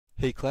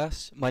Hey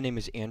class, my name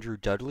is Andrew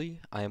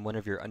Dudley. I am one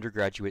of your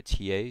undergraduate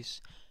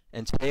TAs,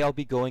 and today I'll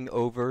be going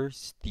over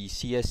the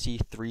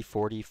CSE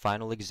 340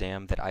 final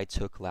exam that I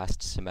took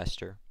last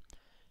semester.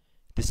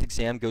 This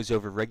exam goes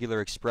over regular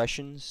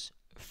expressions,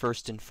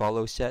 first and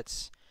follow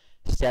sets,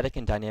 static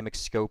and dynamic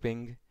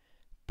scoping,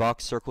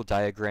 box circle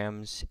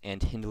diagrams,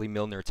 and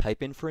Hindley-Milner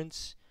type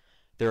inference.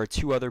 There are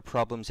two other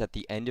problems at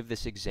the end of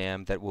this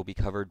exam that will be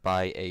covered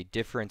by a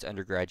different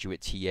undergraduate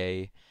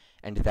TA,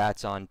 and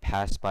that's on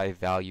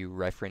pass-by-value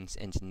reference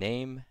and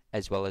name,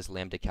 as well as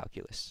lambda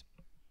calculus.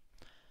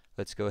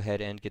 Let's go ahead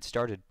and get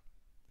started.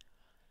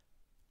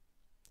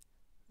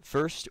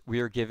 First, we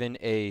are given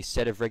a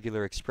set of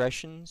regular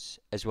expressions,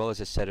 as well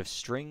as a set of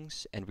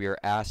strings, and we are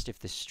asked if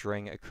the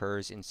string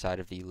occurs inside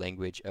of the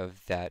language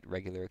of that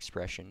regular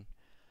expression.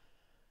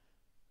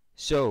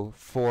 So,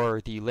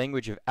 for the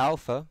language of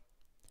alpha,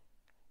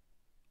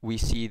 we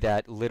see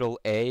that little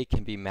a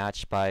can be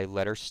matched by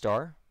letter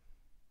star,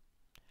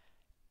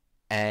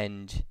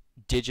 and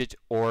digit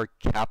or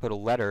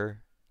capital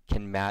letter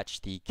can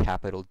match the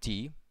capital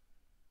D.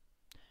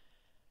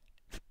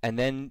 And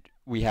then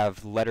we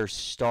have letter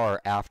star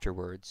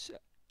afterwards.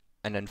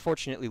 And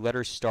unfortunately,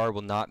 letter star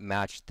will not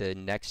match the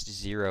next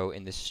zero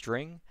in the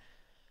string,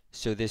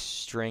 so this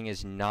string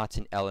is not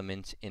an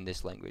element in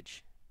this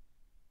language.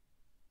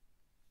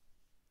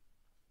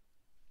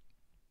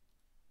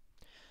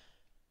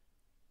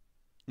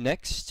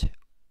 Next,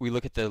 we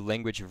look at the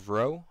language of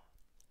row.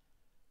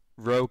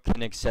 Row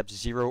can accept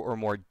 0 or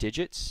more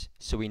digits,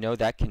 so we know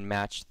that can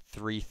match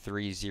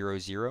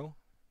 3300,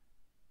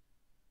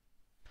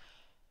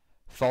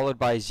 followed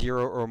by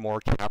 0 or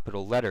more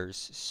capital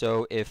letters.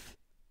 So if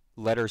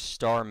letter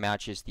star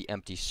matches the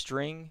empty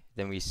string,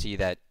 then we see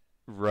that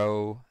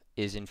row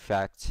is in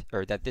fact,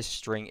 or that this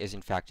string is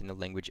in fact in the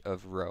language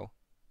of row.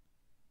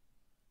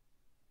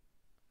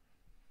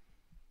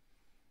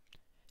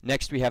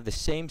 Next, we have the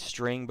same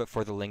string, but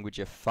for the language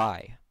of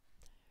phi.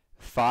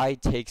 Phi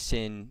takes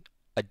in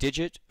a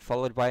digit,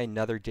 followed by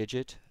another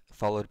digit,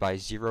 followed by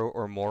 0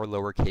 or more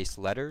lowercase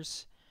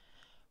letters.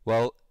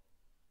 Well,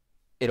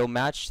 it'll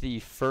match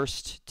the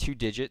first two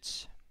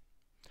digits,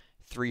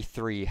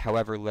 3.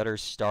 However, letter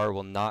star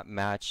will not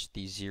match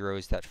the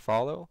zeros that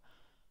follow.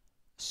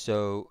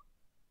 So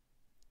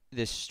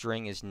this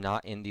string is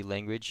not in the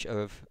language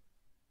of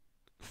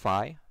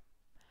phi.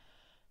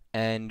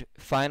 And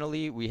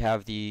finally, we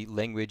have the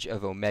language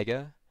of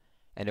omega,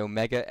 and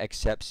omega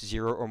accepts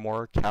 0 or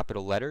more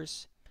capital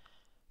letters.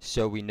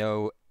 So we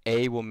know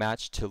A will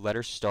match to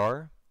letter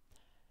star.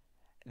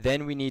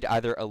 Then we need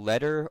either a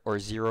letter or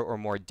 0 or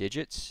more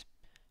digits.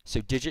 So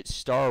digit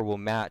star will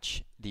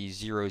match the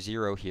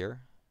 00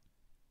 here.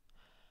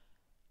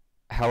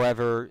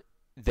 However,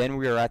 then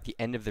we are at the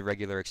end of the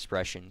regular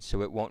expression,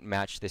 so it won't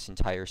match this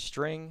entire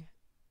string,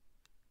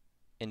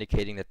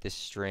 indicating that this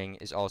string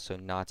is also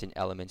not an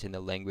element in the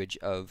language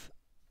of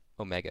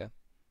omega.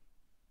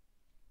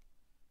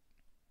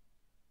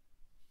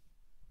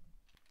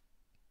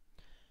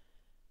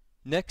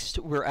 Next,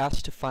 we're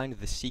asked to find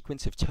the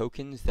sequence of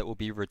tokens that will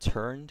be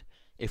returned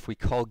if we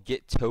call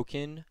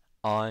getToken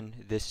on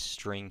this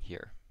string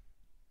here.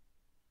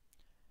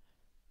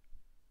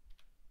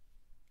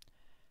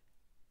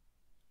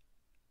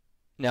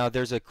 Now,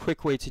 there's a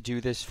quick way to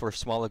do this for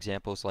small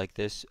examples like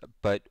this,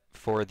 but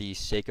for the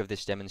sake of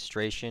this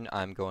demonstration,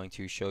 I'm going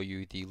to show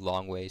you the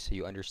long way so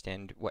you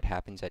understand what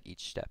happens at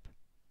each step.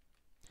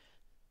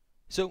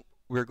 So,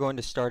 we're going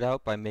to start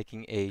out by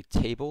making a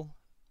table.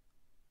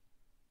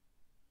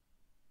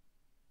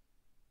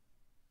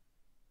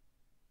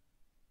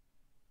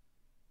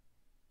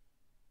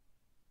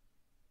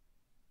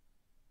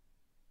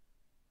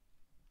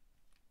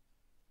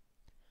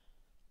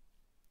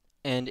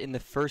 And in the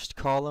first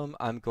column,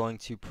 I'm going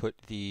to put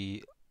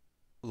the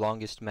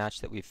longest match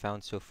that we've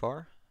found so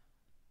far.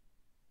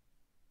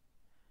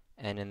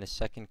 And in the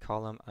second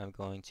column, I'm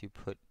going to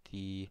put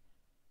the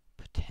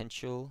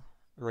potential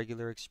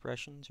regular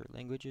expressions or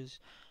languages.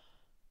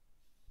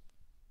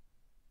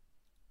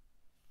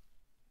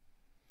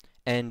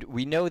 And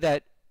we know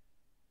that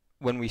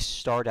when we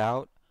start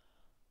out,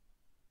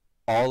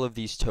 all of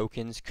these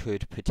tokens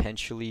could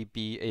potentially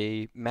be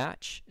a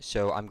match,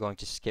 so I'm going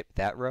to skip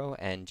that row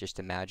and just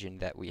imagine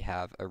that we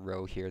have a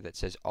row here that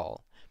says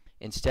all.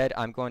 Instead,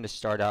 I'm going to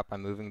start out by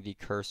moving the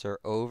cursor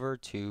over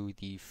to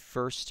the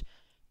first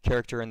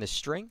character in the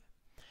string,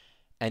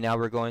 and now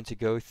we're going to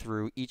go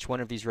through each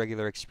one of these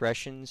regular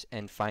expressions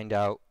and find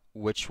out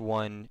which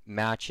one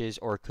matches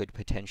or could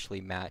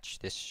potentially match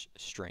this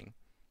string.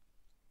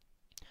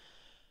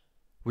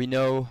 We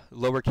know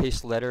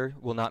lowercase letter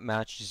will not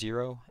match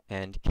 0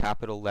 and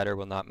capital letter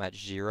will not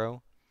match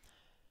 0.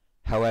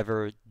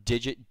 However,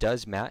 digit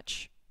does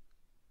match.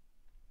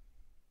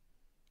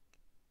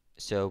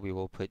 So we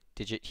will put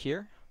digit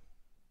here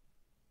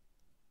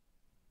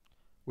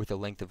with a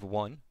length of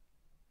 1.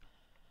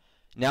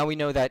 Now we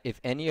know that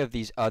if any of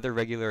these other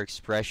regular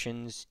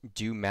expressions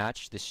do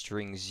match the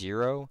string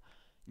 0,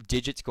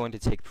 digit's going to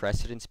take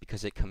precedence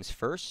because it comes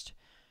first.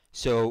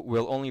 So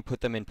we'll only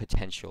put them in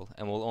potential,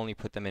 and we'll only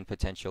put them in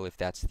potential if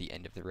that's the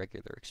end of the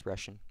regular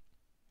expression.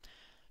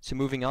 So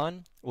moving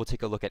on, we'll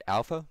take a look at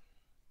alpha.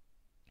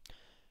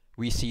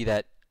 We see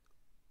that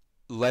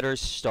letters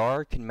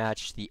star can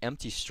match the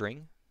empty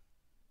string.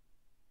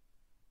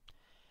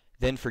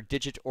 Then for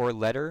digit or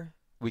letter,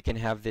 we can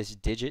have this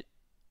digit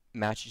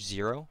match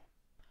 0.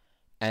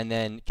 And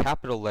then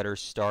capital letter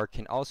star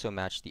can also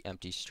match the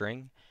empty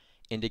string,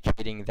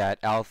 indicating that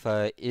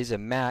alpha is a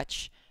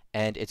match,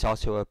 and it's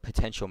also a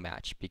potential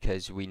match,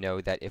 because we know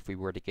that if we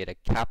were to get a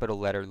capital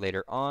letter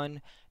later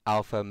on,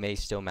 alpha may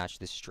still match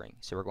this string.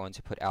 So we're going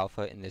to put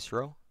alpha in this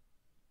row.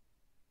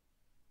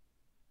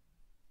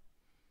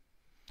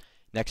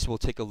 Next, we'll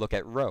take a look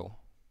at row.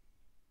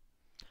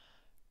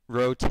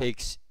 Row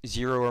takes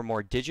 0 or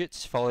more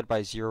digits followed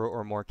by 0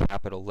 or more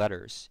capital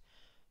letters.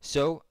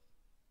 So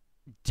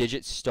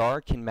digit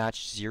star can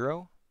match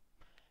 0,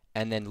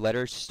 and then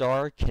letter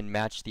star can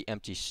match the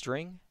empty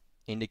string,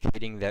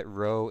 indicating that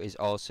row is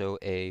also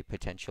a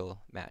potential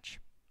match.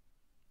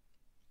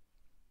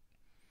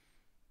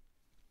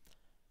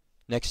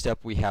 Next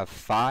up, we have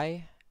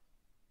phi.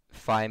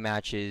 Phi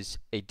matches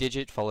a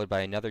digit followed by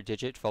another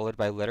digit followed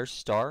by letter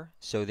star.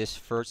 So this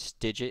first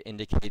digit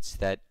indicates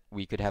that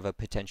we could have a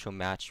potential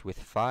match with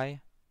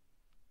phi.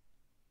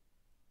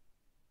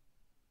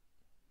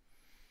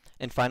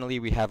 And finally,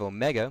 we have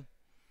omega,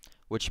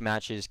 which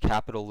matches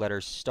capital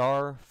letter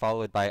star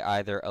followed by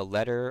either a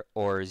letter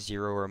or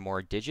 0 or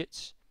more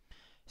digits.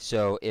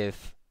 So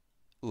if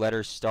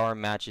letter star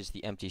matches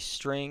the empty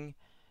string,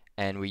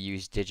 and we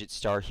use digit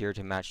star here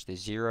to match the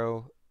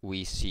 0,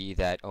 we see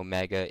that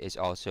omega is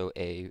also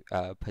a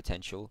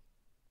potential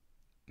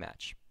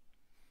match.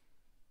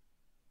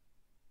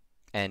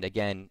 And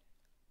again,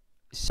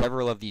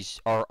 several of these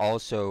are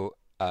also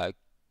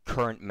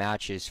current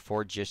matches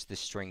for just the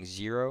string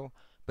 0,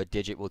 but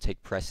digit will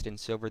take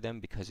precedence over them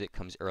because it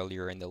comes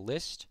earlier in the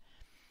list.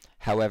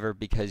 However,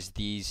 because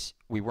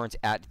we weren't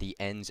at the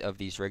ends of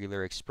these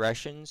regular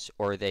expressions,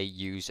 or they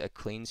use a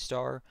clean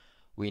star,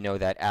 we know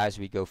that as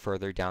we go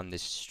further down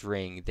this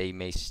string, they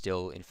may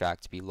still, in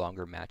fact, be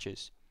longer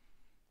matches.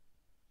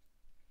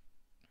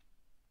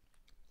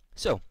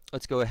 So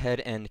let's go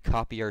ahead and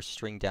copy our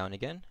string down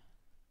again.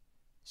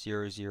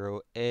 0,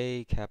 0,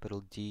 A,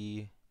 capital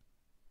D,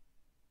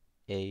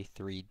 A,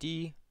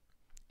 3D,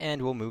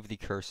 and we'll move the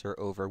cursor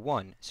over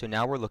 1. So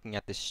now we're looking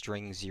at the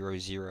string 0,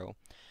 0.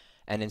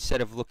 And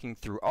instead of looking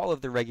through all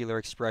of the regular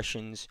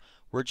expressions,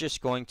 we're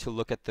just going to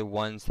look at the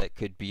ones that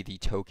could be the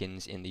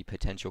tokens in the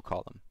potential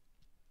column.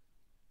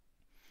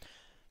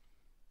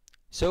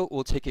 So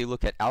we'll take a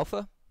look at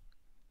alpha.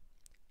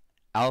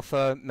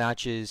 Alpha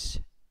matches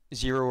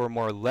 0 or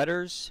more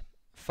letters,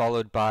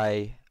 followed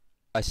by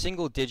a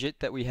single digit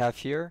that we have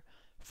here,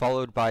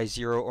 followed by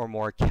 0 or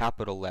more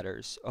capital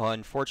letters.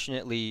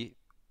 Unfortunately,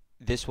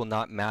 this will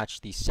not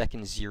match the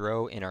second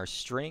 0 in our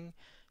string,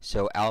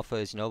 so alpha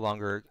is no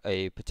longer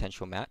a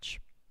potential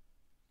match.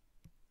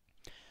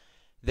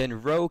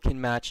 Then row can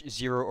match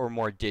 0 or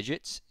more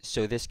digits,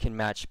 so this can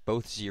match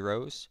both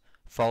zeros,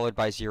 followed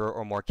by 0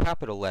 or more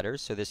capital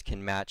letters, so this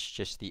can match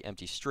just the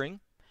empty string.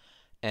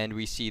 And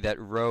we see that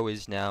row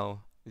is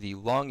now the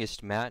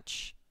longest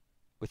match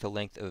with a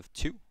length of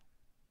 2.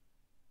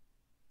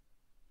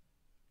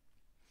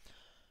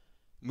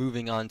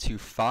 Moving on to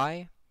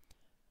phi,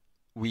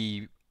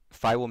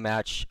 phi will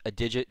match a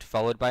digit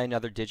followed by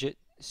another digit,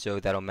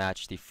 so that'll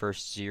match the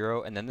first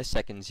 0 and then the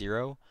second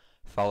 0,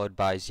 followed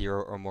by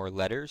 0 or more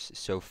letters,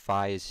 so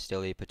phi is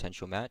still a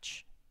potential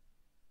match.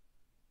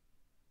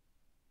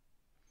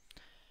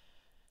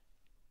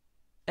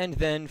 And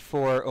then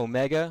for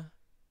omega,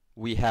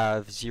 we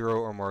have 0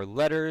 or more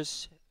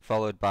letters,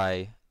 followed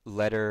by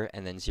letter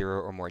and then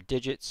 0 or more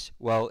digits.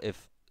 Well,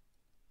 if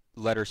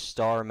letter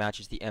star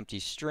matches the empty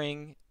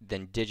string,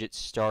 then digit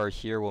star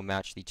here will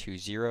match the 2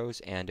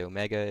 zeros, and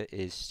omega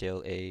is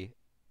still a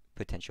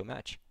potential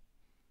match.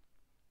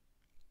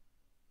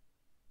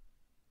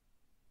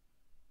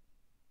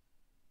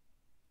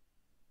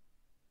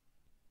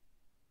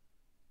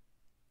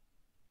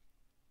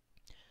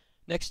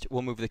 Next,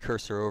 we'll move the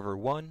cursor over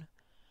 1.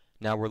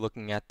 Now we're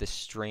looking at the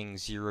string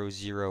 0,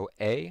 0,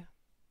 A.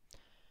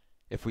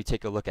 If we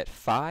take a look at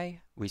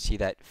phi, we see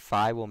that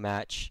phi will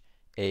match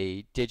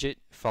a digit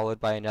followed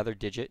by another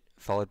digit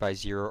followed by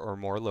 0 or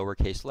more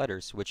lowercase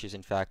letters, which is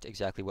in fact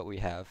exactly what we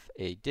have.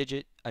 A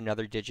digit,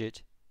 another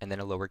digit, and then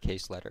a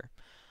lowercase letter.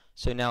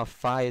 So now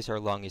phi is our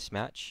longest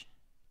match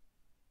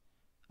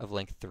of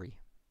length 3.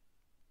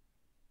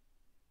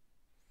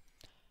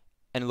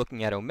 And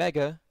looking at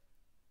omega,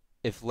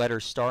 if letter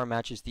star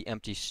matches the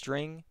empty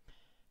string,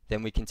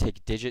 then we can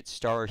take digit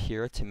star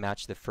here to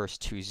match the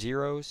first 2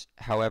 zeros.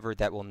 However,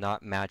 that will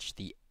not match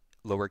the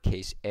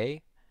lowercase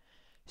a.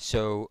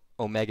 So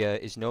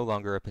omega is no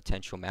longer a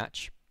potential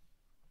match.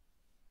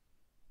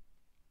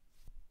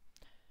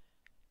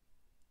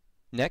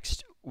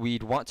 Next,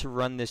 we'd want to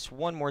run this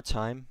one more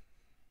time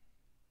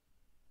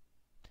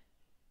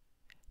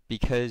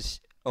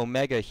because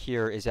omega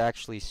here is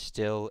actually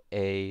still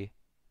a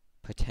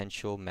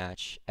potential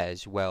match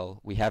as well.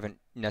 We haven't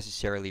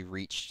necessarily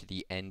reached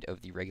the end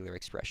of the regular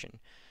expression.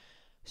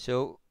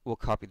 So we'll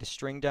copy the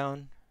string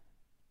down.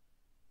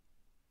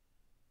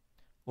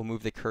 we'll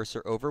move the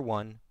cursor over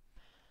 1,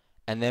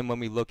 and then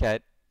when we look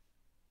at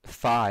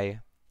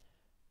phi,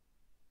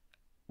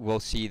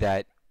 we'll see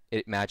that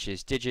it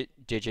matches digit,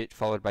 digit,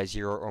 followed by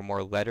 0 or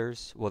more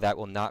letters. Well, that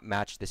will not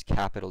match this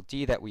capital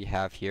D that we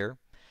have here,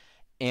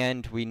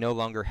 and we no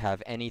longer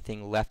have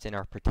anything left in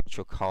our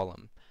potential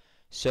column.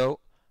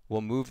 So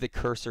we'll move the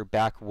cursor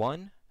back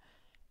 1,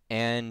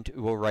 and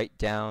we'll write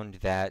down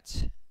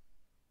that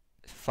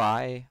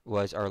phi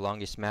was our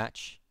longest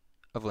match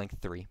of length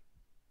 3.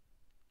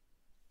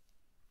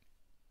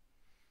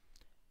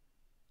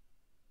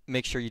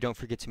 Make sure you don't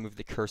forget to move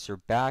the cursor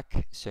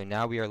back. So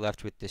now we are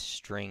left with this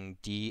string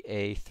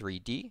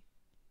DA3D,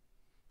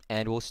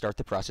 and we'll start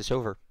the process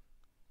over.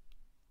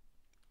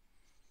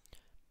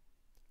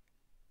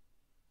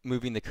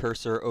 Moving the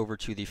cursor over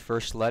to the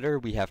first letter,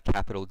 we have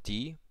capital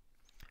D,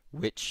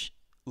 which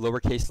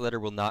lowercase letter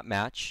will not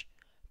match,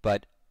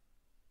 but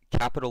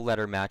capital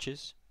letter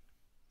matches.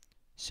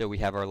 So we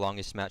have our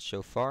longest match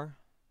so far.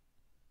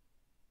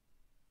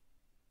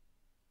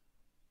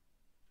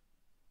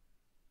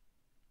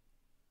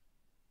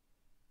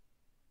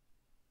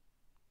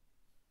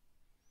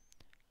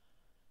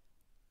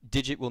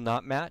 Digit will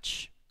not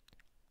match.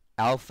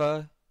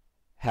 Alpha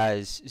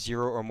has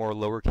 0 or more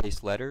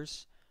lowercase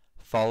letters,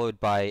 followed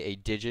by a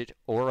digit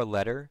or a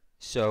letter,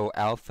 so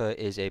alpha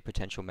is a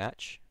potential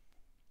match.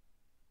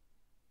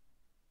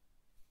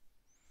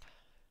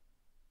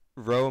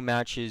 Rho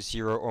matches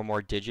 0 or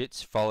more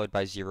digits, followed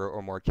by 0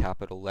 or more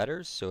capital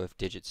letters, so if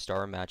digit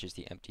star matches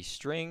the empty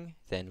string,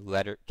 then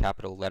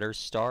capital letter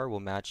star will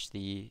match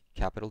the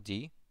capital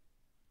D.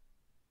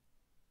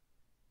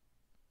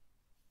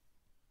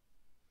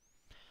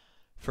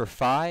 For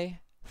phi,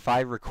 phi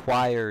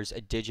requires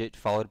a digit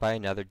followed by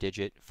another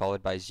digit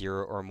followed by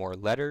 0 or more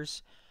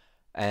letters,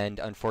 and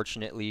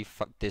unfortunately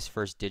this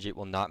first digit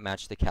will not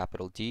match the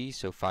capital D,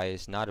 so phi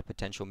is not a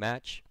potential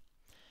match.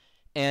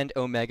 And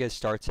omega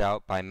starts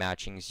out by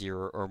matching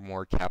 0 or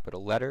more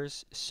capital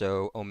letters,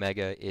 so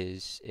omega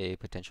is a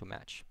potential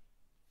match.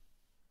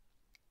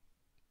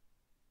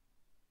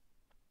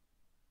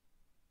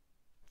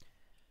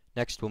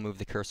 Next, we'll move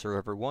the cursor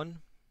over 1.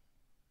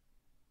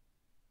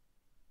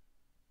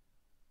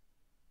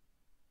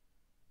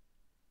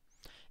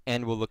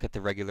 And we'll look at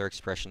the regular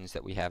expressions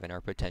that we have in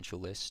our potential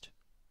list.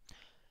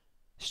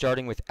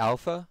 Starting with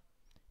alpha,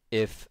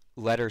 if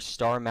letter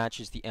star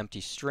matches the empty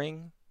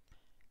string,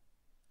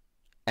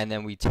 and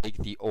then we take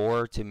the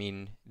or to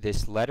mean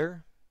this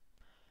letter,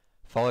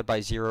 followed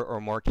by 0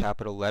 or more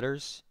capital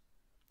letters,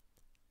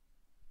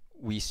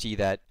 we see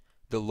that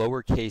the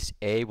lowercase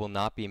a will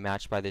not be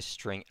matched by this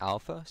string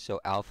alpha,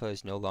 so alpha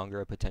is no longer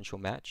a potential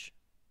match.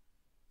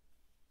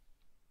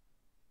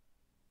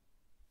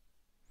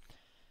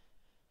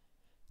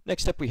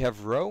 Next up we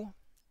have rho,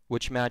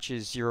 which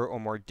matches 0 or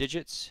more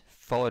digits,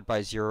 followed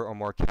by 0 or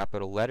more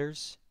capital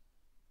letters.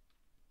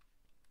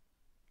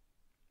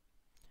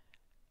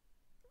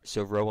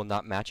 So rho will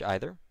not match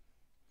either.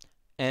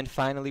 And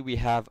finally we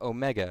have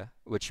omega,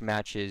 which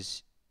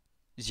matches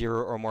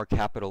 0 or more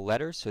capital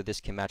letters, so this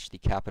can match the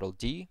capital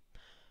D,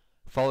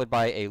 followed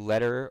by a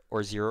letter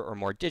or 0 or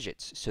more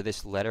digits. So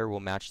this letter will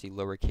match the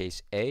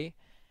lowercase a,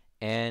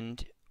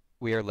 and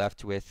we are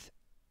left with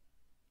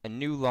a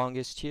new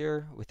longest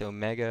here with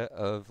omega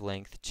of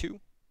length 2.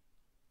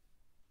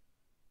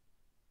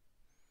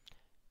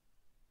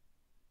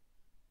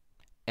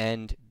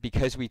 And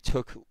because we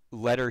took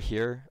letter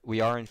here,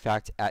 we are in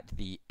fact at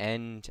the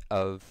end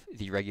of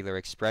the regular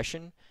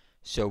expression,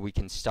 so we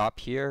can stop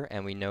here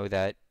and we know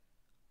that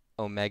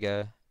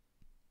omega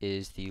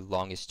is the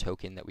longest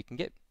token that we can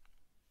get.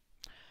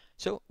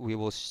 So we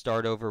will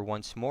start over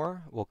once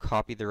more. We'll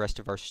copy the rest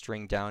of our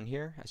string down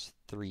here as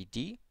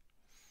 3D.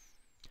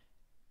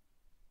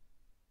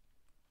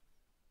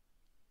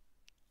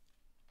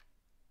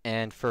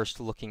 And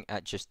first, looking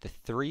at just the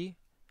 3,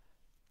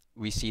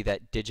 we see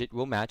that digit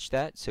will match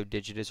that, so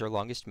digit is our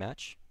longest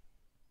match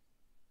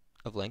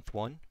of length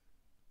 1.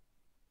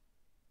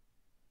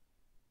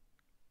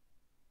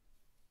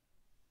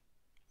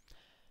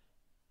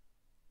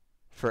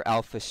 For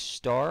alpha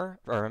star,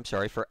 or I'm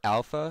sorry, for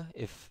alpha,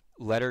 if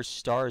letter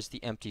star is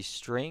the empty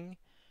string,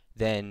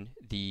 then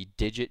the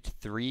digit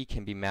 3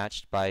 can be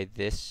matched by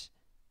this,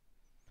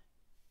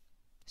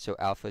 so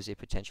alpha is a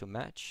potential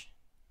match.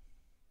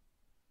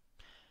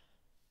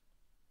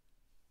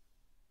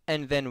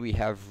 And then we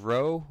have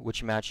rho,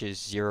 which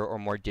matches 0 or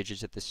more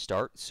digits at the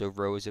start, so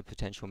rho is a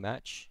potential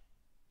match.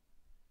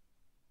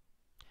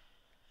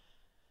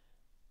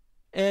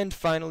 And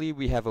finally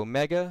we have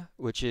omega,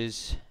 which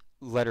is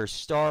letter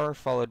star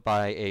followed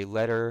by a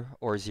letter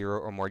or 0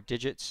 or more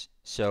digits.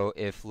 So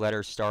if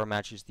letter star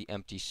matches the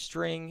empty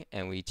string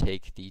and we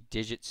take the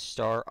digit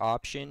star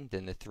option,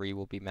 then the 3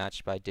 will be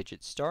matched by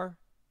digit star,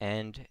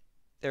 and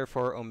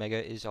therefore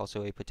omega is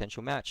also a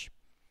potential match.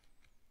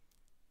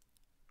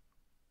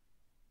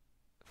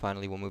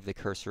 Finally, we'll move the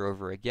cursor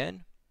over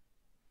again.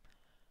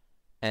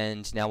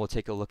 And now we'll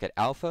take a look at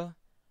alpha.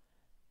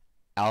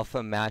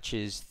 Alpha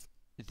matches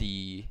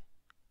the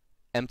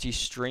empty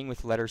string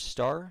with letter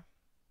star.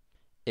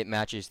 It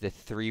matches the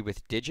 3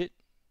 with digit.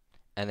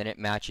 and then it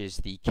matches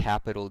the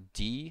capital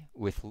D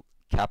with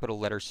capital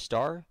letter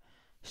star.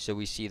 So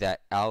we see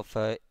that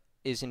alpha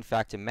is in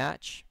fact a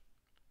match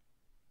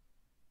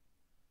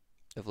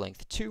of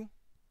length 2.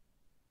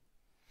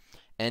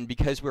 And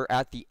because we're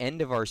at the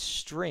end of our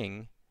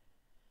string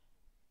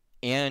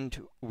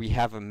and we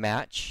have a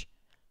match,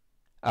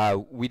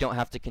 we don't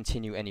have to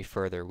continue any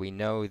further. We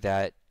know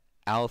that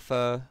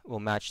alpha will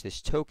match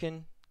this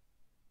token.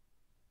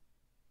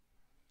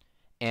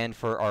 And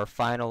for our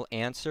final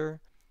answer,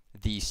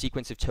 the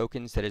sequence of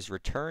tokens that is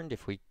returned,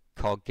 if we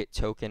call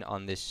getToken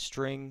on this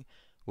string,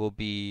 will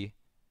be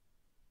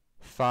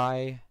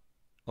phi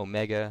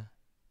omega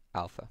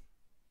alpha.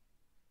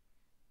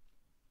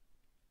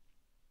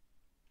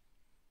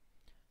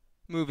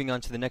 Moving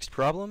on to the next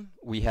problem,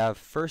 we have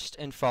first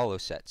and follow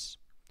sets.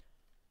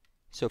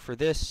 So for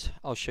this,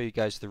 I'll show you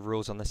guys the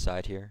rules on the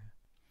side here.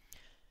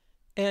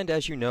 And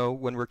as you know,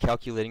 when we're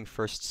calculating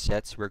first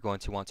sets, we're going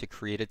to want to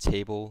create a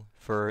table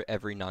for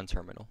every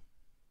non-terminal.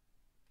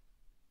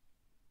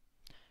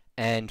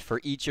 And for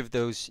each of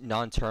those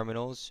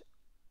non-terminals,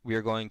 we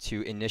are going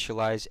to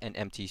initialize an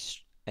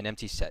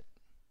empty set.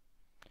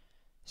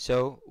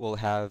 So we'll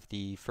have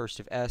the first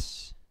of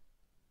S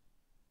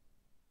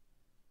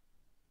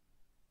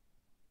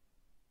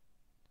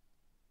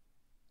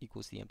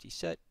equals the empty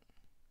set,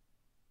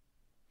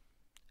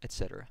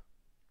 etc.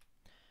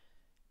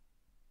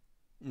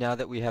 Now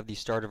that we have the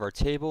start of our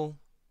table,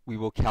 we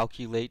will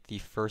calculate the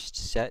first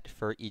set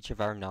for each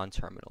of our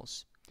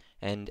non-terminals.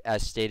 And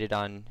as stated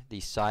on the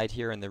side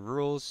here in the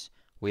rules,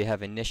 we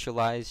have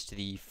initialized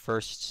the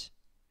first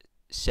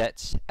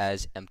sets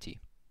as empty.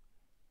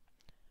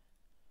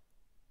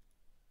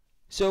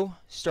 So,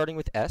 starting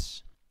with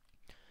S,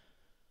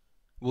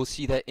 we'll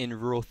see that in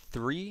rule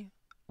 3,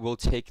 we'll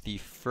take the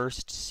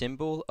first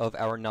symbol of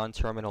our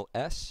non-terminal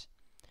S,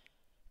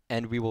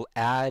 and we will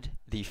add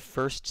the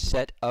first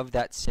set of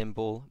that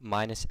symbol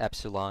minus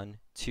epsilon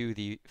to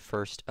the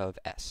first of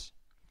S.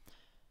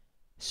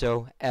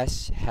 So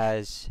S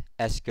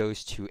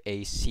goes to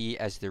AC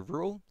as the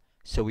rule,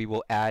 so we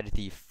will add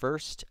the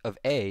first of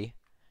A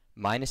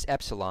minus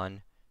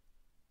epsilon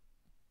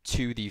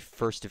to the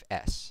first of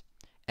S.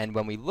 And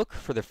when we look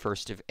for the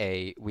first of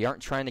A, we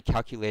aren't trying to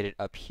calculate it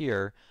up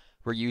here,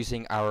 we're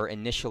using our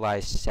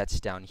initialized sets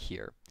down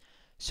here.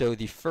 So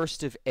the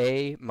first of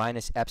A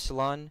minus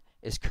epsilon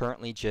is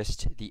currently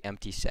just the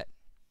empty set.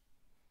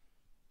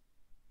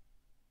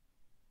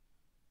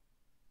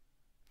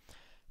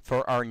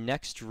 For our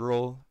next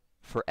rule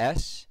for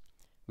S,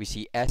 we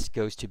see S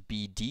goes to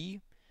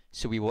BD,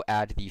 so we will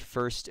add the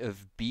first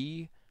of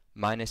B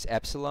minus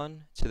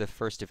epsilon to the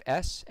first of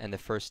S, and the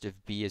first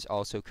of B is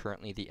also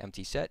currently the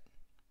empty set.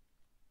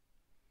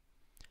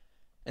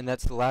 And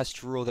that's the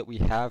last rule that we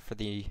have for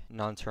the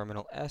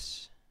non-terminal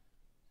S.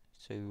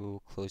 So we'll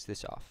close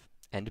this off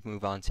and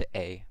move on to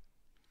A.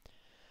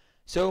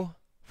 So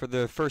for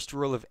the first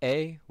rule of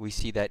A, we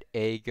see that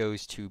A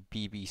goes to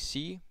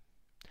BBC.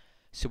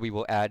 So we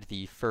will add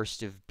the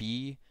first of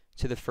B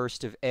to the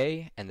first of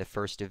A, and the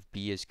first of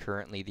B is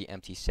currently the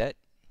empty set.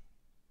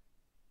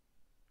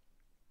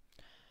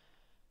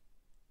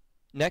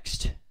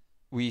 Next,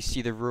 we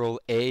see the rule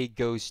A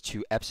goes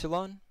to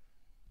epsilon.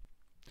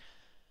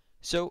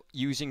 So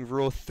using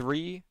rule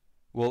 3,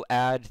 we'll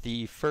add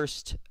the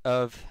first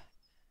of,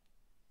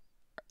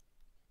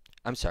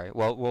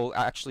 we'll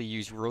actually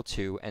use rule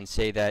 2 and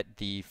say that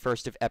the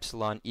first of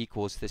epsilon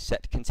equals the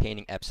set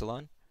containing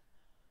epsilon.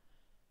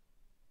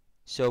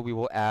 So we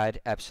will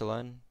add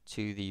epsilon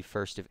to the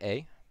first of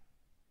A.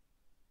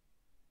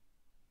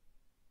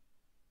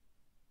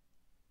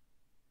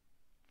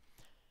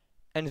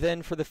 And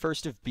then for the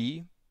first of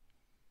B,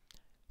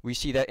 we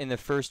see that in the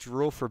first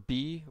rule for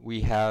B,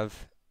 we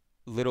have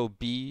little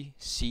b,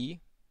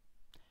 c.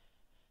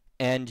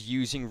 And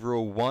using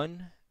rule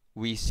 1,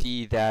 we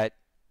see that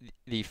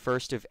the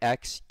first of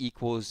x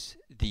equals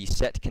the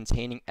set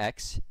containing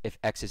x if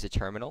x is a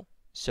terminal.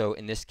 So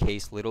in this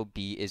case, little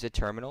b is a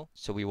terminal,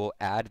 so we will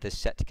add the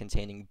set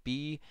containing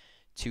b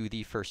to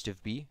the first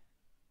of b.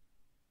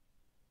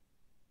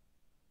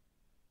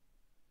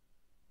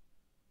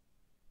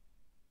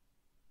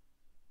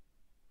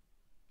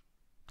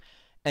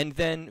 And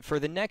then for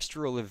the next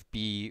rule of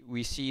B,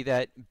 we see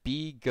that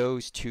B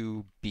goes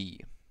to B.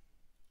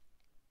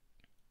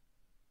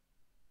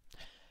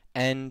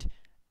 And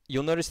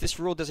you'll notice this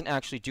rule doesn't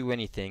actually do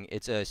anything.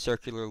 It's a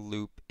circular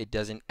loop. It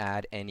doesn't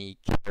add any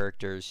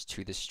characters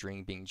to the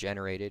string being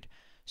generated.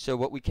 So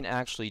what we can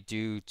actually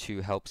do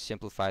to help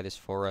simplify this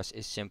for us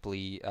is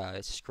simply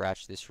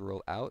scratch this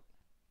rule out.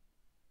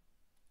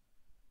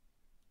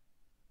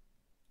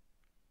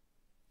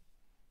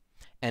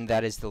 And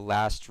that is the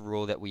last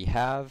rule that we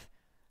have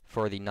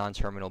for the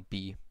non-terminal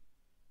B.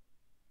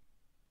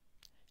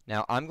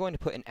 Now I'm going to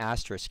put an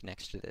asterisk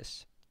next to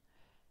this.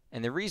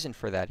 And the reason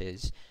for that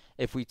is,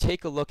 if we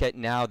take a look at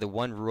now the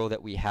one rule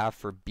that we have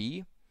for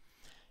B,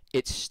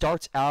 it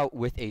starts out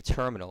with a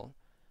terminal.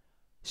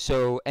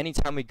 So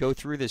anytime we go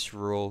through this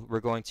rule,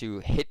 we're going to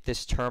hit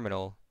this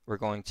terminal, we're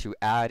going to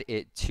add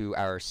it to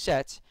our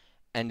set,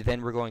 and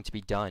then we're going to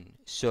be done.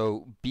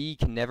 So B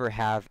can never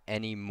have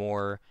any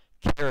more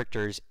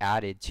characters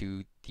added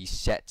to the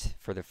set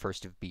for the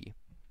first of B.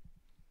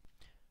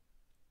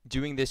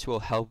 Doing this will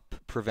help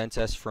prevent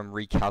us from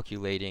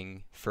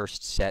recalculating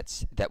first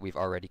sets that we've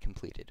already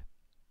completed.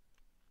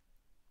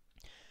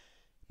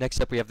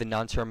 Next up we have the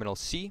non-terminal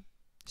C.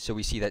 So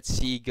we see that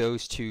C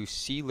goes to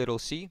C little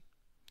c.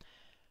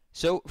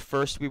 So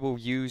first we will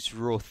use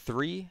rule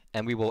 3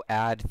 and we will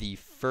add the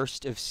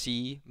first of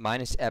C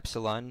minus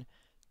epsilon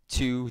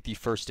to the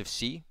first of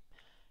C,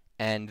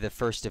 and the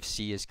first of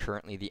C is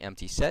currently the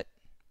empty set.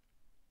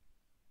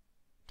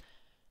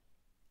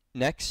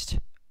 Next,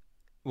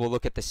 we'll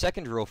look at the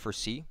second rule for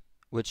C,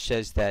 which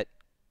says that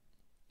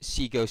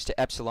C goes to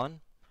epsilon.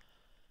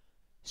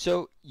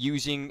 So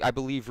using, I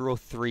believe, rule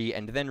 3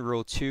 and then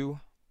rule 2,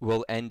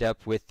 we'll end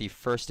up with the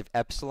first of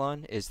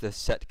epsilon is the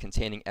set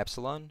containing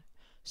epsilon.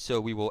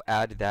 So we will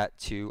add that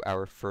to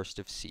our first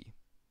of C.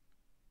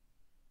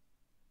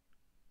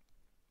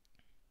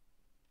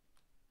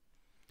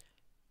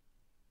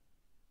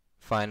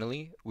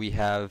 Finally, we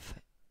have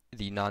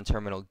the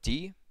non-terminal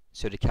D.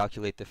 So to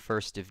calculate the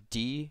first of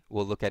D,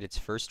 we'll look at its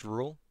first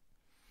rule.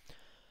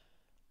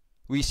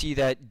 We see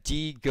that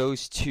D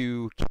goes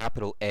to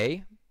capital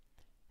A.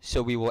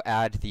 So we will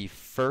add the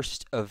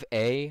first of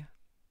A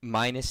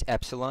minus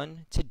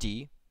epsilon to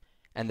D.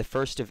 And the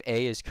first of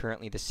A is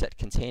currently the set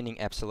containing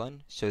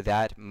epsilon. So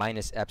that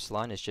minus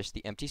epsilon is just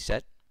the empty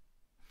set.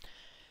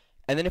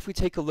 And then if we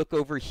take a look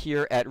over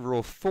here at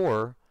rule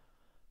 4,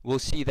 we'll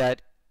see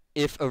that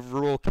if a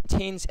rule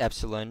contains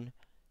epsilon,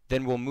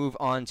 then we'll move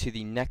on to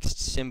the next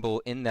symbol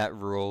in that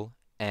rule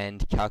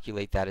and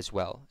calculate that as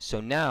well.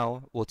 So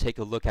now we'll take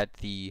a look at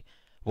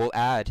we'll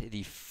add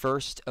the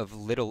first of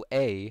little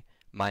a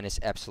minus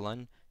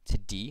epsilon to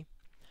D.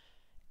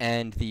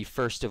 And the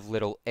first of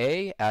little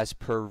a, as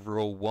per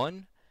rule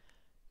 1,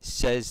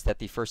 says that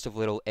the first of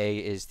little a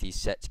is the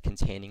set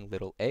containing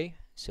little a.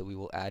 So we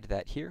will add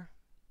that here.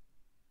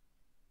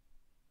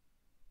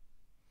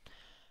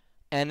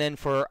 And then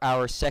for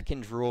our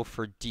second rule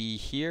for D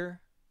here,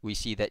 we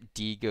see that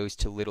D goes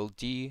to little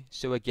d.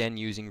 So again,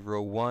 using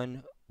rule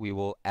 1, we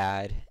will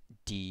add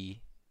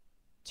D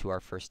to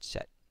our first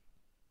set.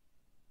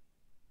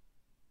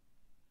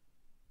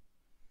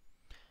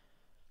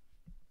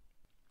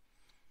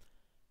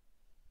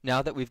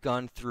 Now that we've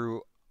gone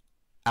through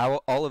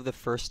all of the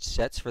first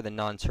sets for the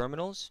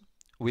non-terminals,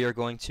 we are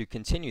going to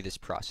continue this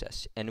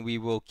process. And we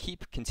will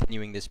keep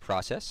continuing this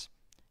process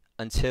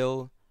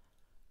until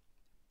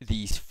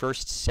these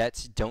first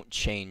sets don't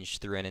change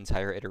through an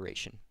entire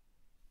iteration.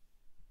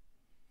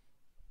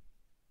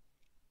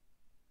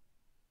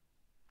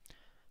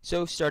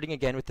 So starting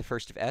again with the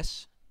first of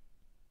S,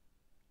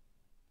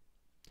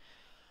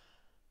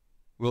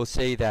 we'll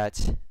say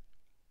that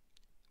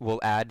we'll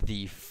add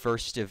the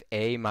first of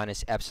A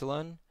minus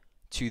epsilon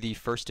to the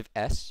first of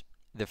S.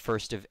 The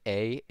first of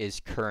A is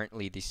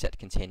currently the set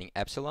containing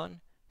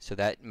epsilon, so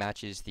that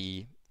matches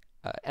the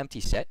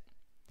empty set.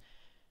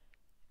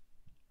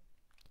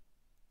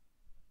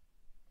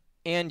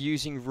 And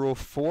using rule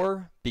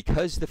 4,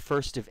 because the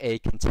first of A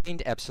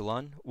contained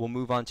epsilon, we'll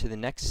move on to the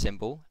next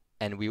symbol,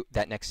 and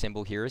that next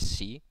symbol here is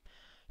C.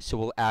 So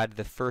we'll add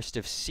the first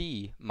of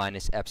C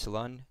minus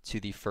epsilon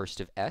to the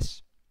first of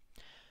S.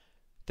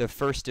 The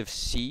first of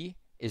C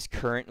is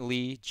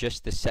currently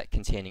just the set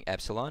containing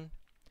epsilon.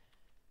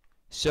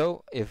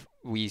 So if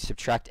we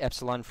subtract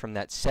epsilon from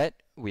that set,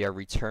 we are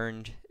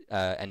returned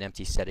an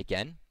empty set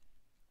again.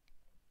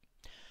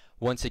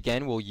 Once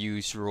again, we'll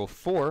use rule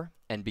 4,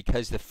 and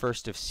because the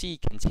first of C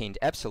contained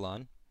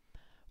epsilon,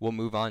 we'll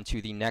move on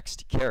to the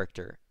next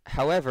character.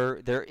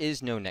 However, there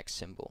is no next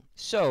symbol.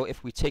 So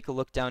if we take a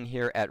look down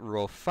here at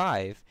rule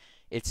 5,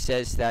 it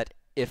says that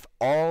if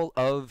all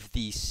of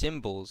the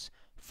symbols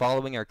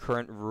following our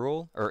current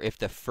rule, or if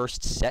the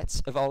first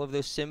sets of all of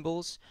those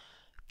symbols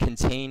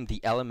contain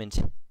the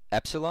element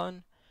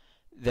epsilon,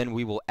 then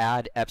we will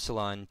add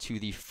epsilon to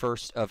the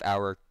first of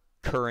our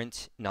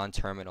current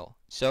non-terminal.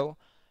 So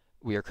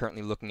we are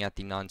currently looking at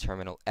the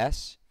non-terminal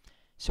S,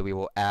 so we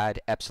will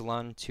add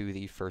epsilon to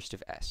the first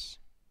of S.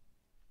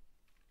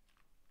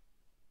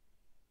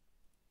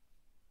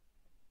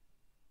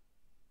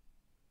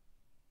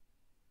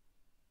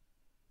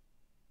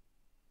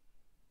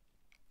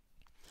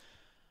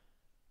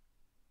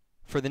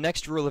 For the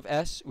next rule of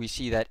S, we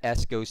see that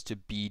S goes to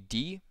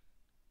BD.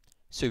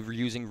 So if we're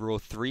using rule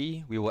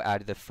 3, we will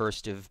add the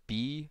first of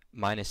B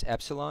minus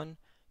epsilon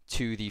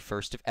to the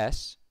first of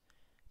S.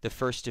 The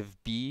first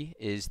of B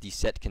is the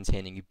set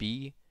containing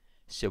B,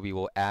 so we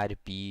will add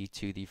B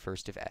to the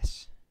first of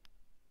S.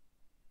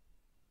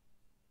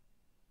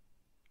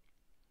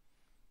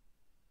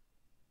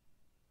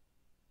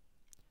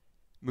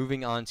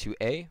 Moving on to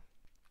A,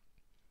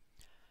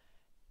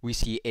 we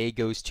see A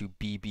goes to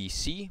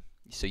BBC.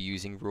 So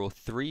using rule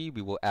 3,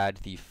 we will add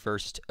the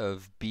first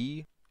of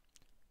B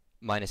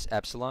minus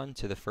epsilon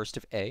to the first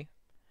of A.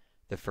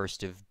 The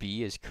first of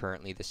B is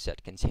currently the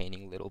set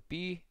containing little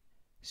b,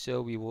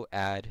 so we will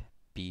add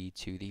B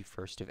to the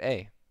first of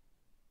A.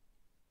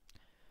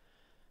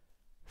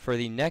 For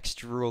the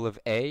next rule of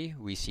A,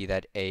 we see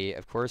that A,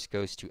 of course,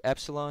 goes to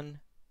epsilon,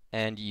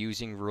 and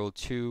using rule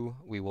 2,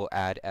 we will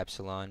add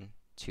epsilon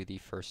to the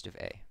first of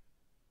A.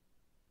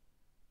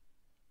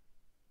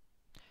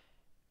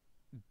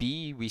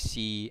 B, we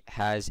see,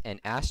 has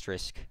an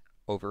asterisk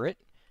over it,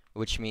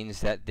 which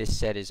means that this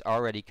set is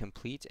already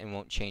complete and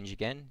won't change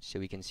again, so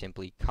we can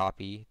simply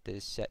copy the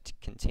set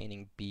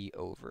containing B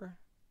over.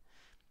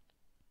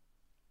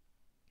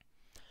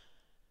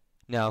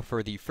 Now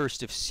for the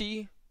first of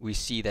C, we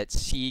see that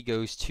C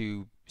goes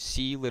to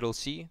C little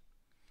c.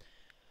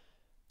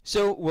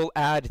 So we'll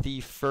add the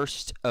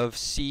first of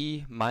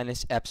C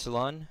minus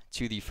epsilon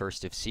to the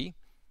first of C.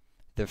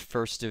 The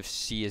first of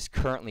C is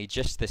currently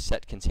just the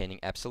set containing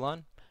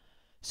epsilon.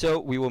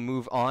 So we will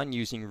move on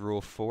using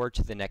rule 4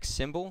 to the next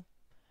symbol.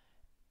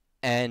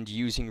 And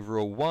using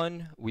rule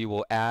 1, we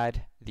will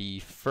add the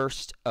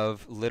first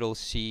of little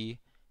c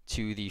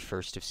to the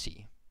first of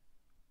C.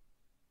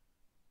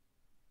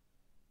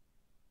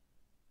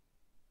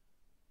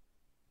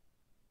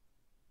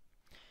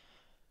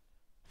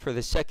 For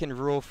the second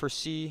rule for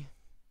C,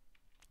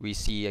 we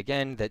see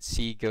again that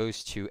C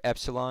goes to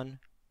epsilon,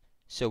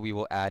 so we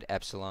will add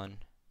epsilon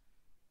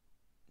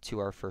to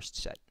our first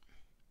set.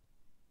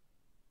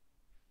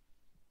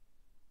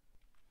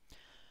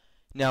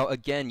 Now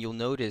again, you'll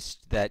notice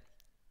that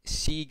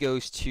C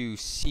goes to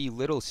C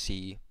little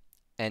c,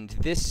 and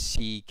this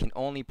C can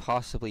only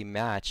possibly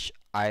match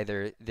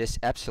either this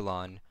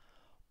epsilon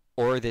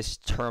or this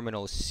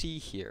terminal C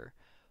here,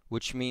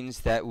 which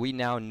means that we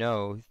now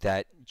know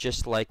that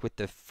just like with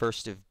the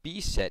first of B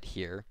set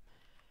here,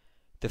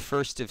 the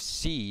first of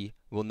C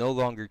will no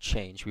longer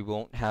change. We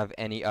won't have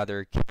any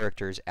other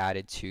characters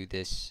added to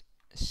this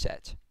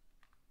set.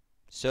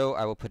 So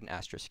I will put an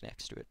asterisk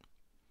next to it.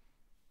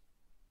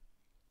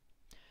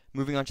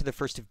 Moving on to the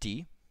first of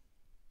D,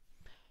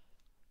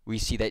 we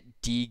see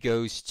that D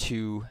goes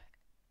to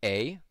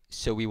A,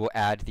 so we will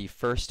add the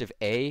first of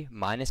A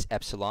minus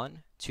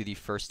epsilon to the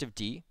first of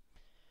D.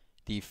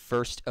 The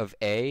first of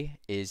A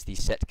is the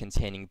set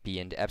containing B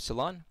and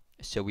epsilon,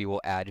 so we will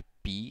add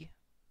B.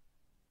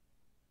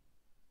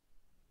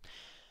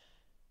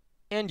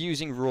 And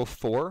using rule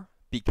 4,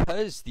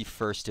 because the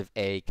first of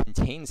A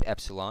contains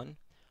epsilon,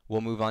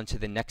 we'll move on to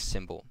the next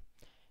symbol.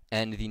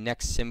 And the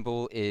next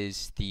symbol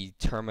is the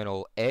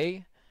terminal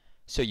A,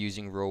 so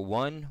using rule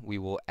 1, we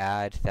will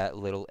add that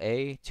little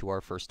a to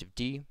our first of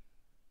D.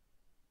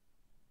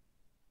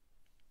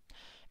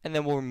 And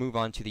then we'll move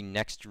on to the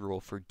next rule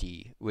for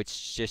D,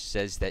 which just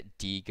says that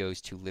D goes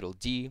to little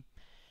d,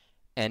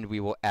 and we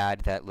will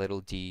add that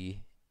little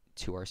d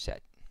to our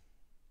set.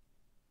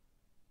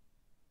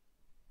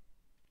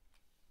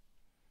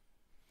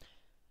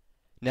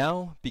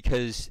 Now,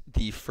 because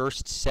the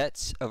first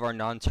sets of our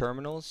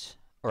non-terminals,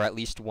 or at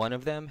least one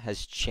of them,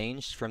 has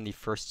changed from the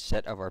first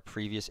set of our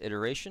previous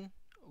iteration,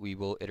 we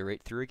will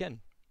iterate through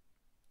again.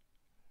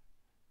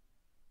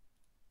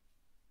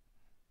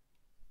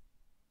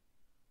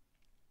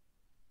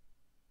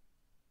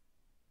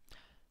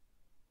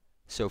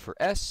 So for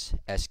S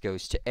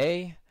goes to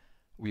A.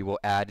 We will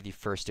add the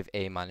first of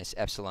A minus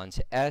epsilon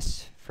to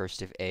S.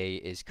 First of A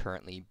is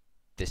currently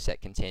the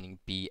set containing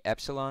B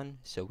epsilon,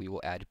 so we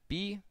will add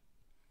B.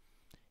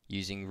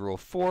 Using rule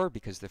 4,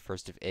 because the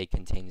first of A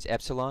contains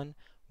epsilon,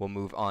 we'll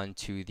move on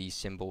to the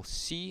symbol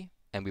C,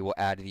 and we will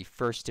add the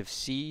first of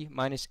C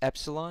minus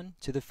epsilon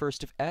to the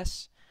first of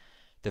S.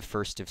 The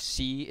first of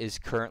C is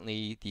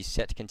currently the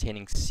set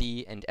containing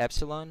C and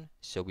epsilon,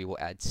 so we will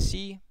add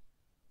C.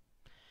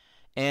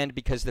 And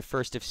because the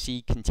first of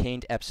C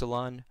contained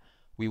epsilon,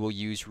 we will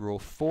use rule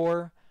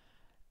 4,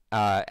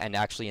 and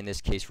actually in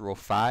this case rule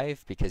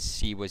 5, because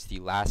C was the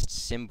last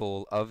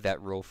symbol of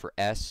that rule for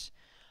S.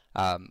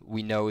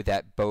 We know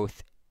that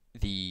both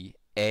the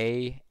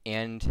A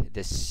and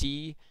the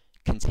C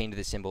contained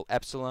the symbol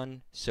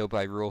epsilon, so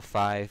by rule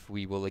 5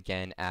 we will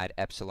again add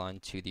epsilon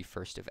to the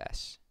first of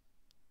S.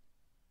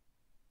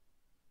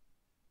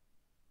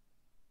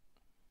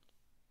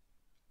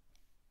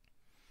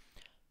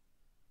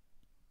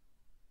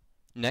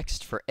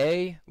 Next, for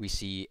A, we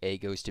see A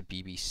goes to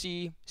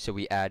BBC, so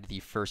we add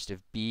the first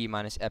of B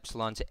minus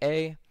epsilon to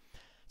A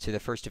to the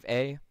first of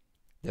A.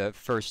 The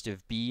first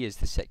of B is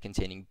the set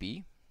containing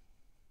B.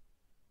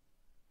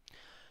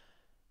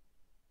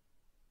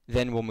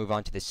 Then we'll move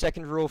on to the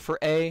second rule for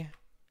A,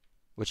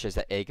 which is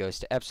that A goes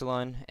to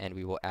epsilon, and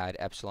we will add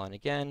epsilon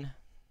again.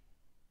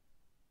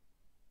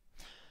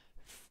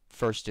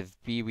 First of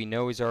B we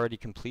know is already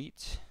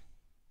complete.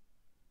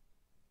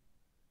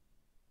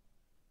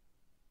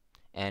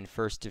 And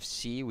first of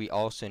C we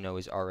also know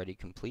is already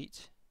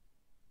complete.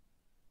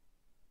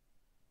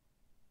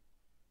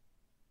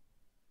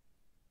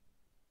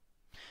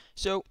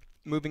 So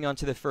moving on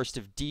to the first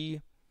of D,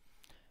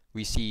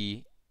 we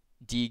see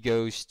D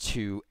goes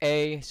to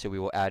A, so we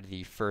will add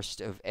the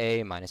first of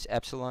A minus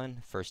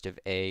epsilon. First of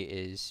A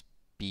is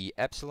B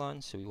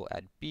epsilon, so we will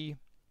add B.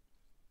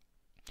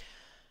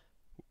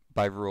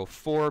 By rule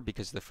 4,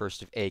 because the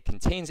first of A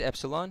contains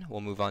epsilon,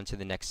 we'll move on to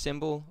the next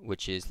symbol,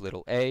 which is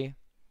little a.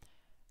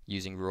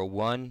 Using rule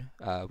 1,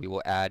 we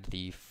will add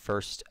the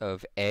first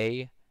of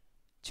A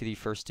to the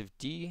first of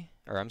d,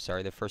 or I'm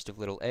sorry, the first of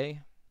little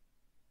a.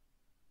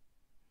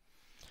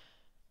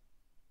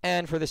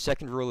 And for the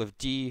second rule of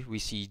d, we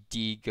see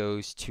d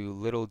goes to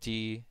little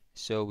d,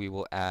 so we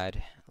will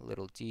add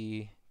little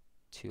d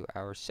to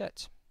our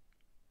set.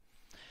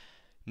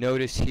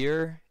 Notice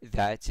here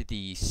that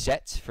the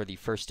set for the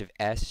first of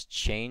s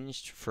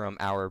changed from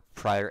our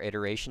prior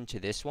iteration to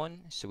this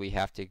one, so we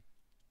have to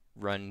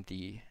run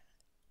the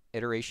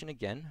iteration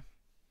again.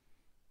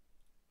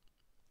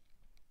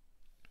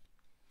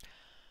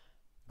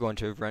 Going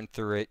to run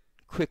through it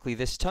quickly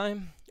this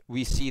time.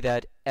 We see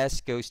that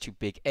s goes to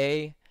big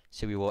A,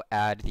 so we will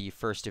add the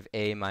first of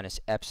a minus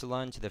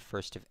epsilon to the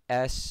first of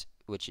s,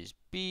 which is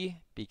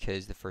b.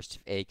 Because the first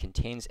of a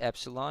contains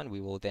epsilon,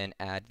 we will then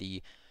add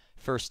the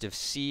first of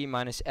c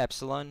minus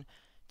epsilon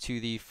to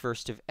the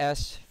first of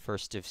s.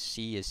 First of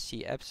c is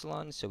c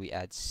epsilon, so we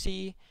add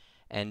c.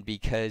 And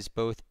because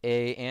both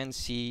a and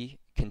c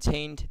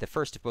contained, the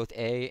first of both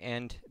a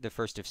and the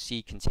first of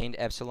c contained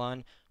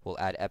epsilon, we'll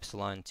add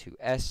epsilon to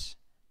s.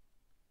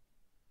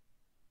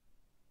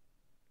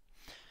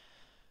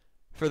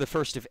 For the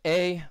first of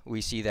a, we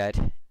see that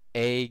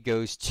a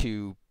goes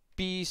to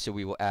b, so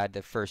we will add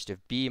the first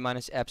of b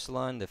minus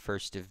epsilon. The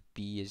first of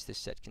b is the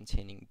set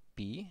containing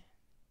b.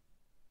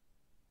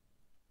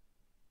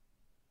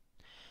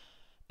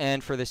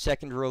 And for the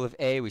second rule of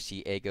a, we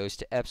see a goes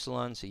to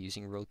epsilon, so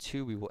using rule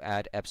 2, we will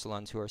add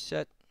epsilon to our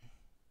set.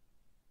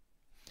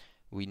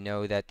 We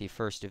know that the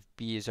first of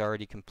b is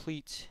already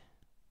complete,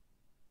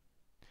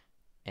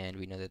 and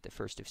we know that the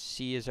first of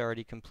c is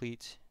already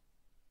complete.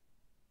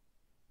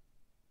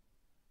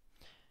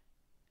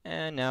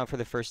 And now for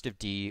the first of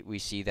d, we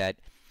see that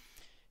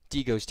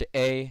d goes to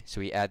a, so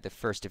we add the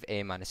first of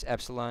a minus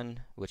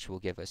epsilon, which will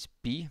give us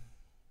b.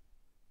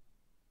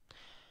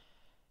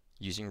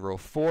 Using rule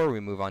 4, we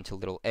move on to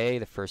little a.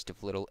 The first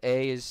of little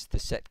a is the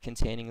set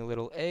containing a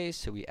little a,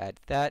 so we add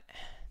that.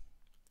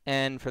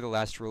 And for the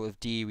last rule of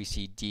d, we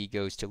see d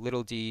goes to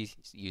little d.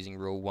 Using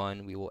rule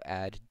 1, we will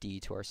add d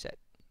to our set.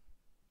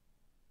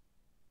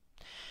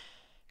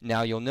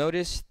 Now you'll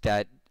notice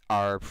that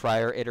our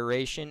prior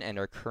iteration and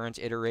our current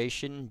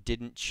iteration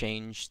didn't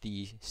change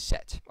the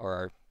set, or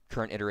our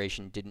current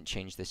iteration didn't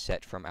change the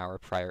set from our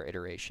prior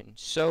iteration.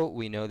 So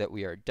we know that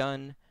we are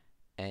done,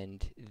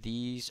 and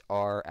these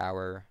are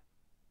our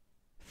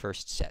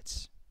first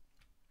sets.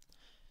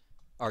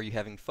 Are you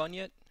having fun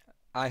yet?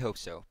 I hope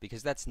so,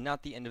 because that's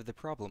not the end of the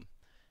problem.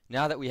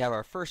 Now that we have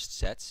our first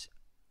sets,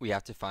 we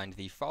have to find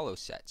the follow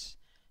sets.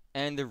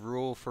 And the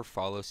rule for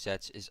follow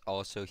sets is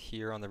also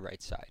here on the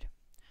right side.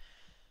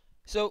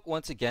 So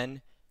once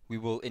again, we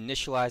will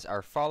initialize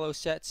our follow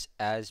sets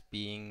as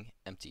being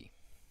empty.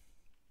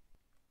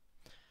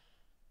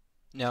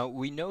 Now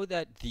we know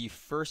that the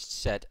first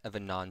set of a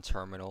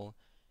non-terminal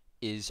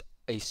is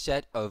a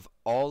set of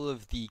all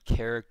of the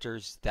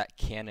characters that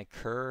can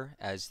occur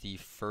as the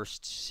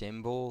first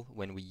symbol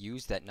when we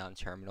use that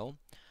non-terminal.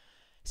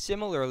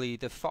 Similarly,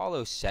 the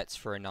follow sets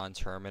for a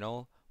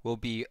non-terminal will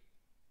be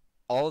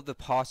all of the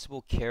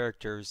possible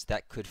characters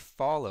that could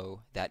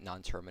follow that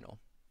non-terminal.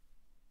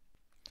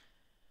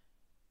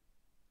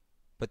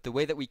 But the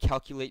way that we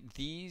calculate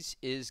these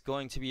is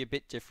going to be a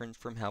bit different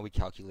from how we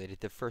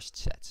calculated the first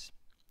sets.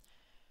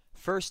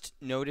 First,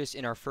 notice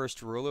in our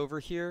first rule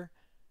over here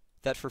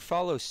that for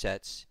follow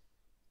sets,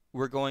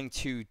 we're going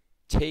to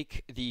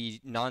take the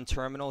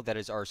non-terminal that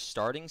is our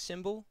starting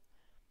symbol,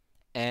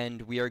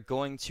 and we are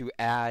going to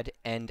add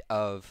end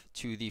of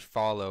to the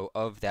follow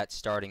of that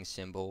starting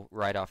symbol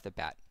right off the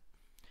bat.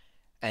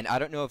 And I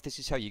don't know if this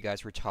is how you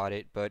guys were taught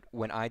it, but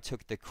when I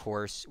took the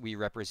course, we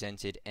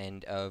represented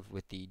end of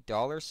with the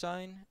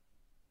 $,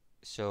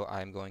 so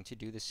I'm going to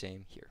do the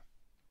same here.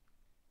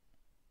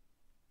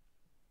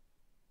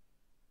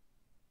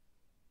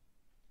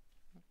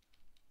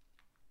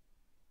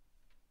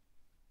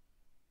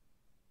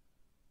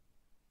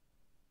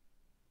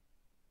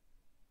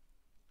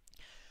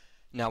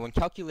 Now when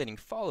calculating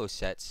follow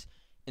sets,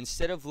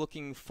 instead of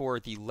looking for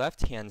the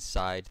left-hand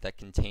side that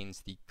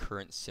contains the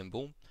current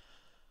symbol,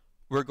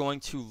 we're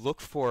going to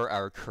look for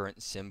our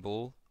current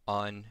symbol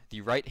on the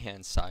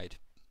right-hand side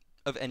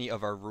of any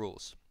of our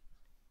rules.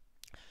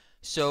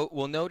 So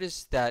we'll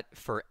notice that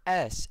for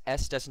s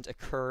doesn't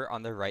occur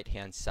on the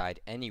right-hand side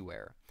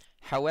anywhere.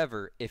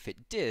 However, if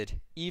it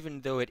did,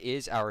 even though it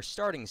is our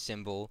starting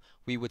symbol,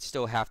 we would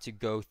still have to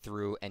go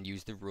through and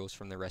use the rules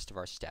from the rest of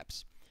our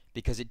steps.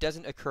 Because it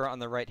doesn't occur on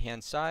the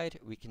right-hand side,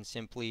 we can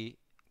simply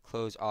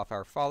close off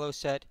our follow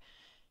set,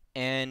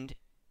 and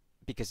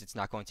because it's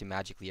not going to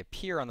magically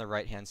appear on the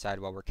right-hand side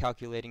while we're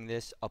calculating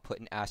this, I'll put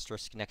an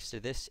asterisk next to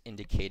this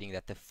indicating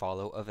that the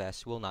follow of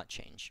s will not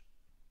change.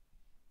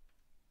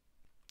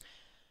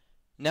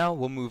 Now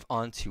we'll move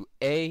on to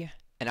a,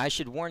 and I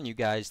should warn you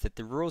guys that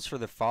the rules for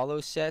the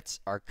follow sets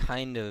are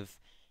kind of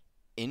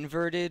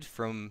inverted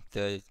from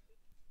the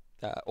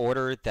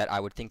order that I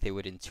would think they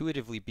would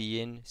intuitively be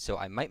in, so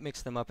I might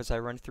mix them up as I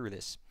run through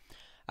this.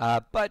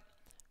 But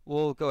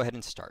we'll go ahead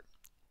and start.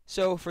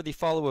 So for the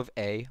follow of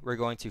a, we're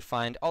going to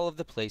find all of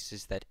the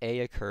places that a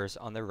occurs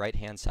on the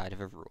right-hand side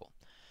of a rule.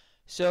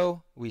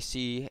 So we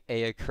see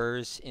A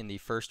occurs in the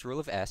first rule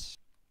of S.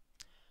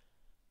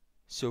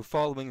 So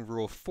following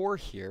rule 4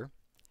 here,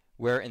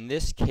 where in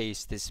this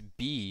case this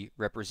B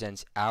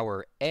represents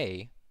our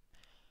A,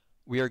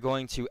 we are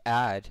going to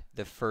add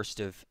the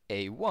first of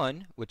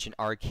A1, which in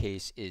our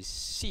case is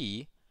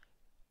C,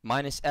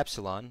 minus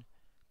epsilon,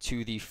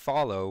 to the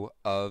follow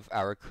of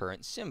our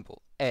current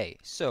symbol, A.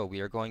 So we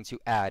are going to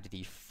add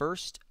the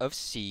first of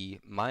C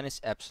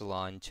minus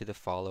epsilon to the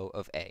follow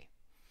of A.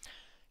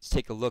 Let's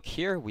take a look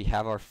here. We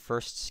have our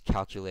firsts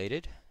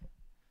calculated.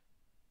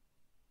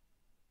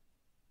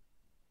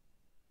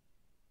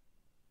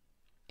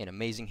 In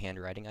amazing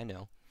handwriting, I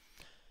know.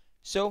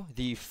 So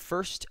the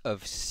first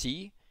of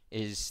C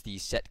is the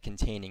set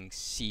containing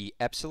C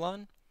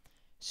epsilon.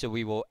 So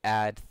we will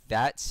add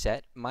that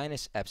set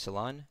minus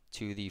epsilon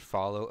to the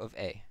follow of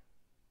A.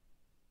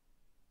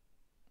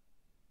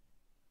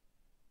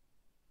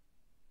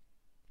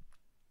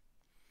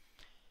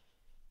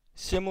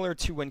 Similar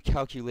to when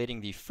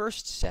calculating the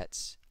first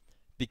sets,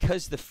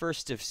 because the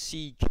first of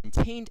C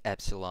contained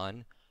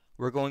epsilon,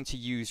 we're going to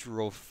use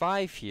rule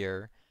 5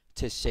 here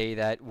to say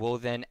that we'll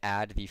then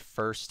add the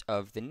first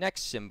of the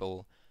next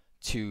symbol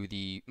to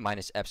the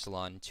minus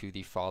epsilon to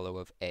the follow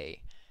of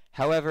A.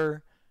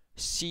 However,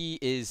 C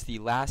is the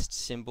last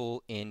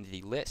symbol in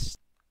the list.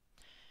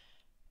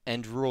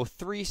 And rule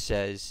 3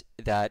 says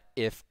that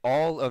if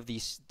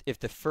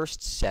the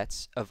first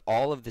sets of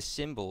all of the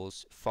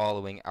symbols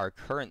following our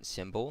current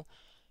symbol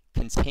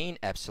contain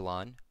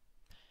epsilon,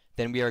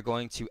 then we are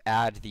going to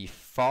add the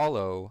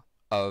follow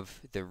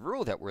of the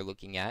rule that we're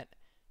looking at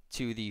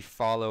to the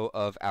follow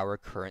of our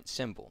current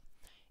symbol.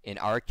 In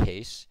our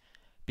case,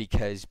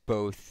 because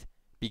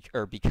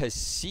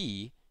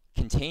C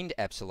contained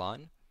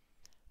epsilon,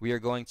 we are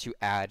going to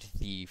add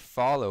the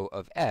follow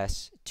of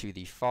S to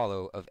the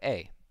follow of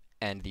A,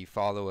 and the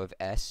follow of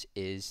S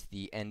is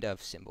the end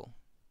of symbol.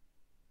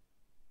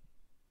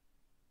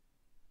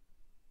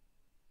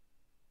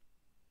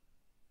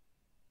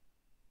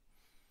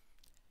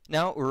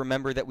 Now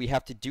remember that we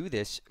have to do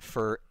this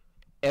for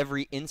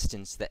every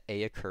instance that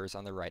A occurs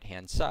on the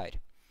right-hand side.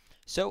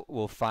 So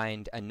we'll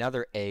find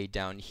another A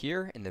down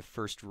here in the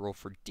first rule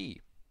for D.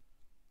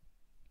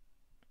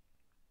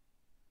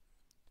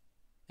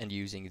 And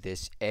using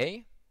this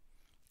A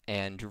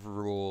and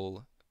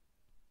rule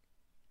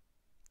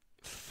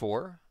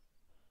 4,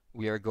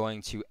 we are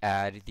going to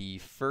add the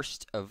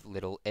first of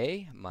little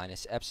a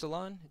minus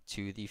epsilon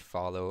to the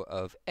follow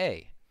of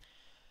A.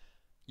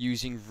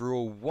 Using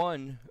rule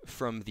 1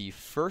 from the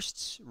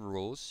firsts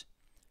rules,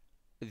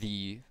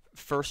 the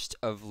first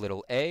of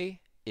little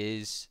a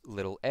is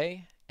little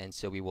a, and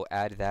so we will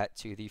add that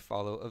to the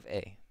follow of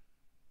A.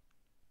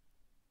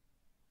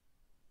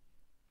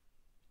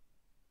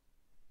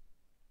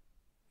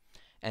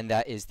 And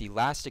that is the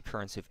last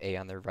occurrence of A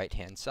on the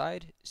right-hand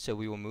side, so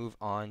we will move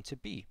on to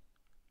B.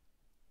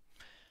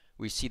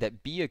 We see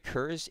that B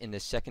occurs in the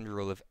second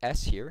rule of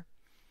S here.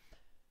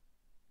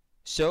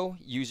 So,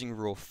 using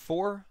rule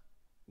 4,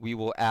 we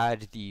will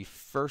add the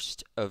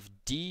first of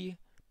D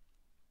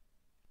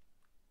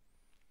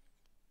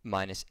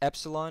minus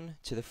epsilon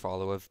to the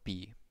follow of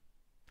B.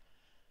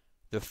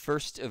 The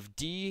first of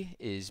D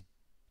is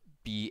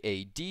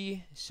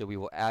BAD, so we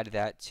will add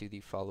that to the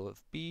follow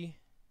of B.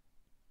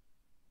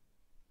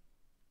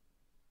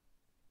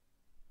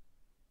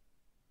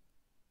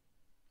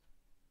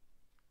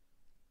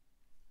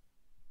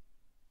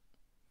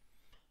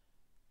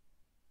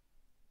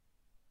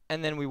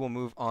 And then we will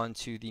move on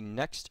to the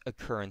next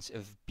occurrence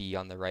of B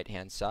on the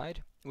right-hand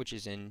side, which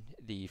is in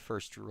the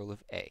first rule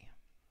of A.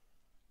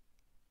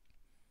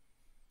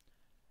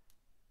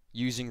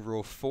 Using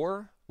rule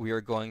 4, we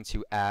are going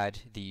to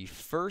add the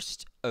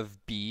first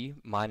of B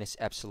minus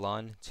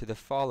epsilon to the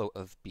follow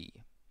of B.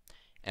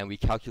 And we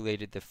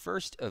calculated the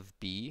first of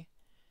B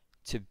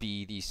to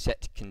be the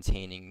set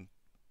containing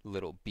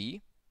little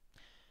b.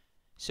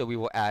 So we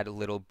will add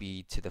little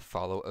b to the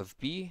follow of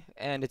b,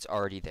 and it's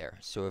already there.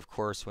 So of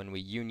course, when we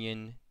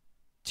union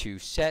two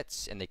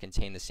sets and they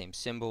contain the same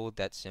symbol,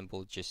 that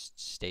symbol just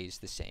stays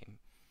the same.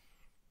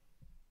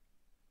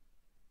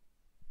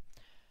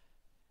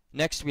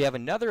 Next, we have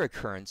another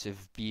occurrence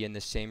of b in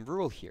the same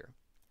rule here.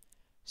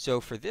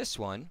 So for this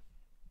one,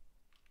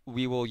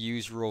 we will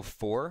use rule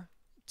 4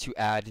 to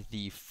add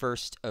the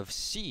first of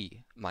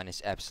c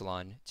minus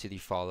epsilon to the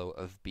follow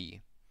of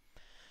b.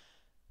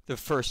 The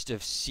first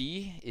of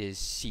c is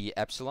c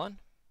epsilon,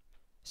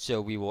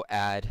 so we will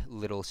add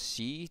little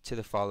c to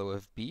the follow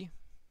of b.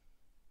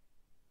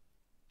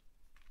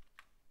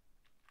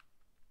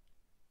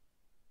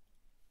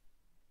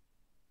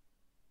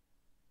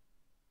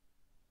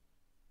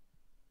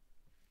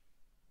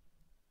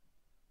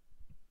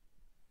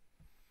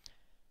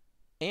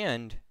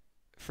 And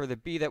for the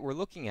b that we're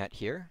looking at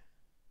here,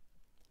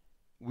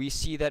 we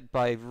see that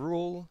by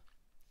rule,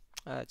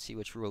 let's see,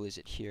 which rule is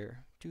it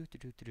here?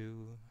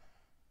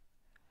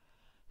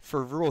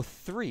 For rule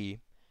 3,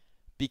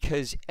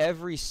 because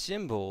every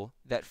symbol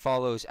that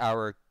follows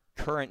our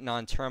current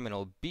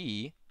non-terminal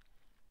b,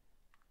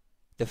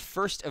 the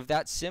first of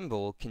that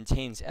symbol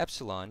contains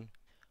epsilon,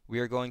 we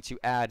are going to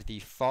add the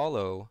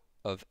follow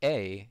of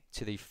A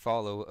to the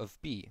follow of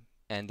B.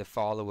 And the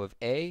follow of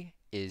A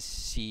is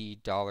C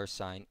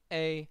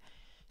 $A.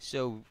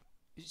 So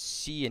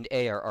C and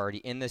A are already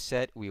in the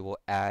set. We will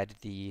add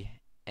the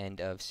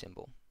end of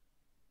symbol.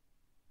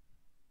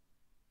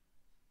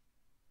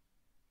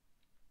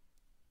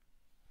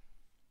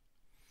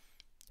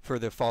 For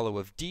the follow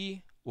of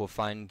D, we'll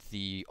find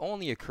the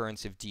only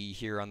occurrence of D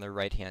here on the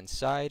right-hand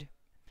side.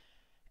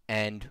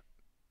 And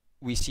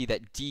we see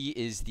that D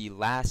is the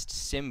last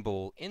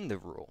symbol in the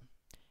rule.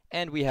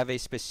 And we have a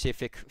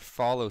specific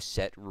follow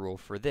set rule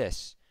for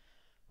this.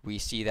 We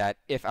see that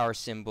if our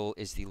symbol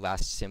is the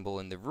last symbol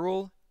in the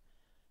rule,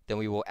 then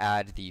we will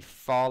add the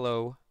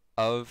follow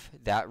of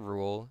that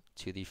rule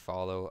to the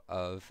follow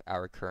of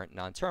our current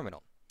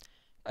non-terminal.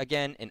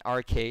 Again, in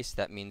our case,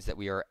 that means that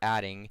we are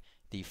adding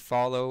the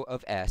follow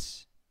of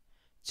S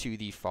to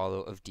the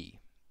follow of D.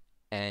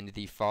 And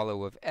the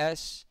follow of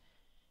S,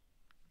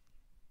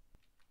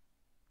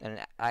 and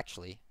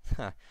actually,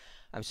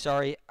 I'm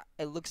sorry,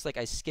 it looks like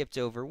I skipped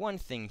over one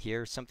thing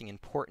here, something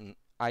important.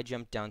 I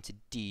jumped down to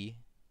D.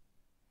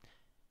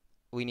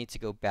 We need to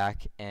go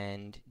back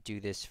and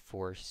do this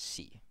for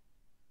C.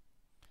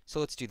 So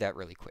let's do that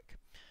really quick.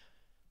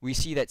 We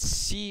see that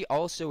C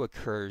also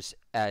occurs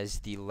as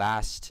the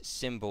last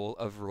symbol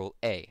of rule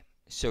A.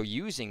 So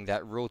using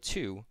that rule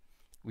 2,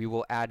 we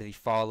will add the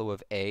follow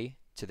of A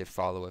to the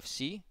follow of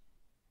C.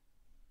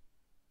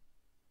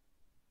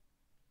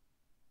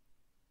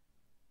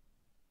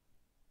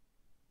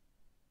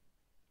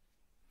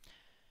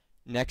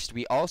 Next,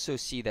 we also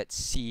see that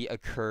C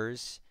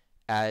occurs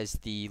as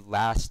the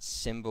last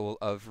symbol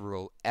of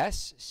rule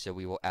S, so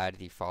we will add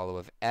the follow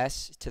of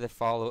S to the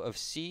follow of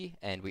C,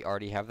 and we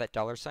already have that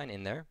 $sign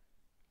in there.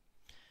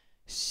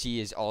 C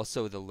is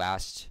also the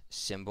last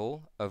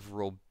symbol of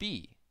rule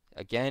B.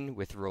 Again,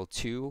 with rule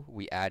 2,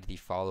 we add the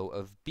follow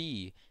of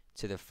B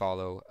to the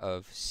follow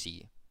of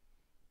C.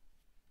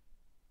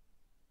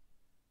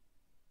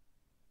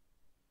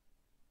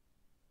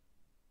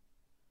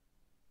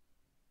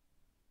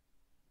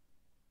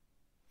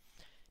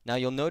 Now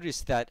you'll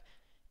notice that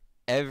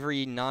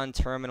every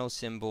non-terminal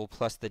symbol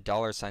plus the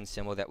 $sign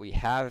symbol that we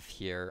have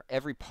here,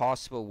 every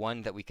possible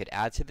one that we could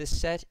add to this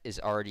set is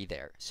already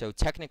there. So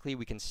technically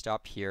we can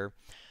stop here,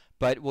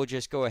 but we'll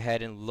just go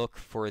ahead and look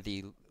for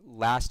the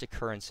last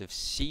occurrence of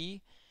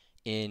C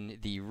in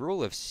the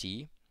rule of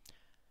C.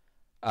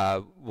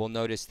 We'll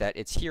notice that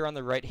it's here on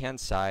the right-hand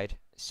side,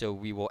 so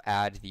we will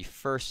add the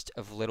first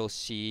of little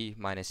c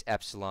minus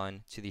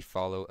epsilon to the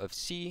follow of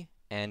C,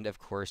 and of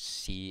course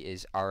C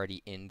is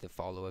already in the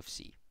follow of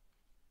C.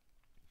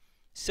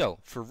 So,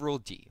 for rule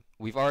D,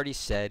 we've already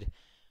said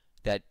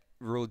that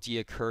rule D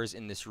occurs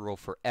in this rule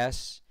for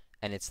S,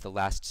 and it's the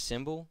last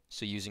symbol.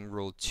 So using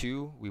rule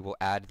 2, we will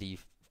add the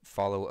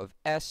follow of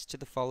S to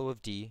the follow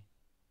of D.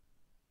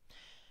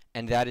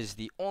 And that is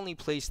the only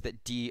place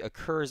that D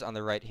occurs on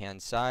the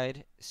right-hand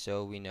side,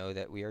 so we know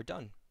that we are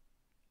done.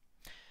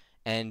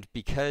 And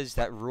because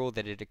that rule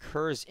that it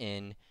occurs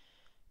in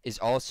is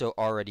also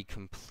already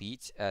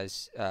complete,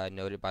 as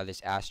noted by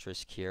this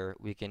asterisk here,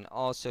 we can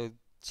also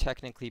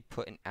technically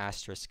put an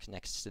asterisk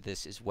next to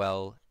this as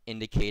well,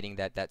 indicating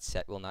that that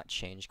set will not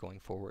change going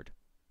forward.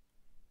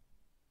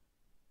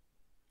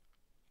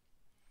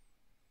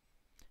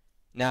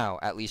 Now,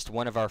 at least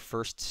one of our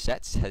first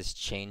sets has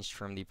changed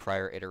from the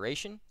prior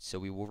iteration, so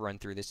we will run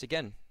through this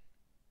again.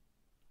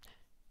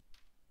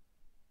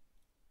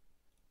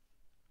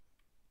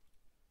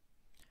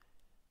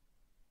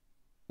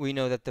 We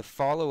know that the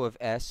follow of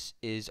S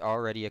is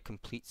already a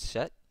complete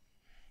set.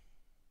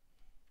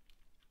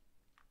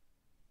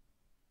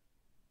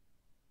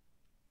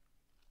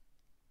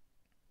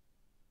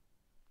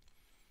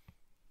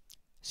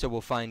 So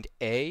we'll find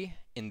A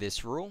in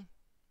this rule,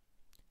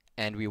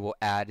 and we will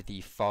add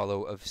the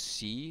follow of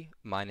C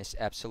minus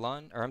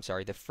epsilon, or I'm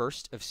sorry, the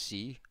first of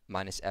C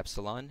minus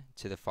epsilon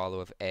to the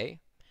follow of A.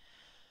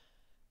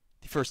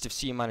 The first of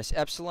C minus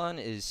epsilon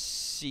is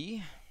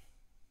C.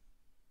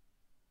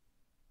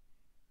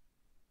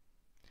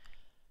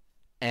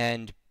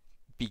 And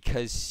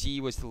because C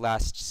was the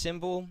last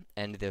symbol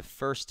and the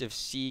first of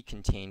C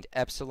contained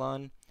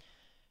epsilon,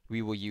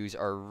 we will use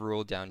our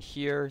rule down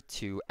here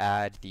to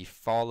add the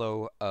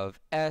follow of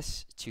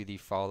S to the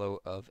follow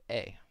of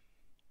A.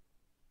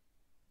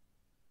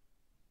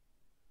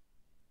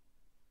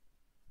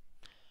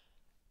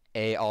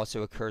 A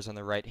also occurs on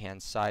the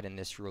right-hand side in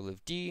this rule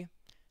of D,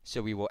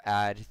 so we will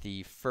add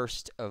the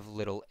first of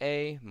little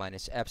a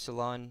minus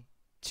epsilon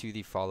to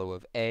the follow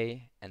of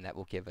A, and that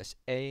will give us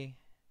A.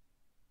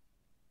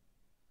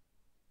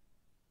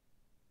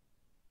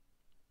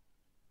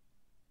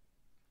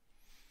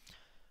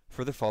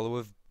 For the follow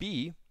of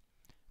B,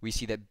 we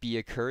see that B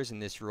occurs in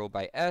this rule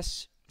by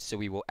S, so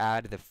we will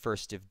add the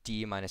first of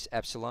D minus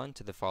epsilon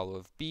to the follow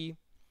of B.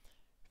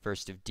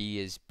 First of D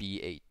is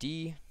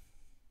BAD.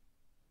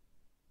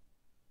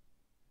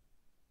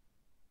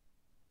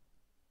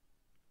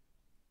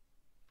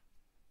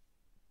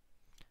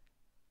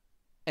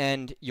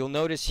 And you'll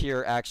notice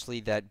here actually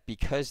that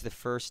because the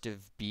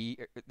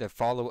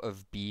follow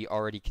of B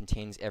already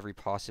contains every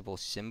possible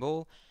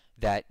symbol,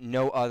 that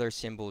no other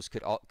symbols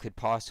could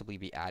possibly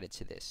be added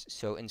to this.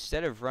 So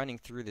instead of running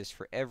through this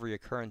for every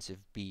occurrence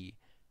of B,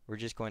 we're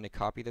just going to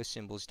copy those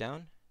symbols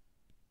down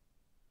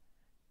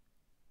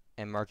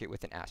and mark it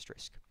with an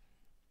asterisk.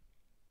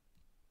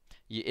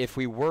 If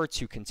we were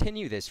to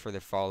continue this for the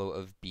follow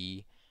of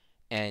B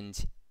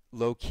and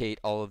locate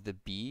all of the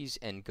B's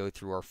and go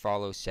through our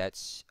follow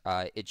sets,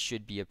 it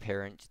should be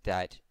apparent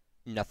that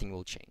nothing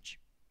will change.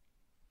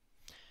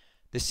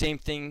 The same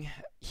thing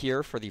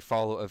here for the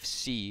follow of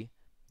C.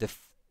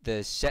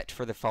 The set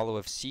for the follow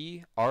of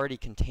C already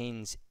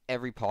contains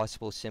every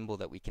possible symbol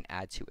that we can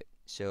add to it.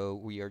 So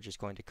we are just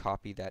going to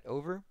copy that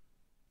over.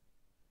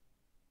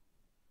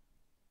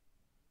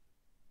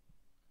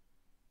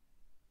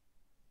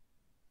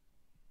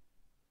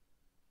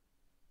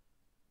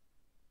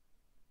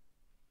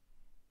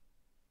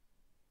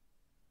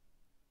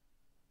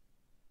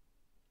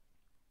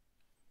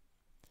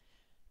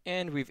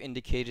 And we've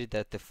indicated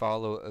that the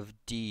follow of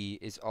D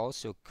is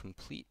also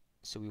complete,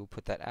 so we will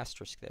put that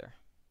asterisk there.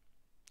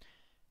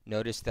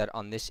 Notice that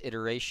on this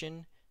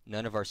iteration,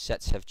 none of our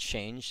sets have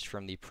changed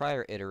from the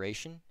prior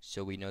iteration,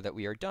 so we know that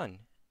we are done.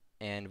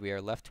 And we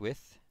are left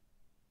with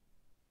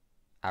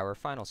our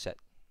final set.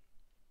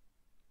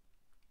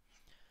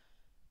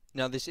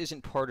 Now, this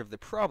isn't part of the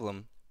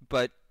problem,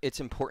 but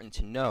it's important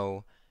to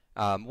know.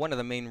 One of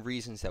the main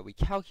reasons that we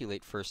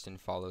calculate first and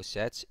follow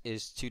sets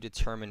is to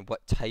determine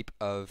what type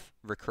of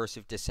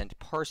recursive descent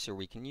parser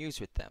we can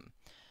use with them.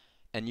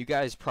 And you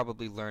guys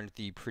probably learned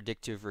the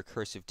predictive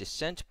recursive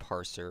descent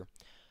parser.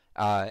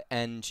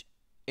 And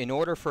in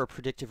order for a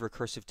predictive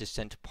recursive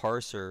descent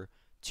parser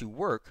to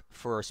work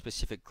for a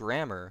specific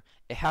grammar,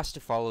 it has to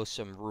follow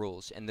some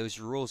rules. And those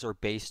rules are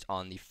based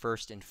on the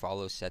first and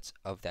follow sets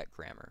of that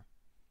grammar.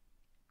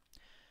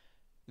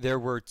 There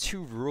were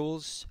two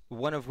rules,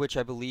 one of which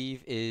I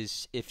believe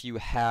is if you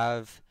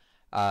have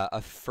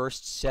a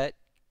first set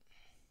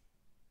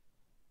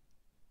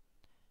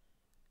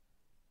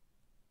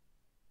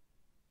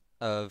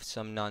of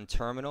some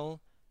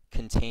non-terminal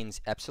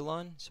contains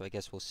epsilon, so I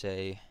guess we'll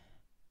say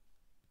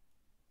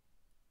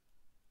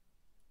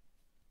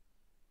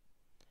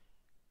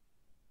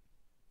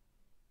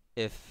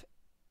if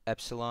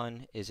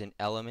epsilon is an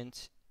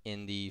element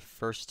in the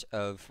first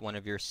of one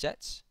of your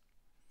sets,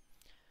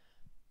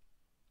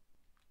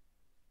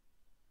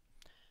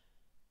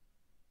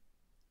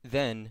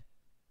 then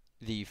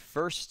the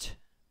first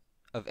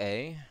of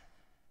A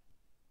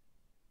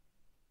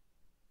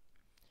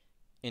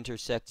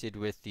intersected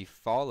with the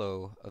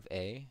follow of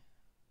A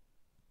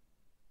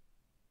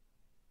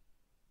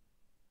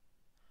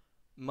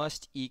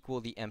must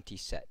equal the empty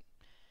set.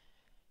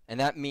 And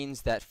that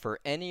means that for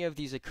any of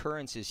these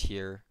occurrences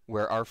here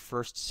where our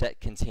first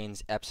set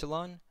contains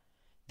epsilon,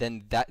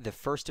 then the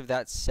first of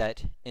that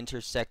set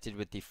intersected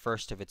with the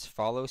first of its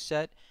follow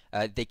set,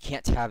 they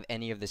can't have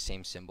any of the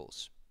same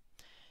symbols.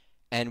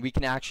 And we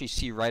can actually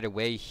see right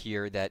away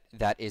here that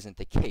that isn't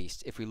the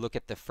case. If we look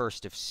at the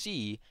first of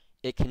C,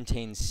 it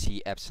contains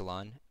C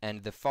epsilon,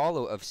 and the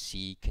follow of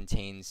C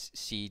contains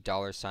C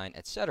 $,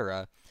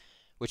 etc.,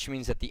 which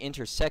means that the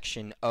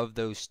intersection of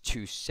those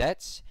two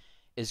sets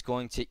is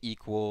going to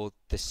equal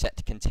the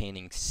set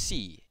containing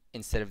C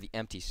instead of the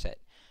empty set.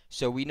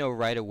 So we know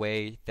right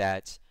away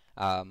that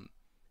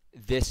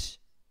this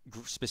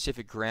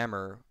specific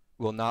grammar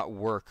will not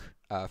work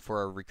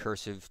for a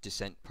recursive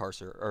descent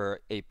parser,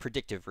 or a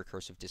predictive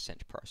recursive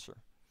descent parser.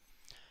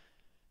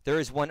 There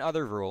is one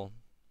other rule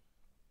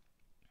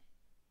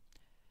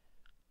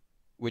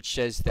which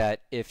says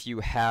that if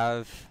you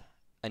have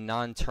a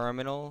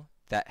non-terminal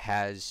that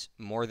has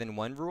more than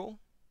one rule,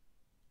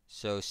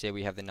 so say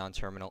we have the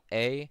non-terminal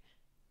A,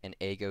 and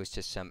A goes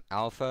to some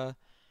alpha,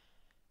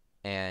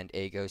 and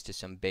A goes to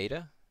some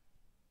beta,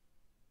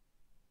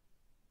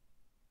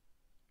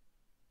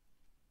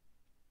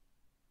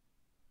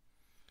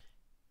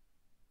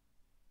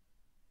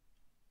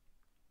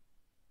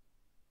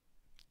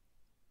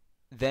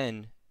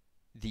 then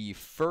the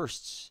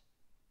firsts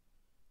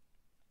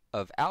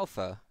of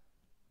alpha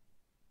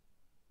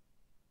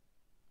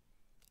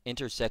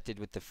intersected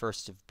with the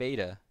first of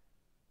beta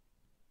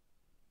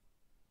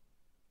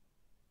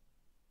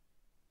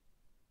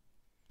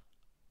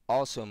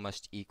also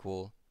must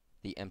equal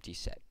the empty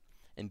set.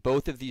 And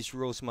both of these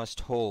rules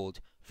must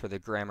hold for the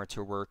grammar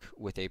to work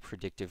with a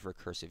predictive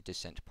recursive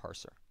descent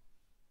parser.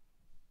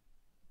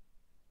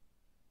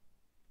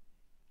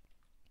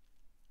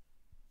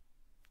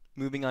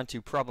 Moving on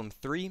to problem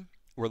 3,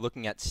 we're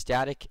looking at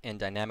static and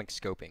dynamic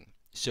scoping.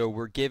 So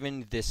we're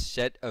given this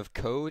set of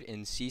code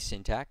in C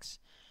syntax,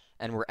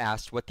 and we're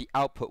asked what the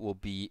output will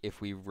be if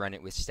we run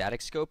it with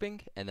static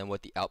scoping, and then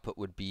what the output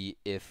would be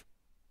if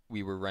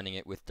we were running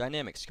it with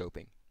dynamic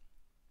scoping.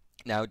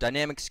 Now,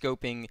 dynamic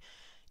scoping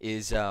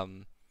is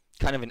kind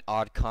of an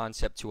odd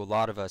concept to a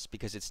lot of us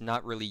because it's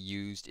not really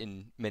used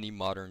in many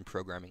modern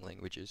programming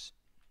languages.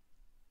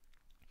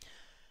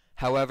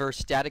 However,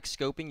 static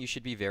scoping you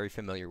should be very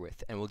familiar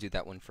with, and we'll do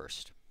that one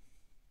first.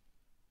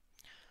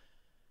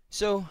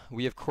 So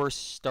we of course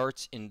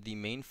start in the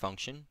main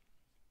function.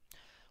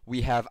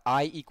 We have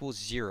I equals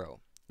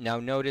 0. Now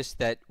notice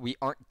that we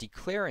aren't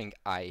declaring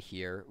I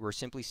here, we're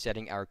simply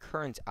setting our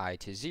current I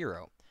to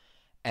 0.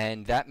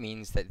 And that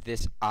means that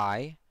this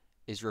I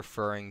is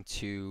referring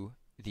to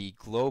the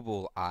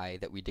global I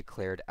that we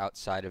declared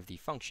outside of the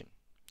function.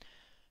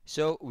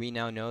 So we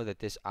now know that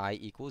this I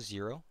equals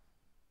 0.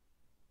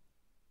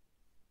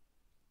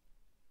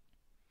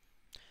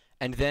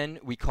 And then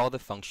we call the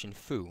function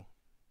foo.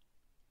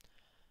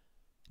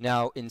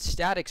 Now in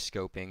static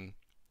scoping,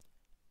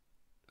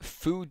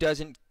 foo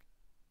doesn't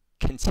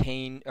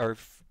contain, or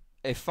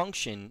a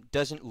function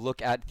doesn't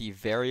look at the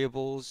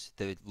variables,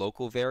 the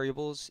local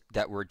variables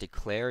that were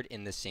declared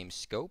in the same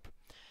scope.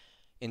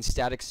 In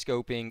static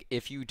scoping,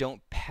 if you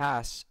don't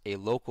pass a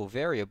local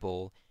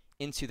variable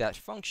into that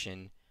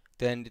function,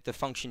 then the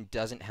function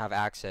doesn't have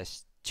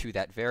access to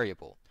that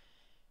variable.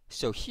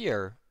 So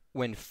here,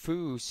 when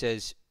foo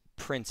says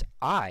print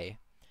I,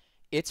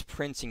 it's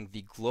printing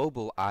the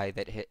global I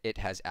that it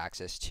has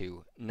access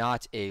to,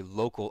 not a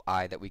local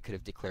I that we could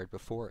have declared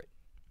before it.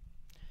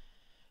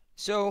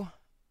 So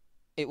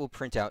it will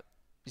print out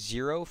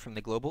 0 from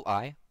the global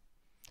I,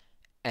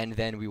 and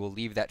then we will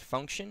leave that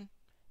function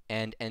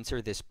and enter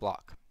this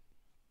block.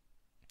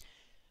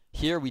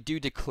 Here we do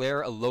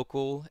declare a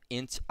local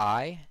int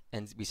I,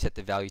 and we set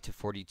the value to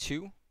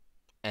 42,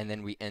 and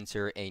then we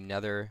enter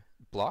another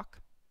block.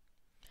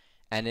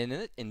 And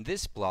in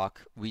this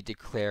block, we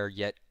declare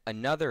yet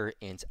another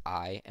int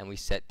I, and we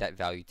set that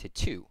value to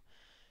 2.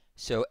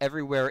 So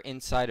everywhere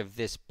inside of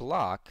this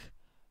block,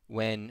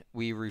 when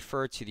we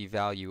refer to the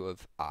value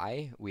of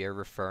I, we are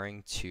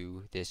referring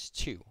to this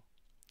 2.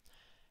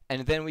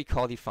 And then we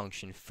call the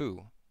function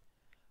foo.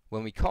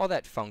 When we call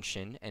that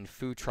function and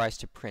foo tries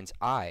to print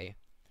I,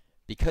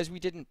 because we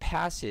didn't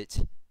pass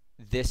it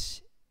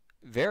this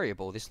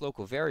variable, this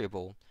local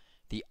variable,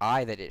 the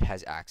I that it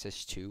has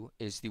access to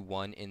is the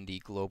one in the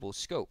global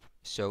scope.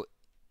 So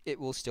it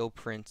will still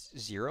print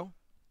 0.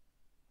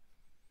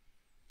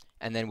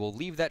 And then we'll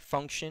leave that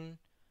function.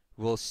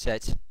 We'll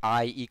set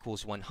I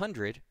equals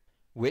 100,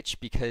 which,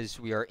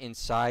 because we are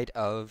inside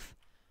of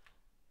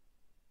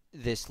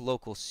this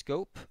local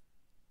scope,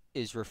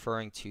 is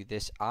referring to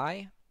this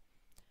I.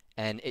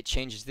 And it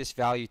changes this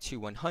value to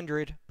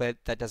 100, but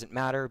that doesn't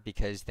matter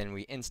because then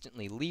we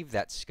instantly leave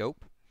that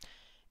scope.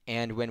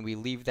 And when we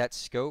leave that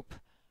scope,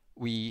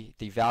 the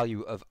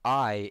value of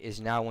I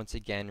is now once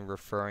again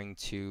referring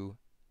to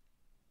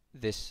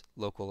this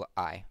local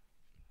I.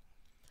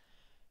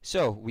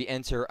 So we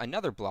enter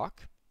another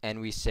block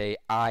and we say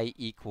I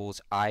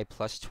equals I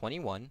plus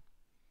 21.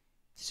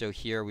 So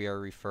here we are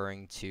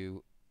referring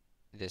to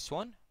this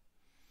one,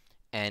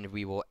 and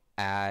we will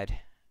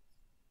add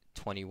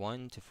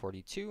 21 to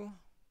 42,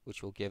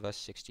 which will give us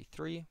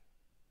 63.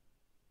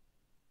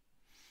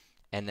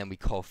 And then we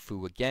call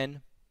foo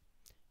again.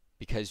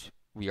 Because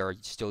we are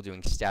still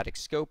doing static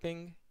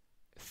scoping,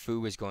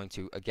 foo is going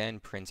to again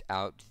print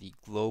out the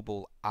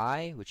global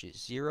I, which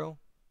is 0.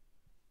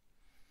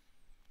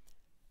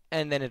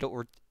 And then it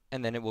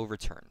will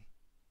return.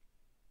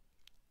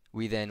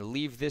 We then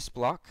leave this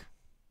block,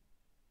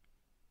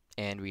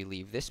 and we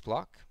leave this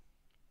block,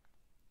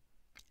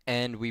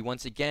 and we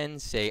once again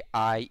say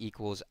I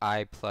equals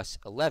I plus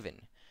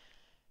 11.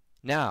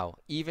 Now,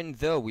 even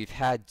though we've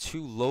had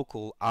 2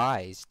 local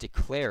I's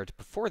declared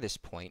before this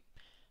point,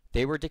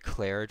 they were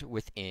declared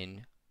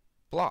within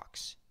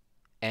blocks,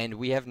 and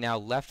we have now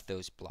left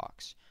those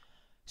blocks.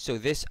 So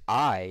this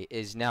I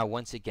is now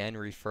once again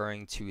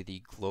referring to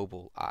the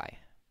global I.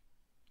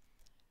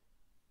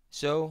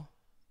 So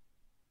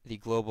the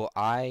global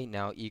I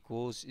now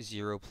equals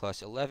 0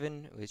 plus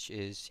 11, which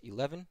is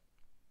 11.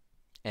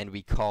 And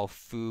we call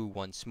foo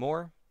once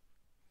more.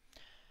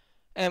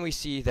 And we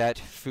see that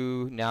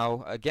foo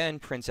now again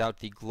prints out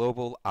the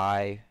global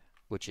I,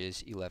 which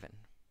is 11.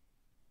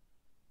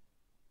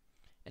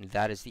 And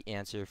that is the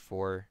answer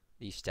for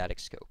the static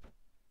scope.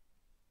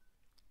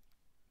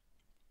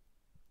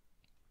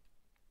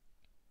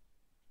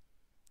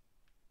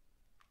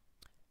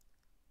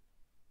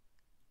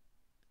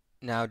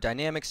 Now,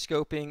 dynamic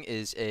scoping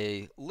is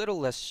a little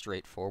less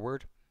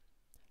straightforward,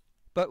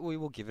 but we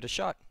will give it a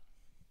shot.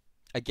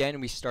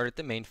 Again, we start at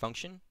the main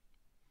function,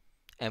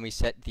 and we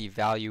set the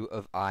value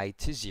of I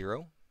to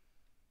 0.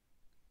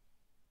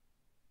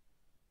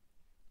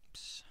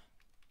 Oops.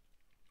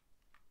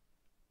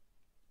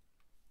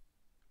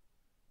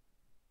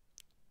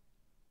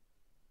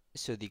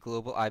 So the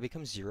global I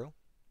becomes 0.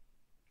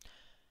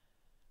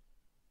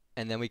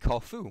 And then we call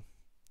foo.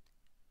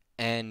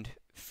 And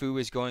foo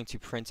is going to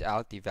print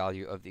out the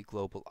value of the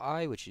global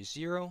I, which is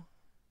 0.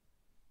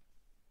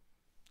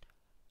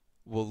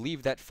 We'll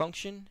leave that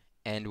function,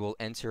 and we'll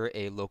enter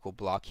a local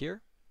block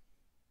here.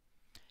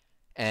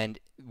 And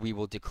we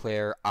will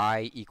declare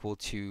I equal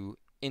to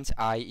int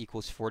I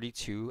equals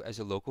 42 as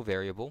a local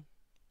variable.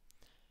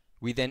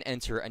 We then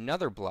enter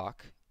another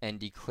block and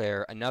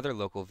declare another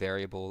local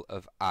variable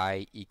of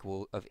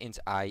int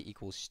I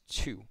equals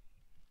 2.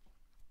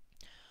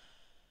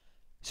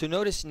 So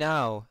notice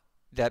now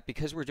that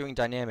because we're doing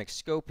dynamic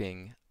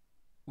scoping,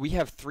 we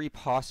have three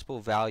possible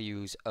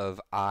values of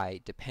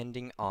I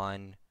depending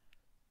on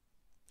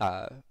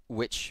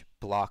which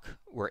block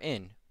we're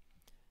in.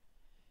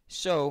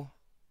 So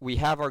we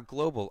have our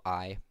global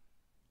I,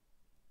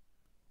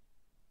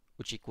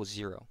 which equals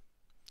 0.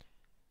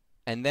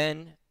 And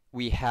then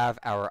we have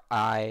our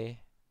I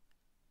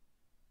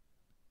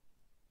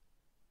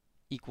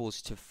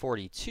equals to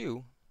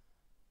 42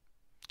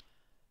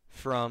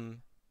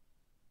 from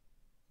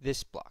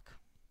this block.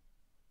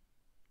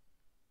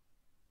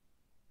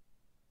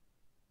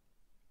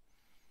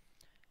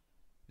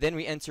 Then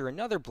we enter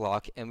another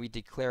block and we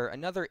declare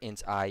another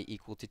int I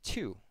equal to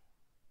 2.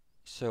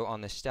 So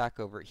on the stack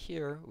over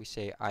here, we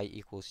say I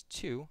equals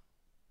 2,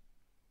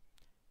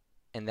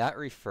 and that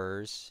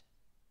refers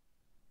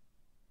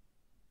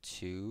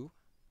to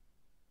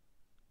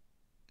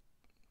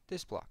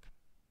this block.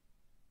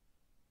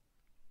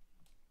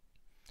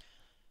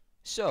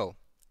 So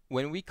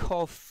when we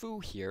call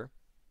foo here,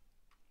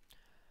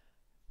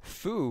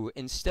 foo,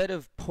 instead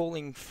of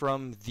pulling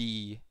from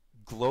the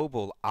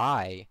global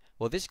I,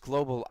 well, this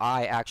global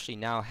I actually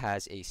now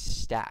has a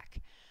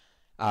stack,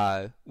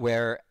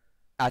 where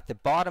at the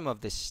bottom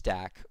of this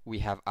stack we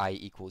have I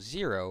equals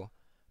 0,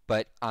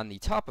 but on the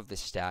top of the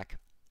stack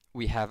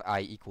we have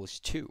I equals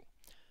 2.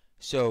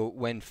 So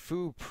when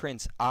foo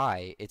prints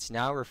I, it's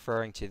now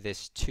referring to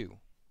this 2.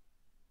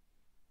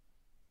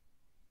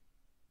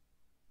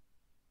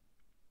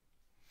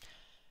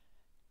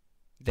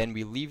 Then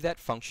we leave that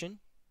function.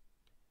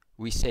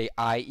 We say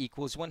I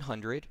equals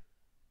 100,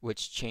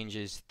 which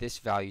changes this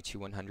value to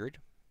 100.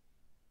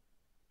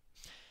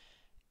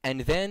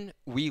 And then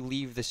we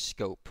leave the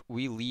scope.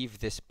 We leave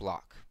this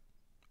block.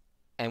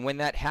 And when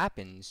that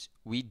happens,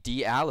 we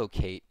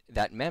deallocate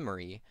that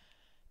memory,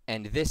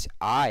 and this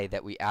I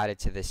that we added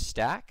to this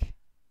stack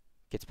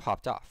gets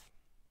popped off.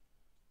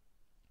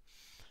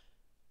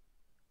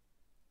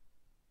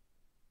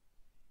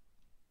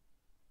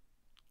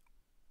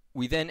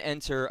 We then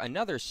enter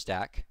another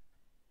stack,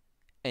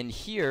 and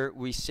here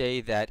we say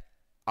that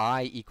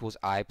I equals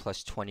I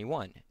plus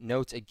 21.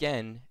 Note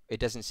again, it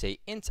doesn't say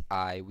int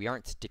I. We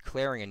aren't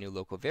declaring a new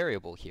local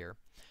variable here.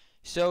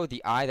 So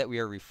the I that we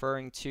are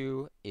referring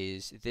to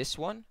is this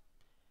one.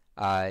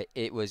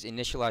 It was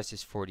initialized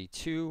as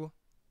 42.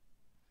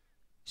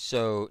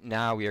 So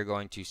now we are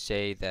going to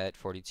say that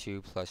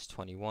 42 plus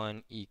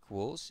 21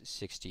 equals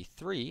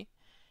 63,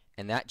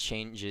 and that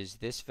changes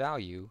this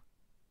value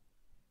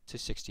to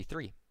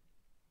 63.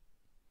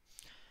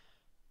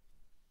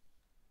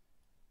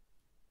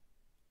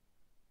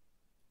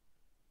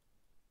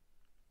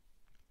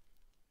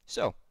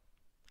 So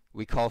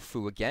we call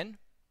foo again,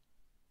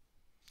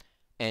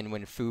 and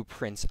when foo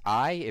prints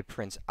I, it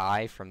prints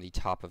I from the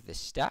top of this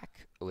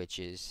stack, which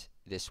is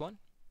this one.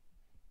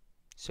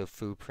 So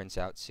foo prints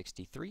out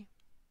 63.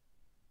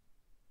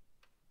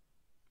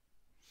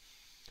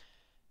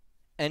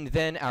 And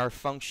then our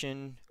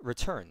function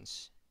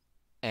returns,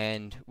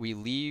 and we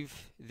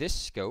leave this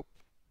scope,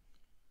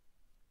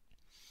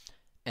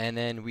 and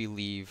then we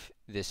leave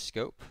this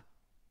scope,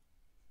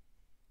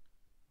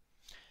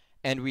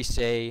 and we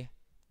say,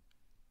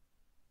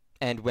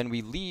 and when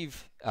we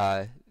leave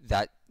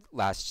that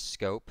last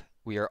scope,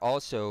 we are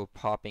also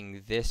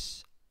popping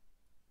this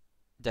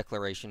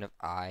declaration of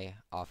I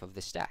off of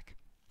the stack.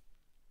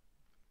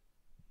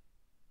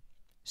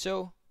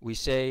 So we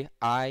say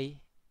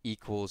I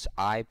equals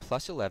I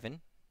plus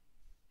 11,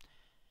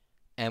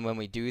 and when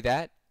we do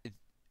that,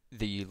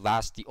 the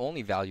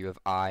only value of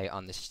I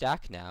on the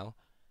stack now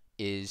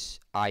is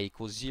I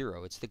equals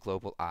 0. It's the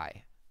global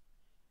I.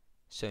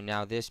 So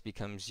now this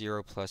becomes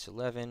 0 plus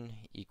 11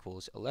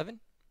 equals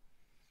 11.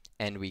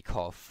 And we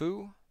call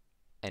foo,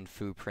 and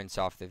foo prints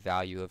off the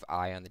value of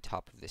I on the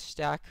top of this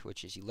stack,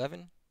 which is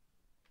 11.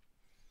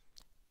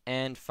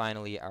 And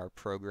finally, our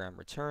program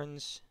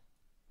returns,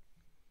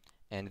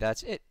 and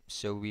that's it.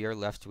 So we are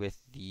left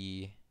with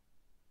the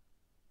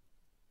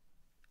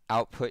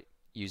output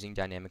using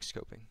dynamic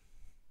scoping.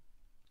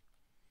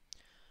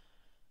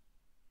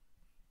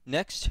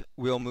 Next,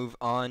 we'll move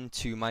on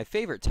to my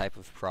favorite type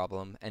of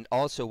problem, and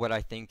also what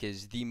I think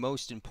is the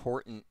most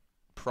important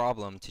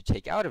problem to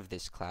take out of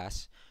this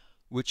class,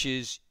 which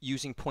is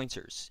using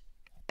pointers.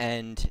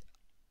 And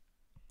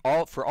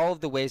for all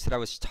of the ways that I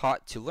was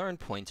taught to learn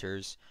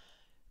pointers,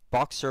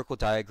 box circle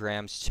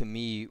diagrams to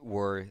me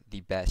were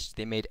the best.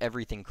 They made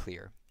everything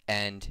clear,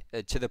 and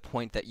to the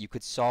point that you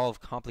could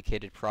solve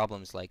complicated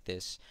problems like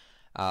this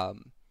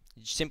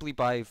simply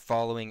by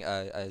following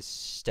a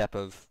step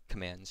of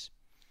commands.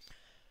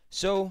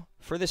 So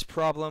for this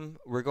problem,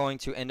 we're going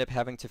to end up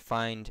having to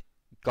find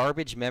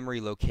garbage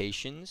memory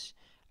locations,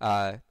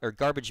 or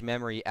garbage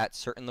memory at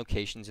certain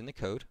locations in the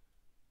code,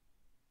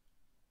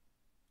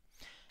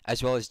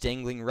 as well as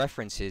dangling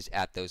references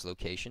at those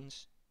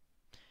locations.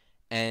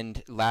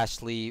 And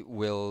lastly,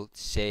 we'll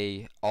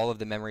say all of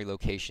the memory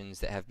locations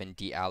that have been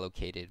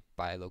deallocated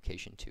by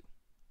location 2.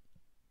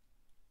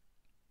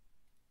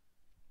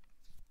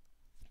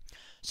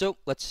 So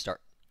let's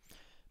start.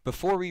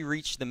 Before we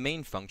reach the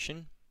main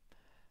function,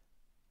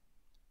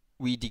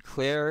 we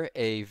declare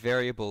a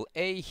variable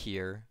a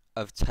here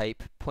of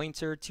type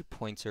pointer to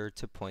pointer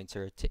to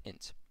pointer to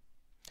int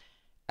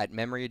at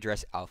memory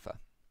address alpha.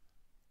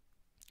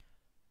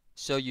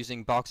 So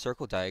using box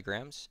circle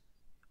diagrams,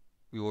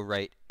 we will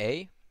write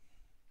A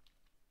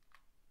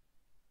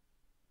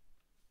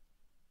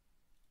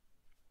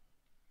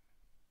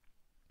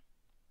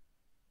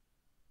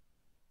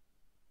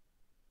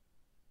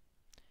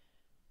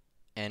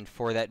and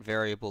for that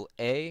variable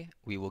A,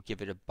 we will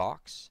give it a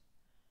box.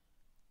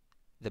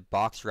 The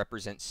box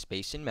represents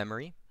space in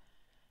memory,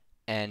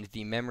 and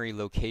the memory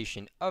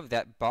location of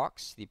that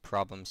box, the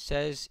problem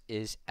says,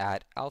 is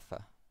at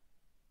alpha.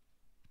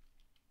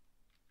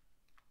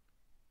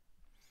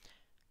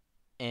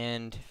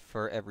 And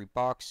for every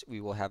box,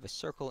 we will have a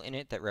circle in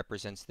it that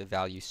represents the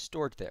value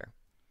stored there.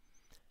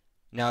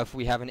 Now, if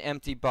we have an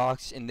empty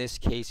box, in this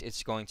case,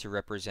 it's going to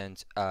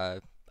represent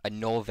a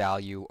null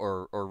value,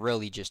 or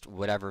really just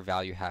whatever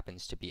value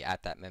happens to be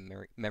at that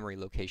memory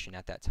location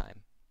at that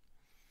time.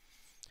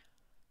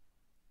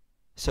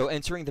 So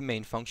entering the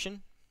main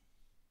function,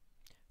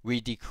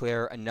 we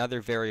declare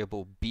another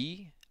variable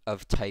b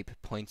of type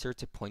pointer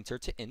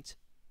to int.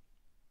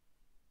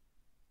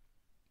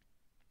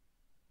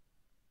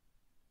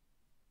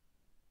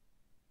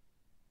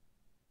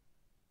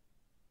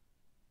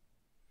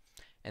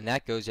 And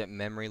that goes at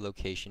memory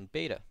location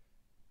beta.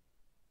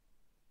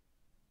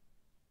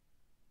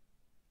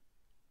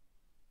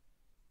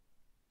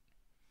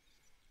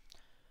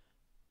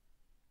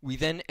 We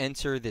then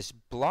enter this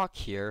block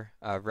here,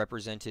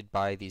 represented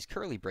by these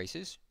curly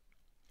braces,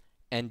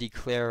 and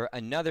declare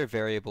another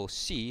variable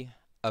c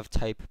of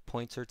type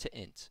pointer to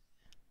int.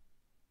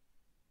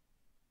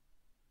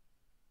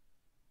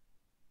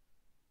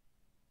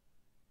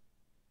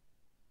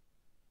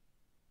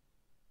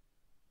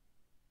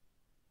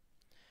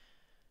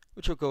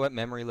 Which will go at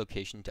memory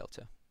location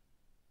delta.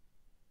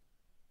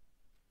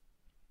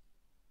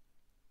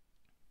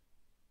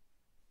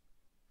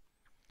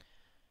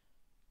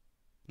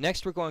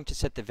 Next, we're going to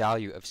set the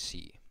value of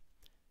c.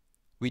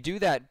 We do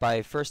that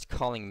by first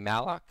calling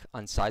malloc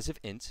on size of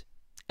int,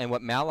 and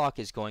what malloc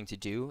is going to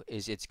do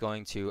is it's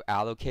going to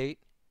allocate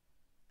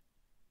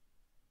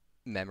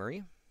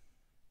memory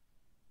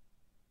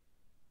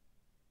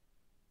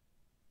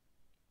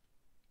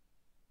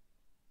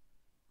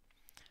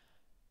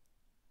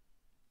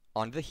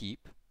on the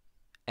heap,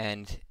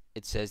 and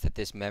it says that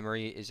this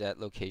memory is at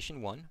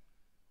location 1.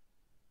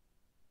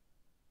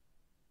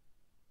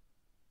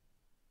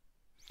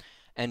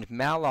 And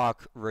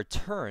malloc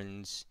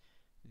returns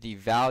the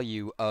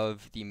value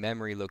of the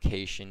memory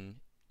location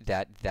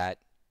that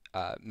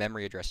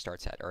memory address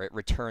starts at, or it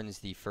returns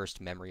the first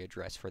memory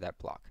address for that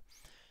block.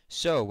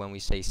 So when we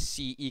say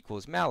c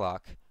equals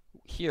malloc,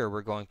 here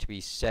we're going to be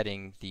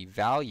setting the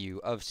value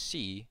of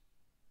c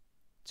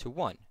to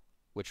 1,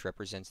 which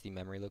represents the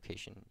memory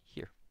location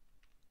here.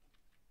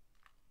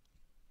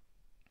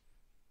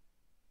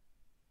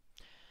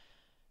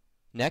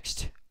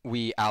 Next,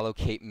 we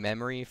allocate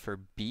memory for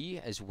b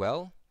as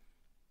well.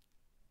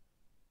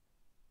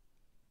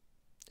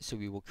 So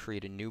we will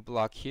create a new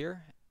block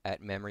here at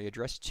memory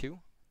address 2.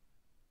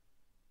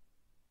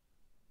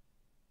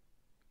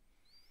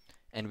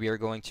 And we are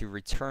going to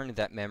return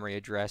that memory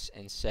address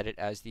and set it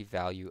as the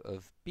value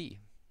of b.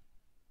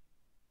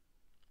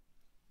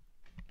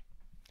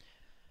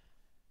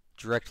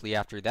 Directly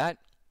after that,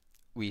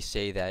 we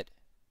say that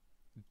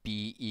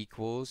b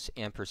equals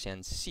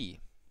ampersand c.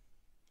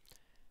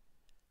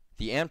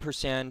 The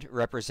ampersand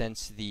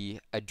represents the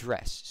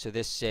address. So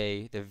this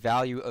say the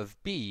value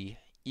of b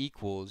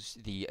equals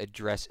the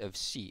address of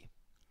c.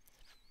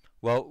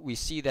 Well, we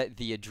see that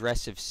the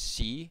address of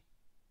c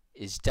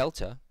is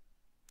delta,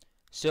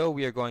 so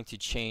we are going to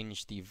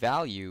change the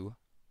value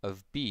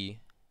of b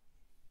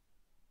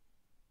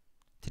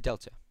to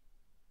delta.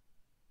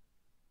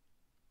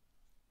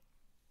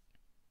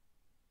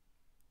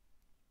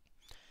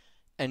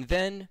 And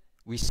then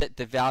we set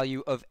the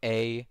value of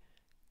a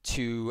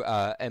to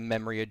a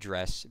memory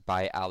address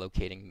by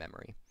allocating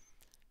memory.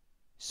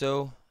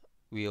 So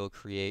we'll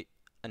create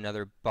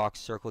another box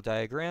circle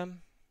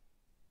diagram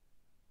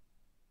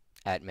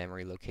at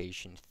memory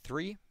location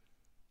 3,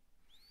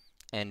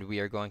 and we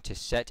are going to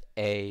set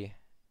a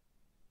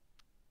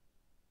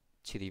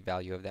to the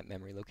value of that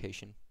memory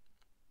location.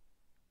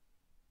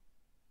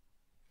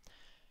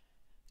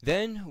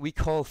 Then we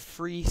call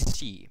free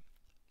c.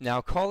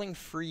 Now calling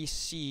free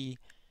c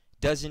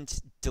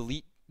doesn't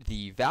delete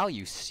the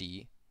value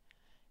c.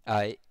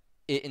 It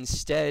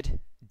instead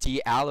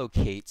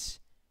deallocates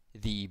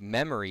the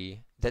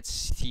memory that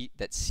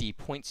c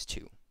points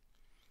to.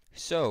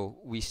 So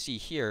we see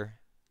here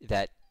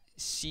that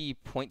c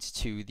points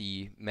to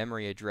the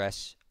memory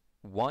address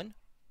 1.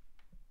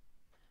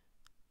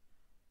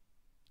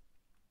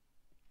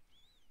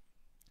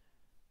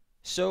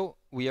 So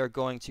we are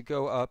going to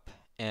go up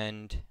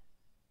and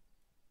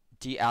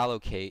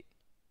deallocate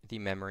the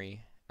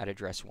memory at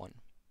address 1.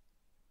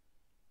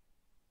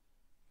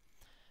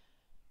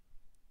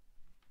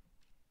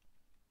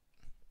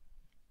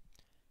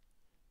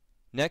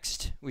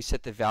 Next, we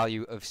set the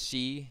value of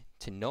c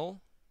to null.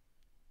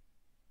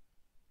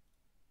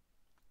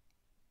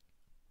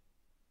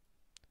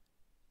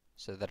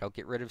 So that I'll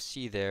get rid of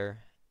C there,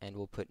 and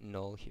we'll put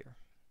null here.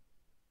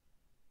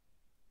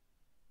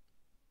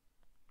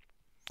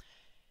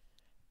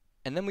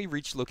 And then we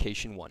reach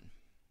location 1.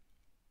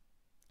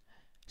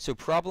 So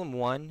problem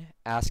 1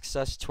 asks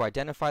us to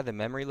identify the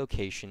memory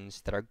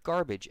locations that are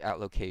garbage at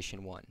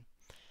location 1.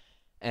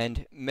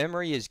 And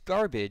memory is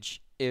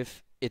garbage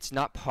if it's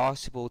not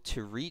possible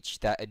to reach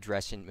that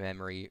address in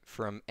memory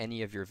from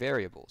any of your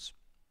variables.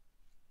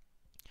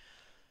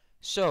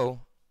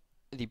 So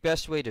the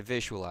best way to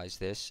visualize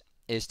this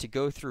is to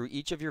go through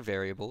each of your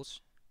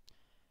variables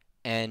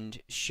and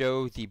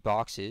show the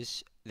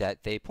boxes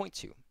that they point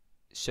to.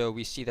 So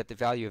we see that the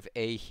value of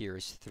a here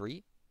is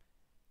 3.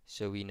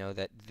 So we know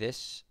that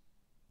this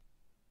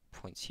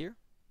points here.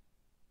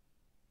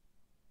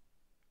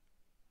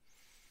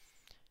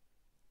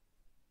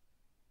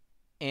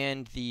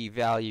 And the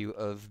value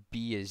of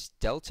b is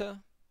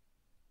delta.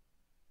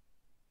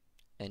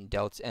 And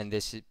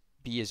this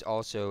b is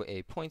also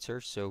a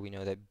pointer, so we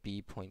know that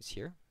b points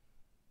here.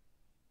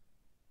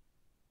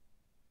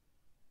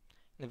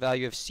 The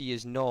value of c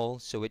is null,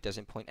 so it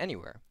doesn't point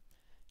anywhere.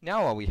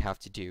 Now all we have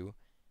to do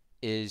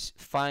is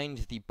find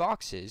the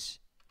boxes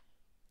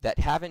that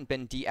haven't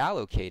been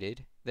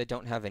deallocated, that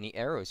don't have any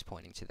arrows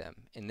pointing to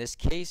them. In this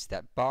case,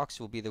 that box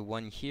will be the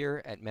one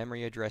here at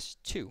memory address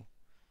 2.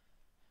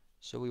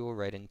 So we will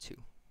write in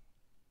 2.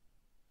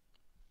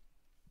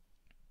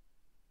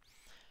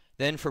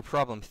 Then for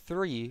problem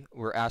 3,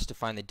 we're asked to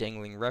find the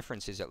dangling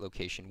references at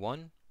location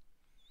 1.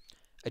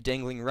 A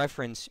dangling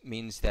reference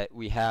means that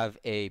we have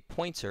a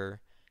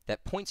pointer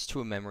that points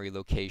to a memory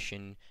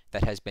location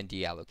that has been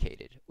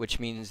deallocated, which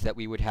means that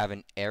we would have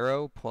an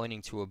arrow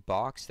pointing to a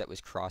box that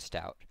was crossed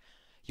out.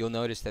 You'll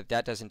notice that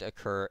that doesn't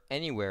occur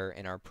anywhere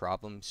in our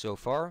problem so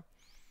far,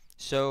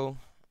 so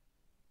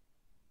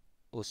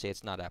we'll say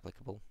it's not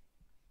applicable.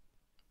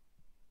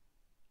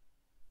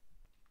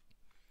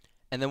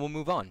 And then we'll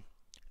move on.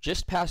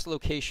 Just past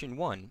location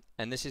 1,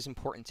 and this is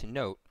important to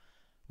note,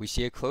 we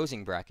see a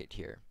closing bracket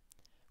here,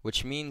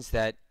 which means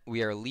that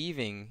we are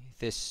leaving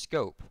this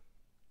scope.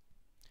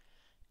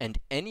 And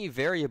any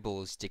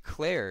variables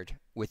declared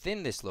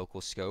within this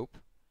local scope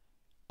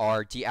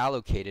are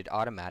deallocated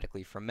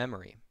automatically from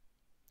memory.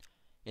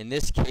 In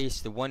this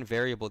case, the one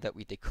variable that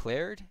we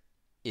declared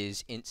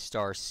is int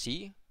star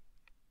c,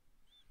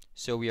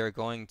 so we are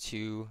going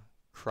to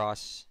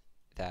cross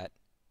that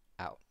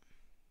out.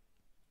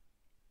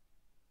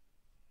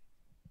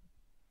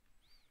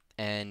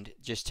 And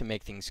just to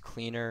make things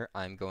cleaner,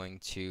 I'm going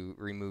to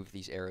remove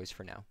these arrows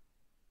for now.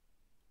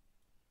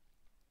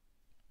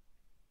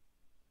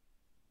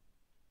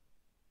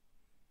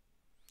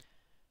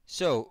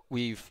 So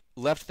we've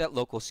left that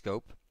local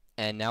scope,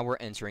 and now we're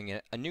entering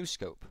a new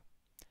scope.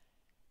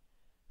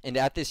 And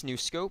at this new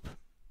scope,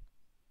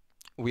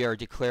 we are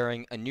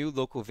declaring a new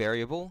local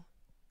variable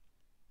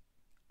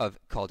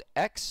called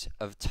x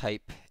of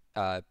type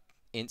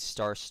int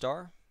star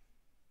star.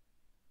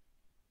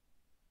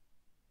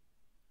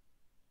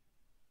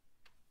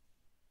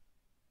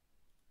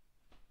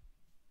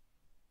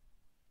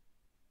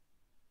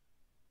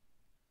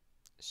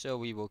 So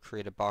we will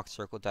create a box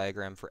circle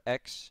diagram for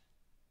x.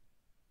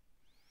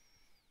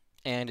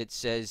 And it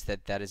says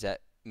that that is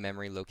at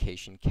memory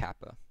location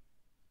kappa.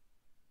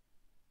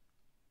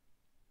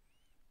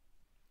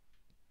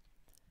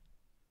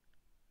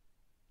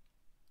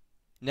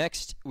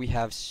 Next, we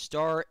have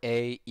star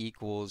a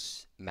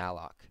equals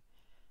malloc.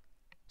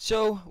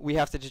 So we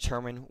have to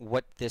determine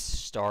what this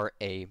star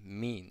a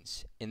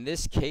means. In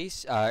this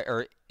case,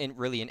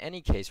 really in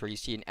any case where you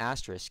see an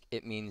asterisk,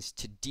 it means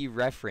to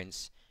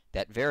dereference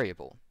that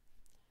variable.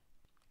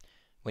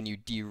 When you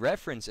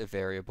dereference a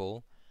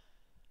variable,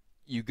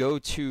 you go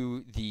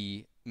to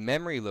the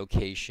memory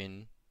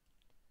location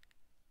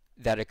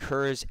that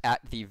occurs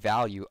at the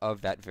value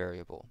of that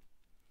variable.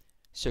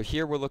 So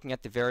here we're looking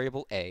at the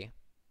variable a,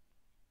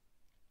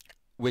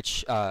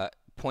 which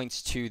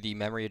points to the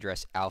memory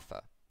address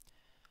alpha.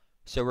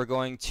 So we're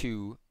going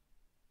to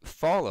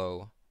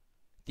follow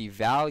the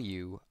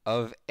value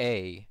of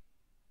a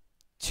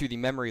to the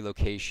memory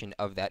location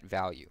of that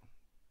value.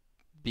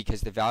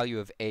 Because the value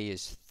of a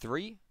is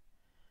 3,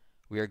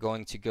 we are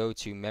going to go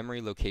to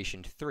memory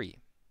location 3.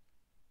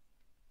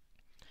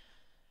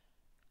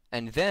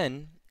 And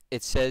then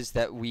it says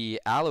that we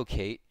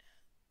allocate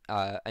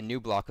a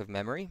new block of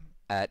memory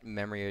at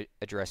memory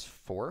address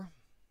 4.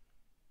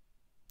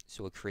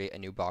 So we'll create a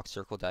new box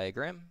circle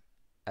diagram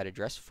at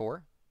address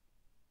 4.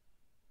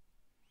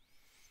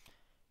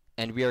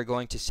 And we are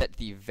going to set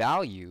the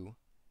value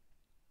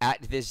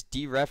at this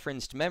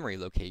dereferenced memory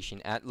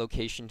location at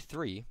location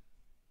 3.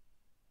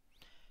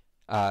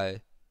 We're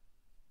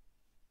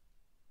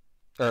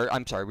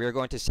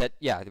going to set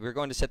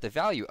the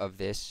value of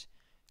this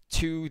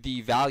to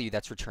the value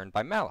that's returned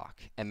by malloc.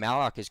 And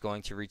malloc is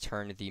going to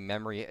return the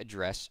memory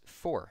address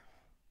 4.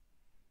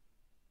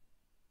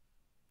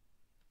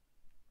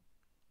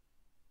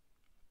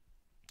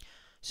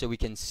 So we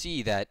can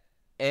see that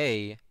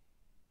a,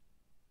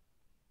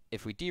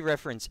 if we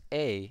dereference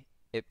a,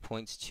 it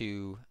points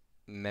to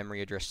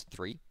memory address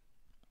 3.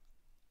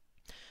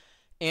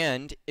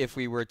 And if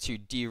we were to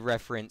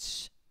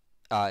dereference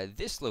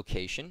this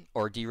location,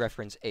 or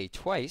dereference A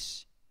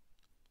twice,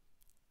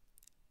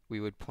 we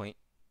would point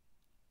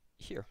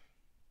here.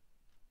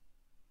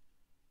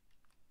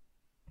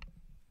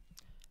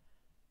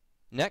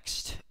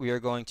 Next, we are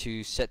going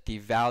to set the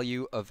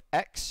value of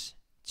x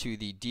to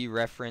the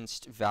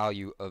dereferenced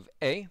value of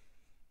A.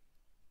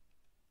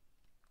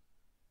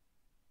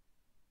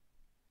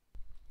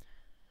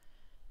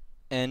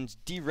 And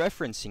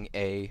dereferencing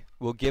A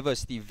will give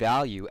us the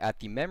value at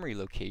the memory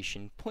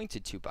location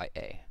pointed to by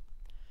A.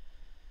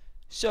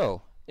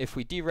 So, if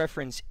we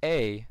dereference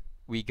A,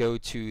 we go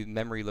to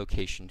memory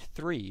location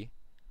 3,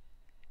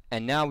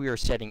 and now we are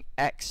setting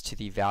x to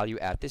the value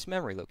at this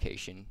memory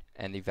location,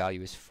 and the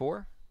value is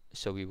 4,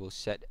 so we will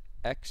set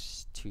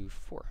x to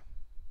 4.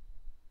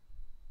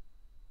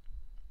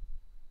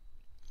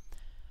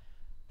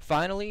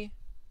 Finally,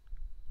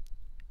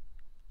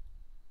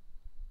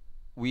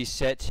 we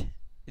set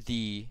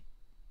the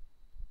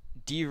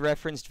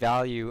dereferenced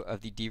value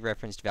of the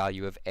dereferenced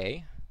value of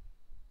A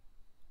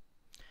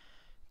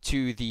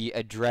to the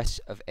address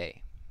of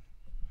A.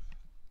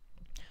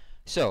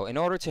 So, in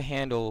order to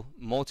handle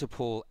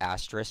multiple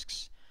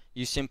asterisks,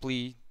 you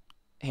simply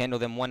handle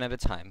them one at a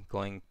time,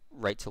 going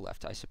right to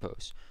left, I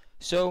suppose.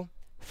 So,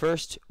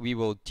 first we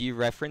will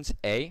dereference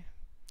A,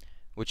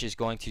 which is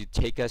going to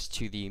take us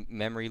to the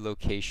memory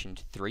location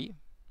 3.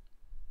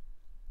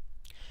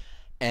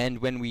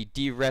 And when we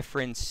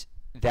dereference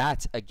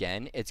that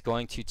again, it's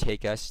going to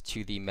take us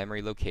to the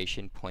memory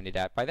location pointed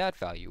at by that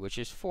value, which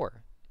is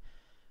 4.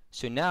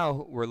 So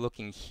now we're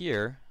looking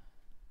here,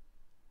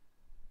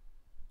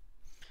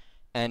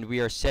 and we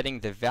are setting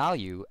the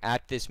value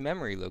at this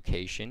memory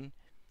location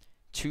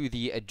to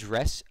the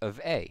address of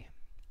A.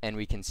 And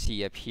we can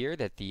see up here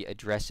that the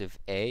address of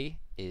A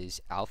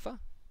is alpha.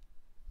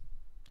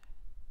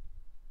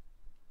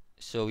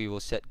 So we will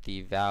set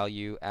the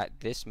value at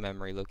this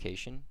memory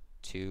location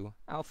to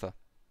alpha.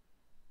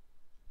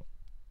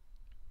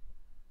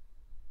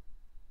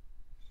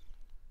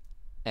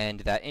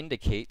 And that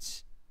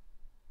indicates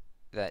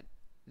that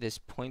this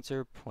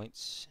pointer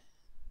points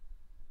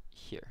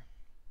here.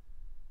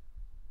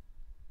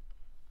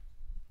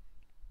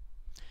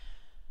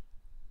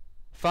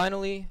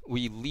 Finally,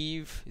 we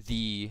leave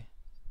the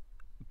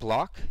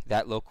block,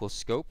 that local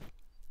scope,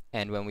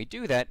 and when we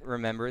do that,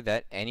 remember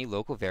that any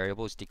local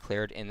variables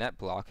declared in that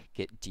block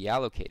get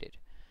deallocated.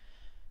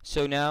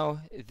 So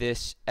now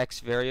this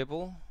x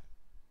variable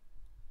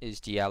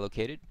is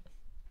deallocated,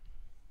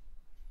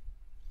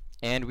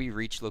 and we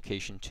reach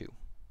location 2.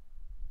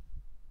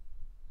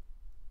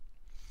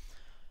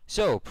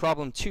 So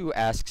problem 2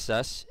 asks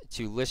us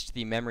to list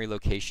the memory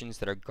locations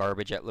that are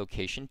garbage at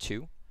location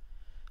 2.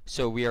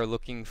 So we are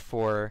looking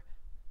for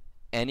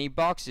any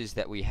boxes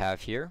that we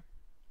have here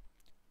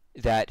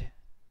that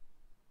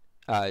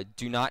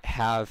do not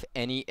have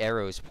any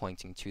arrows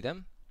pointing to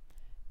them.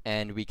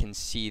 And we can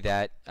see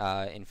that,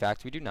 in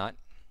fact, we do not.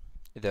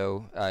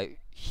 Though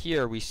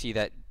here we see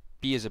that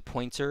B is a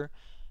pointer,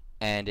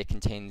 and it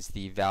contains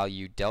the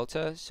value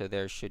delta, so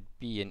there should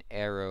be an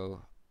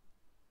arrow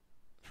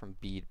from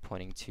B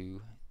pointing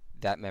to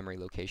that memory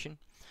location.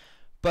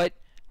 But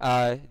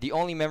the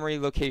only memory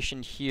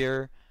location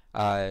here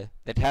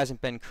that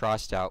hasn't been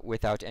crossed out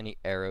without any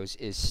arrows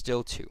is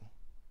still 2.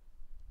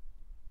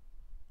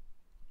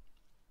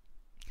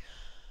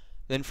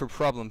 Then for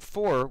problem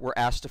 4, we're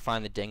asked to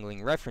find the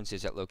dangling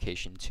references at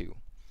location 2.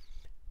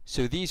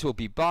 So these will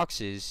be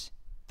boxes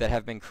that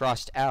have been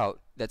crossed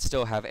out that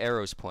still have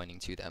arrows pointing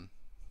to them.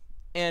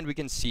 And we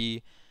can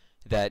see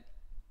that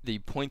the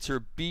pointer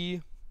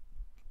B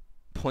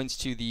points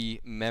to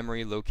the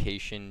memory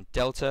location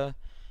delta,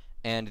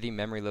 and the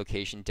memory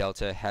location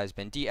delta has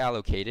been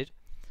deallocated,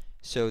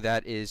 so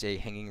that is a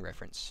hanging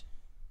reference.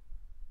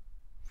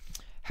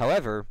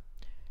 However,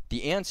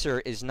 the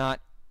answer is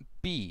not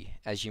B,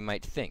 as you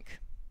might think.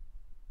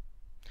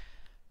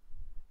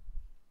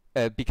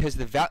 Because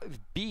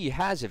B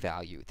has a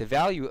value. The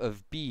value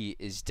of B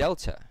is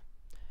delta.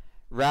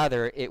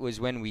 Rather, it was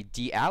when we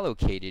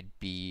deallocated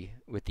B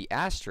with the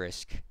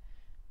asterisk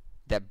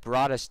that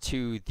brought us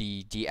to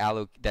the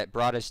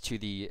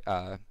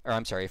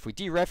if we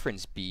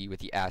dereference B with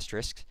the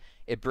asterisk,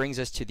 it brings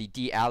us to the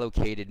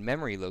deallocated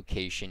memory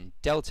location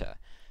delta.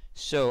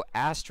 So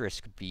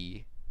asterisk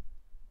B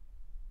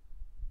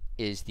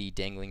is the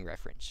dangling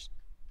reference.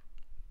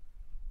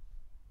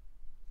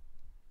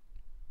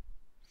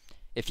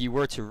 If you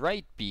were to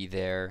write B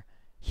there,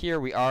 here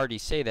we already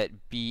say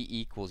that B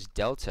equals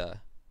delta,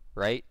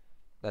 right?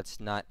 That's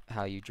not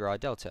how you draw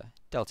delta.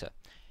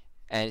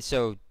 And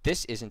so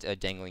this isn't a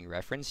dangling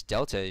reference.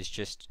 Delta is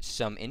just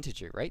some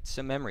integer, right?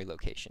 Some memory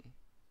location.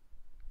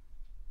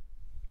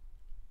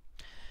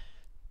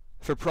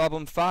 For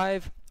problem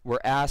 5, we're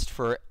asked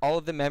for all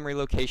of the memory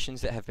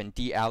locations that have been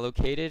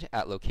deallocated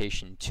at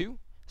location 2.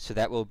 So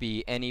that will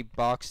be any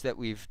box that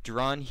we've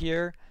drawn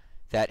here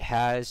that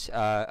has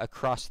a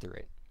cross through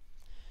it.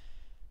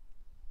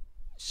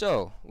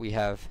 So we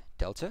have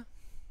delta,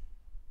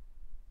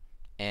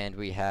 and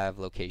we have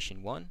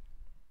location 1,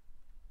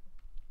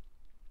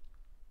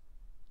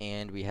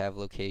 and we have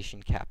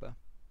location kappa.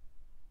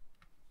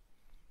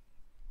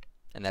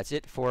 And that's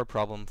it for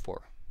problem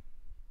 4.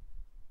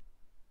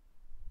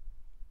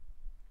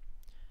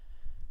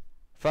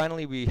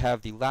 Finally, we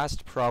have the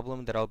last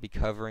problem that I'll be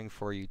covering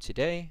for you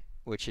today,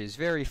 which is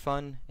very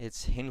fun.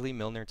 It's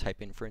Hindley-Milner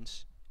type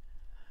inference.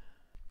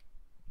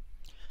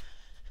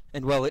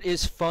 And while it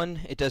is fun,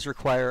 it does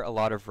require a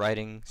lot of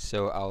writing,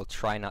 so I'll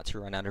try not to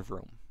run out of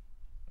room.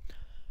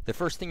 The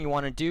first thing you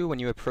want to do when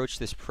you approach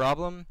this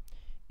problem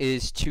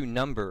is to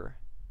number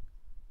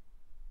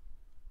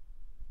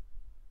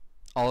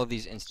all of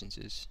these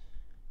instances.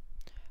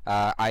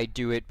 I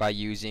do it by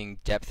using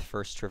depth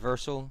first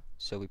traversal.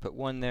 So we put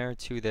 1 there,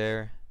 2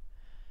 there,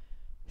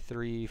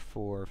 3,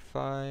 4,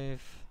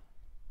 5.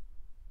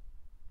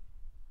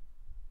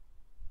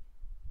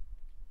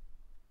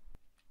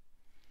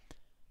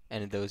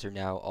 And those are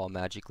now all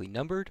magically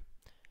numbered.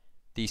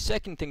 The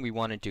second thing we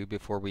want to do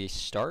before we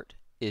start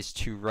is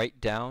to write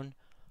down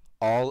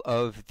all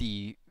of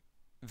the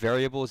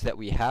variables that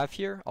we have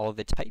here, all of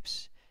the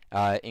types,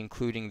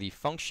 including the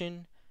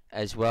function,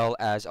 as well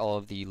as all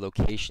of the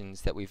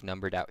locations that we've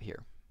numbered out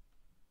here.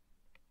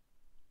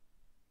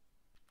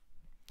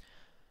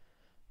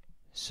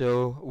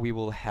 So we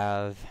will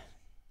have,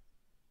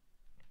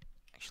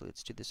 actually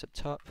let's do this up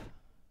top.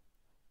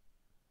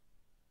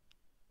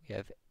 We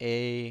have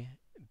A,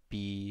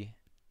 B,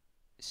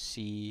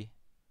 C,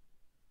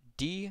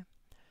 D,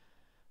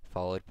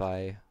 followed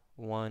by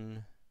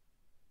 1,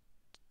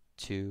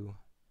 2,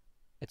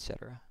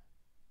 etc.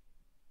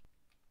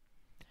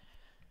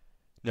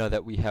 Now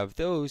that we have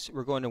those,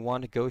 we're going to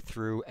want to go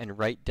through and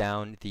write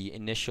down the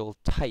initial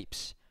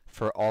types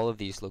for all of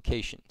these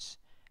locations.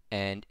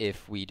 And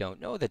if we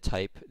don't know the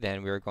type,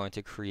 then we're going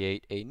to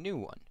create a new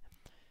one.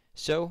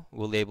 So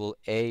we'll label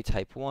A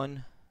type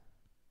 1,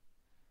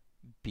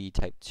 B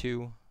type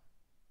 2.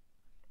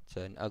 It's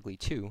an ugly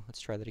 2.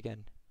 Let's try that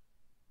again.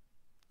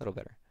 A little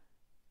better.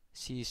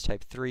 C is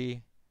type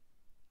 3,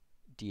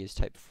 D is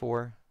type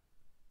 4.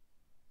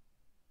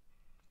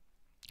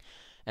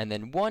 And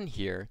then 1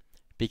 here,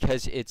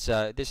 because it's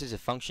this is a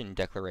function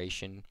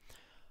declaration,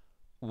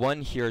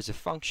 1 here is a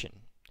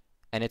function.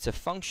 And it's a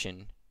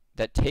function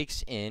that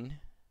takes in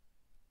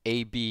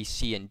A, B,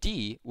 C, and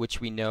D,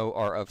 which we know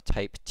are of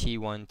type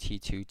T1,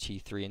 T2,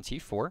 T3, and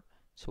T4.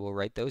 So we'll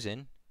write those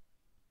in.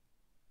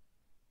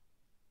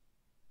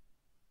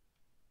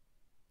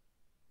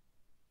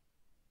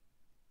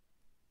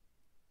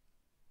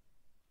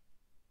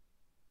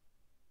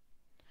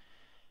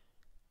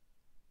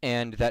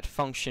 And that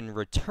function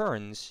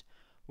returns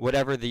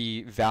whatever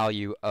the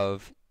value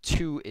of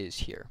 2 is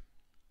here.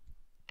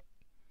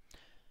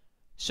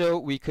 So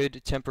we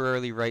could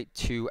temporarily write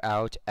 2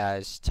 out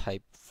as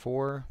type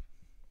 4.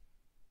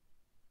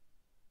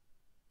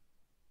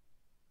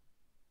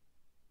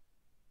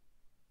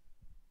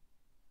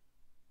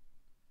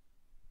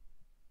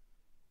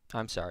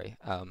 I'm sorry,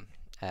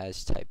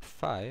 as type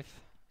 5.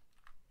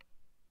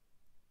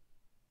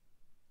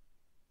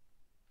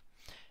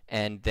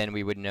 And then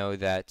we would know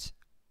that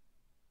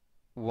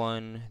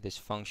 1, this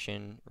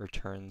function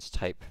returns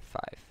type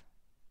 5,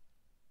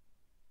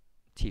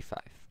 T5.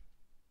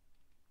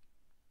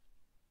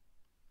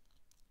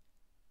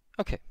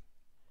 Okay.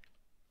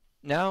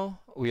 Now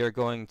we are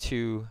going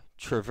to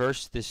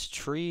traverse this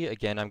tree.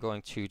 Again, I'm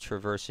going to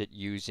traverse it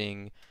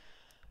using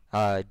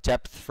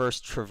depth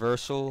first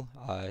traversal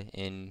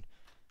in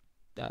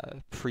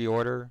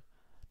pre-order.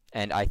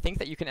 And I think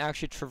that you can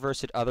actually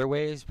traverse it other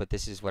ways, but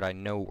this is what I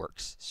know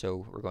works.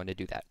 So we're going to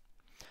do that.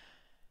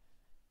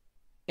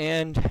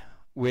 And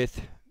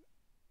with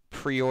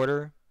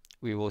pre-order,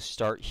 we will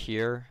start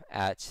here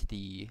at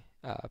the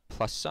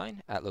plus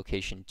sign at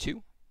location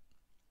 2.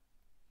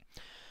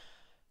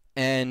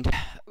 And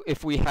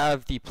if we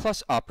have the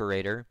plus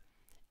operator,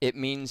 it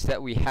means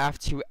that we have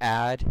to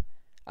add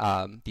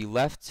the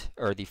left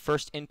or the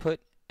first input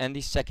and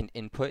the second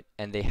input,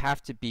 and they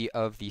have to be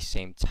of the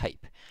same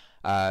type.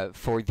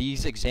 For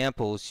these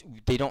examples,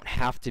 they don't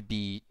have to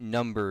be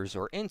numbers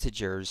or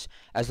integers.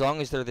 As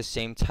long as they're the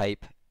same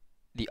type,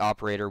 the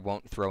operator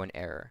won't throw an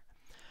error.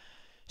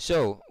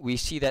 So we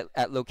see that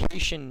at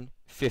location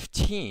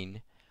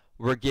 15,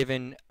 we're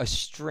given a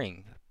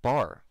string,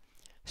 bar.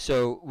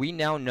 So we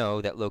now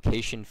know that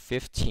location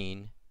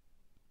 15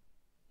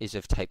 is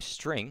of type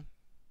string.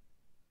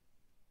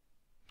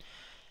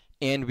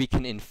 And we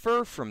can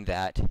infer from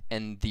that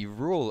and the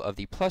rule of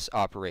the plus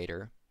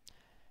operator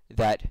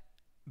that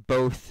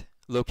both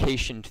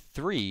location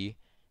 3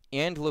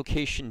 and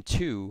location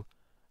 2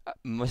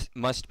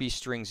 must be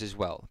strings as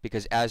well.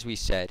 Because as we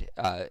said,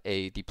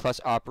 the plus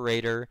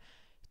operator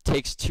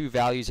takes 2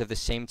 values of the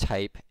same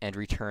type and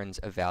returns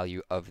a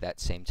value of that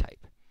same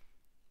type.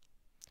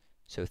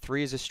 So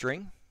 3 is a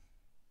string,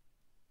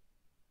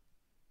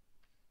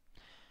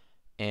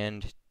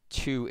 and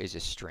 2 is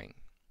a string.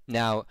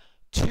 Now,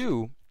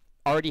 2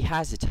 already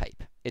has a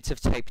type. It's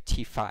of type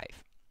T5.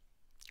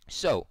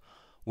 So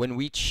when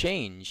we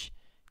change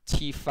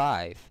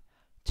T5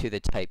 to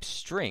the type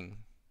string,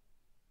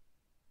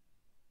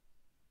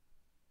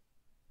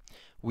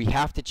 we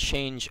have to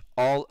change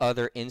all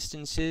other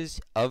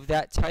instances of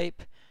that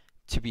type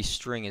to be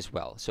string as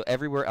well. So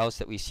everywhere else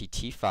that we see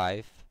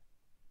T5,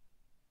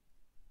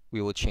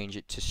 we will change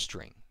it to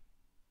string.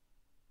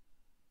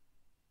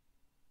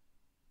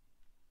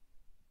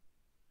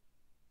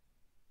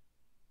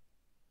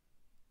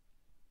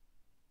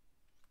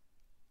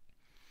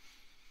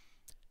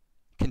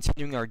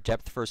 Continuing our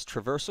depth-first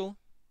traversal,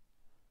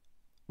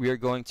 we are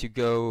going to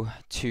go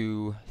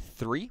to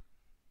 3.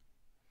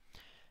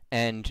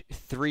 And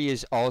 3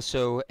 is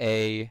also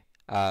a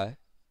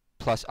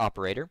plus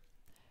operator.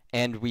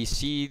 And we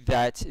see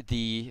that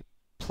the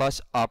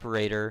plus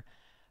operator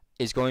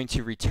is going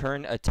to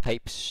return a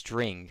type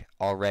string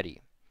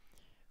already,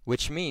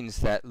 which means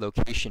that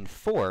location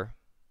 4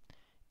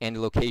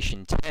 and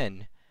location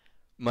 10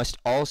 must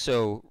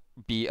also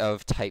be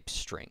of type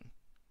string.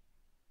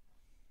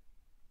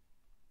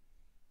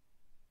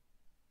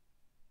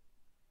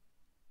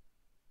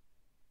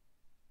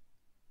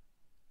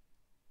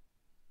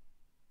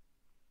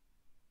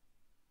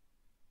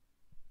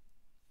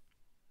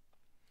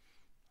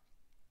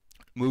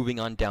 Moving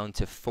on down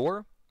to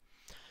 4,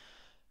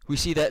 we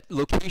see that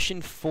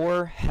location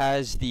 4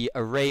 has the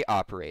array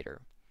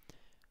operator,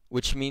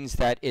 which means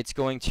that it's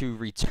going to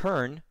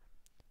return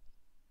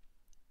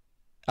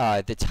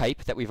the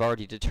type that we've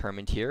already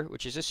determined here,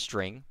 which is a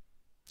string.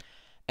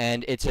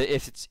 And if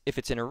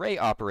it's an array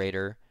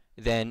operator,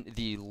 then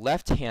the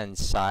left-hand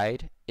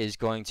side is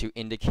going to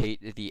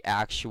indicate the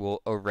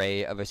actual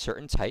array of a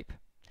certain type,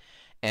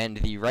 and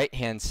the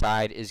right-hand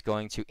side is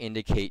going to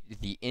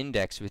indicate the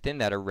index within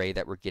that array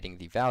that we're getting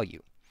the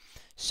value.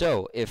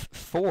 So if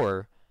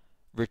 4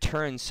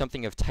 returns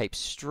something of type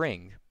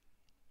string,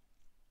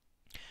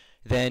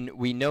 then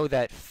we know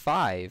that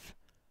 5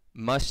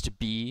 must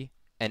be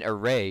an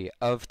array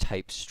of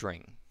type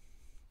string,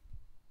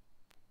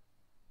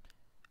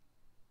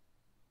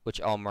 which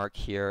I'll mark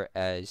here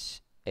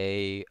as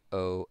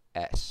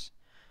AOS.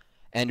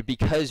 And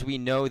because we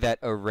know that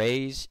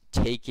arrays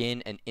take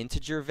in an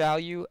integer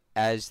value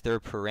as their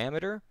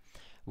parameter,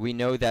 we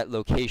know that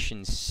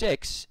location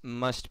 6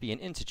 must be an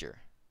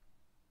integer.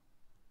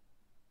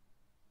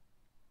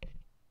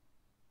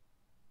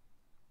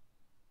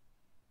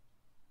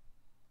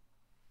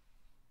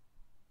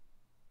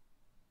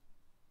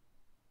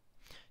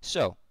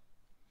 So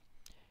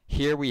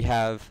here we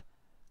have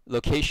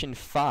location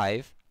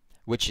 5,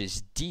 which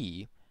is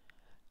D,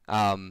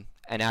 and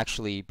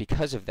actually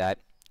because of that,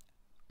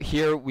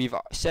 here we've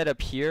set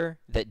up here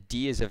that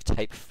D is of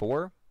type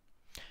 4.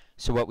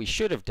 So what we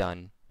should have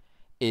done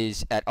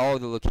is at all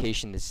the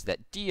locations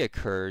that D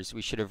occurs,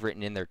 we should have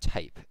written in their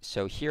type.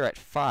 So here at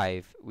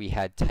 5, we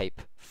had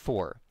type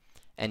 4.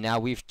 And now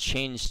we've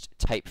changed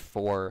type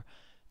 4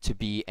 to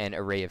be an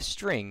array of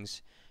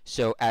strings.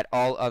 So at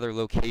all other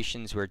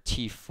locations where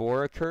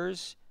T4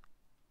 occurs,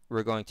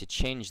 we're going to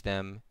change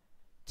them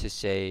to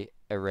say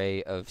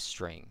array of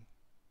string.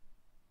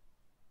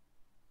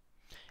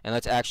 And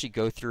let's actually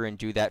go through and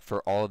do that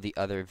for all of the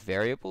other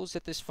variables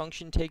that this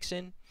function takes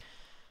in.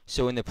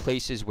 So in the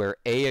places where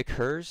A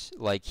occurs,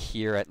 like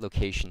here at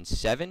location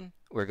 7,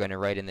 we're going to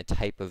write in the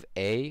type of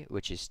A,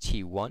 which is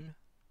T1.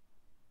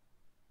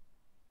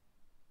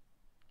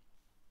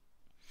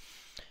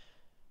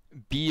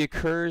 B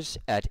occurs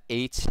at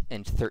 8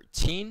 and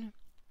 13,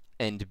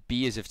 and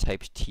B is of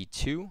type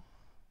T2.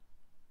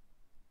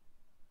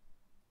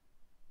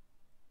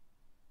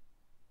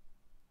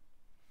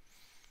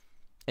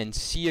 And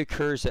C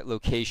occurs at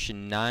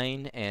location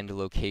 9 and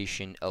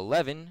location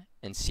 11,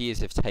 and C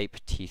is of type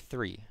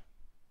T3.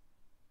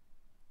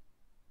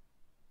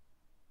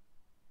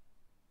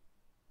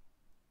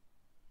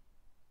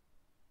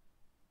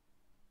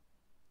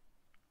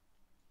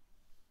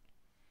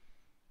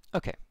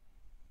 Okay.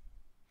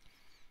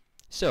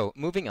 So,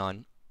 moving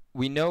on,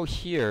 we know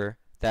here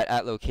that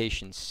at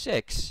location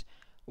 6,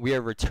 we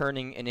are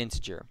returning an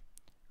integer,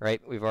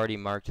 right? We've already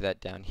marked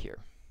that down here.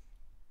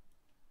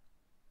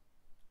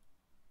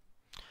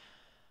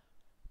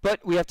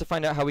 But we have to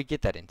find out how we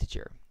get that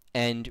integer.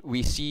 And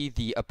we see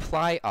the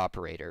apply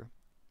operator,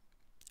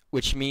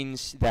 which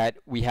means that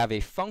we have a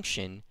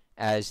function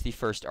as the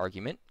first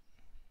argument.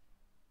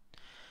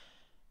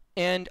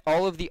 And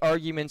all of the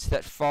arguments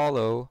that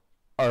follow,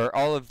 or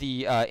all of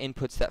the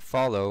inputs that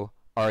follow,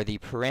 are the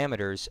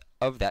parameters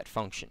of that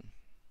function.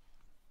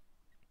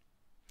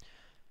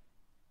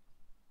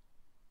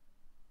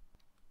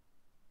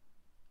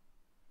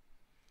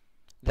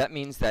 That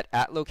means that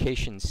at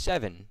location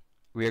 7,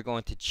 we are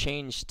going to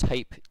change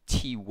type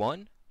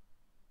T1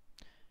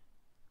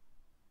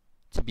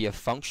 to be a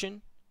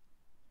function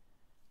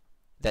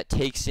that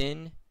takes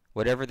in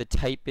whatever the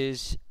type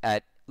is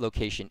at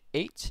location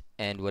 8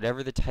 and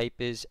whatever the type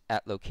is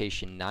at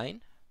location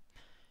 9.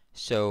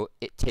 So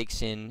it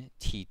takes in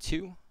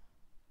T2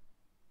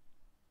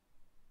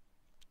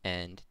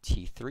 and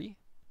T3.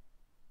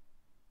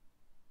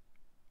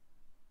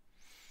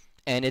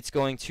 And it's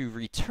going to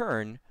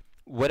return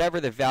whatever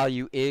the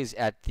value is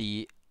at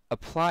the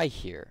apply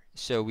here.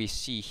 So we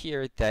see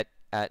here that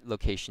at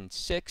location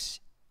 6,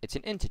 it's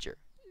an integer.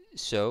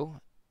 So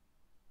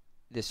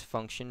this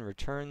function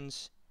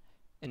returns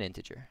an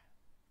integer.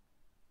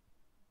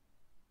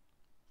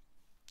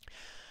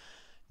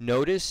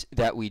 Notice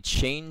that we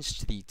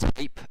changed the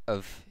type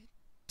of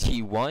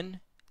t1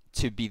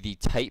 to be the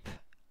type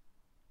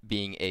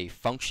being a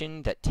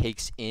function that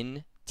takes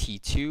in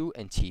t2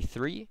 and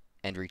t3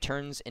 and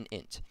returns an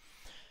int.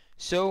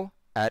 So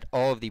at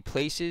all of the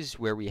places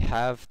where we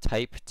have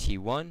type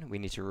t1, we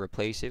need to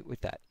replace it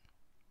with that.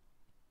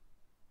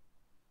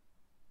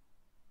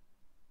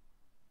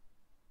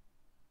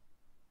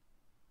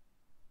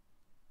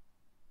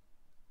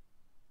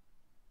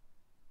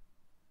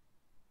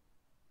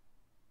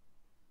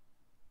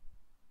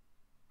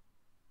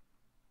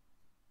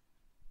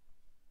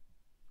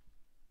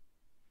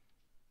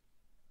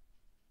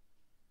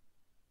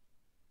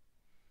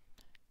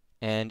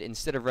 And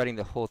instead of writing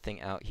the whole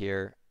thing out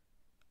here,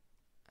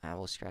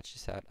 we'll scratch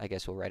this out. I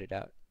guess we'll write it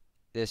out.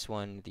 This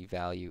one, the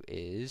value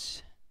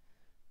is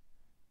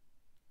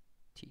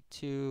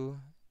t2,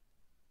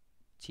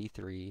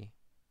 t3,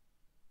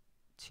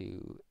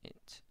 to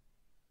int.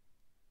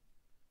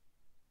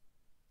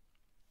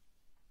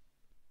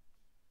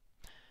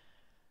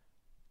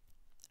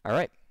 All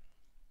right.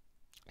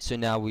 So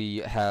now we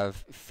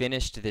have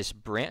finished this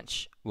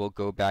branch. We'll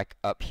go back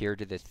up here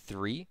to the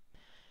 3,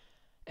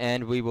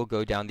 and we will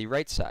go down the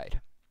right side.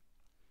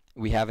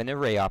 We have an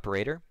array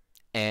operator,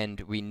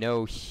 and we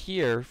know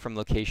here from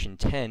location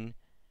 10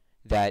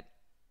 that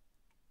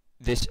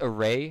this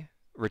array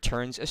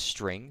returns a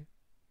string,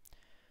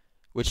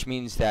 which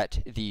means that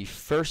the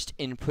first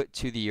input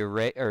to the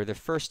array, or the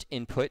first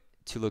input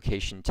to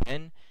location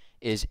 10,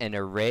 is an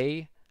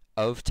array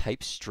of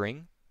type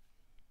string.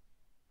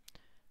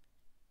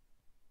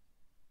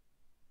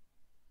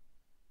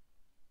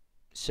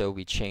 So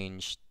we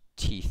change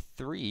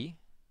t3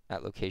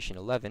 at location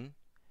 11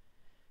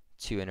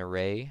 to an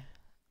array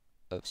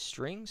of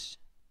strings.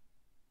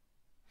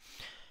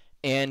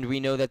 And we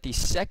know that the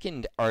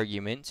second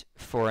argument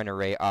for an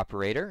array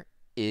operator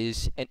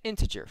is an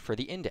integer for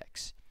the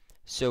index.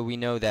 So we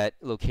know that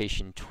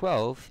location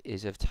 12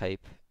 is of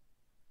type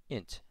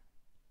int.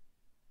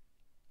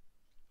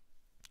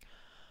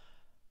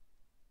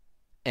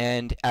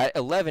 And at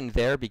 11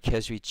 there,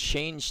 because we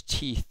changed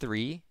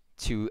t3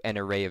 to an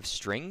array of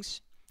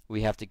strings,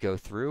 we have to go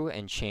through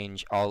and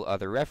change all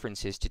other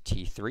references to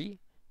t3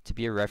 to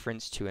be a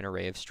reference to an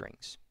array of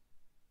strings.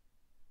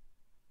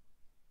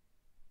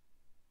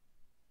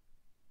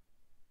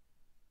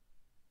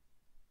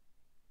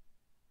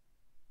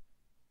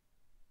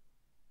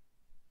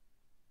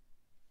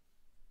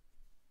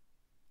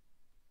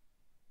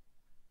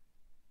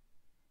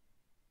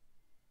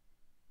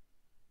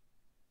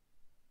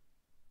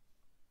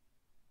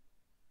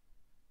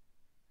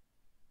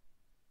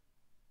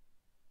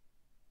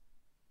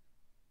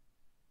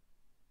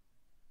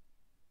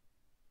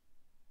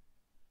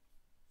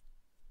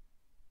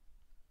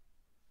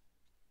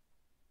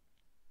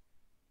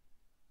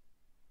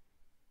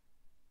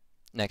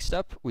 Next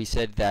up, we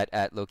said that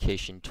at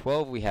location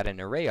 12 we had an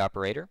array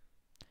operator.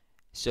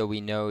 So we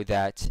know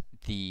that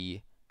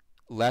the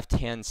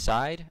left-hand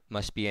side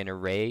must be an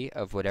array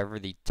of whatever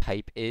the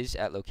type is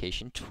at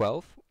location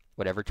 12,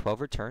 whatever 12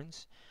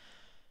 returns.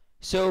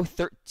 So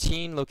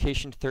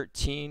location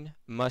 13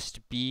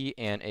 must be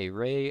an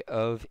array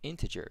of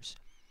integers.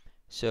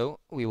 So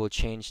we will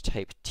change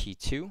type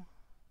t2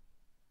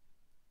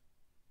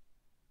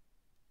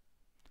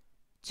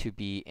 to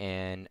be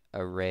an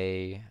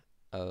array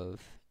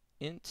of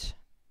int.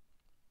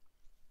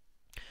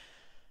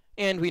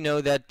 And we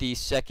know that the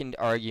second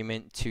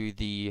argument to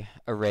the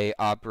array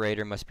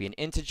operator must be an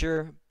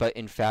integer, but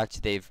in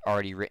fact they've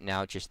already written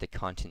out just the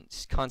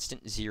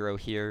constant 0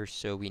 here,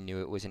 so we knew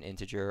it was an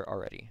integer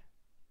already.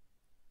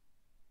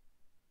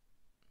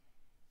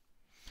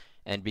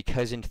 And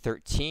because in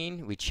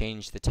 13 we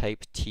changed the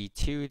type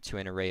t2 to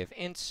an array of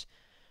ints,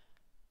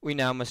 we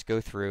now must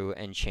go through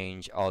and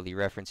change all the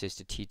references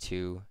to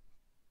t2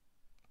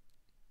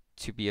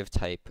 to be of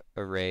type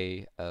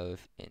array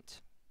of int.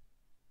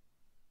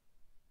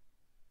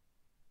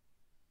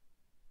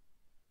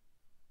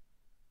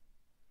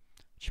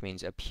 Which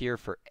means up here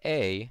for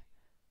a,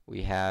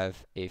 we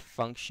have a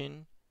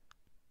function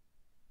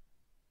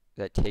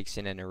that takes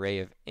in an array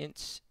of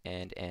ints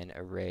and an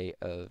array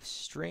of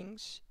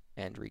strings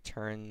and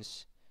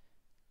returns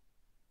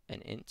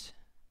an int.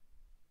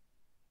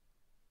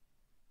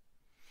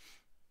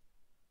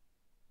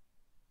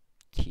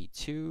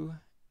 T2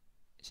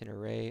 is an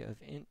array of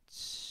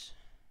ints.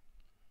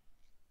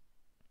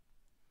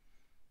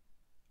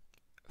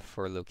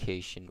 For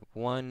location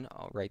 1,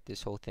 I'll write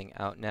this whole thing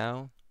out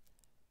now.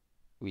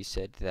 We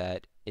said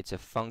that it's a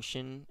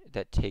function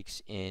that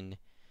takes in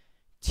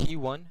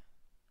t1,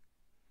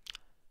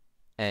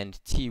 and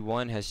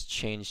t1 has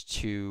changed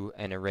to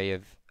an array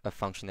of a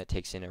function that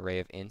takes in an array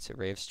of ints,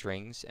 array of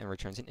strings, and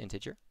returns an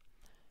integer.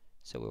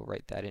 So we'll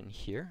write that in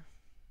here.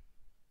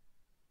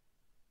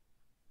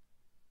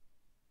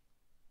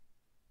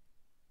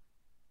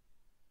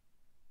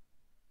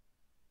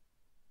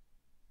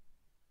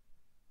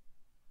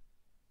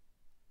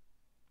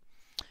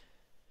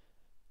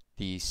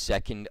 The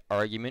second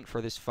argument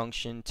for this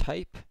function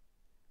type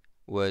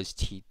was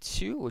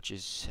t2, which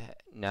is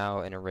now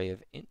an array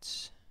of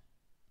ints.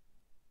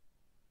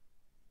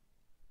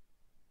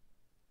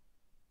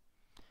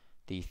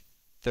 The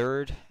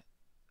third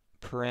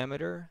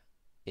parameter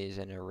is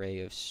an array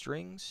of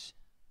strings.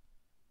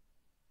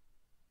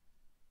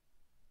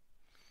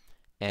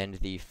 And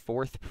the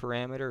fourth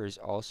parameter is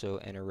also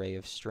an array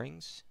of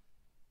strings.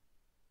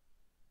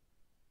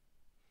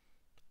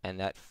 And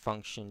that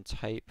function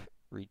type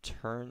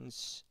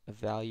returns a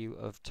value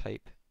of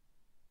type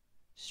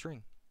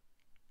string.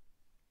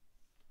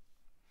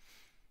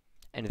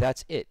 And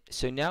that's it.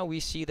 So now we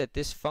see that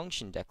this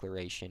function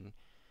declaration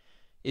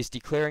is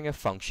declaring a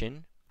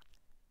function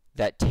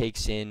that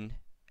takes in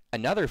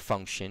another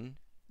function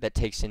that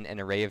takes in an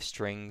array of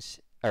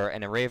strings, or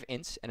an array of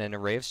ints and an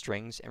array of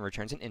strings, and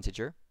returns an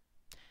integer.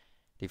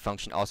 The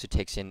function also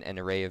takes in an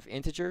array of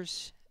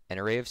integers, an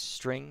array of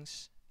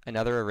strings,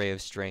 another array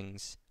of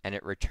strings, and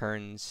it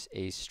returns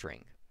a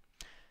string.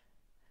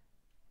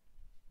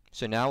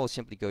 So now we'll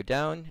simply go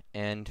down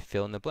and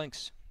fill in the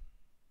blanks.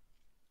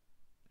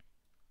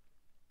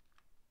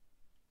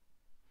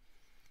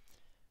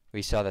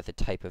 We saw that the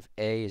type of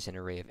A is an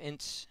array of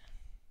ints,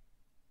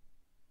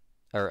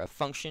 or a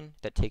function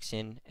that takes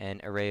in an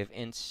array of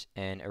ints,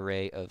 an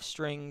array of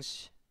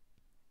strings,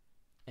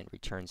 and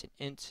returns an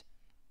int.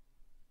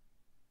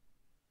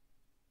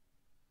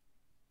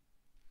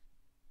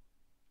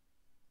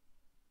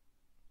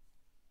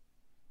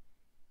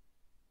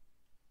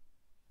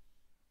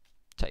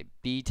 Type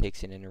B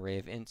takes in an array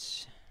of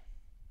ints.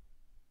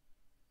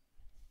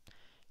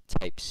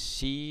 Type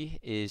C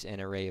is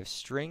an array of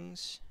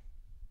strings.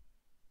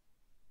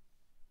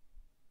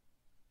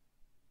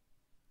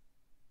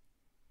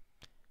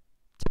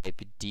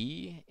 Type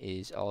D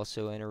is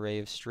also an array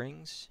of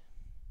strings.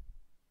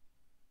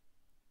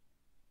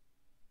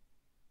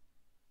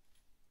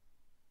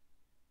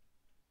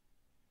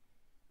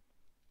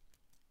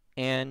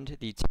 And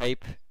the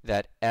type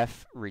that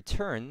F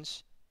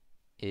returns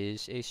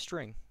is a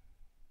string.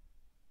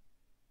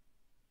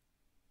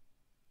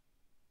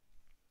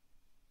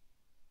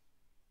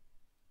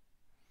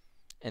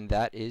 And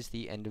that is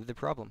the end of the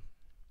problem.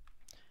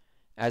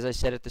 As I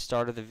said at the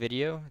start of the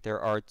video, there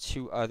are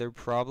 2 other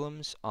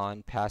problems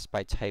on pass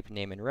by type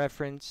name and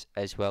reference,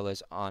 as well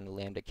as on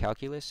lambda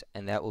calculus,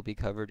 and that will be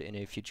covered in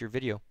a future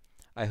video.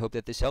 I hope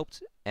that this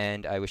helped,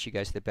 and I wish you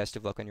guys the best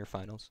of luck on your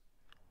finals.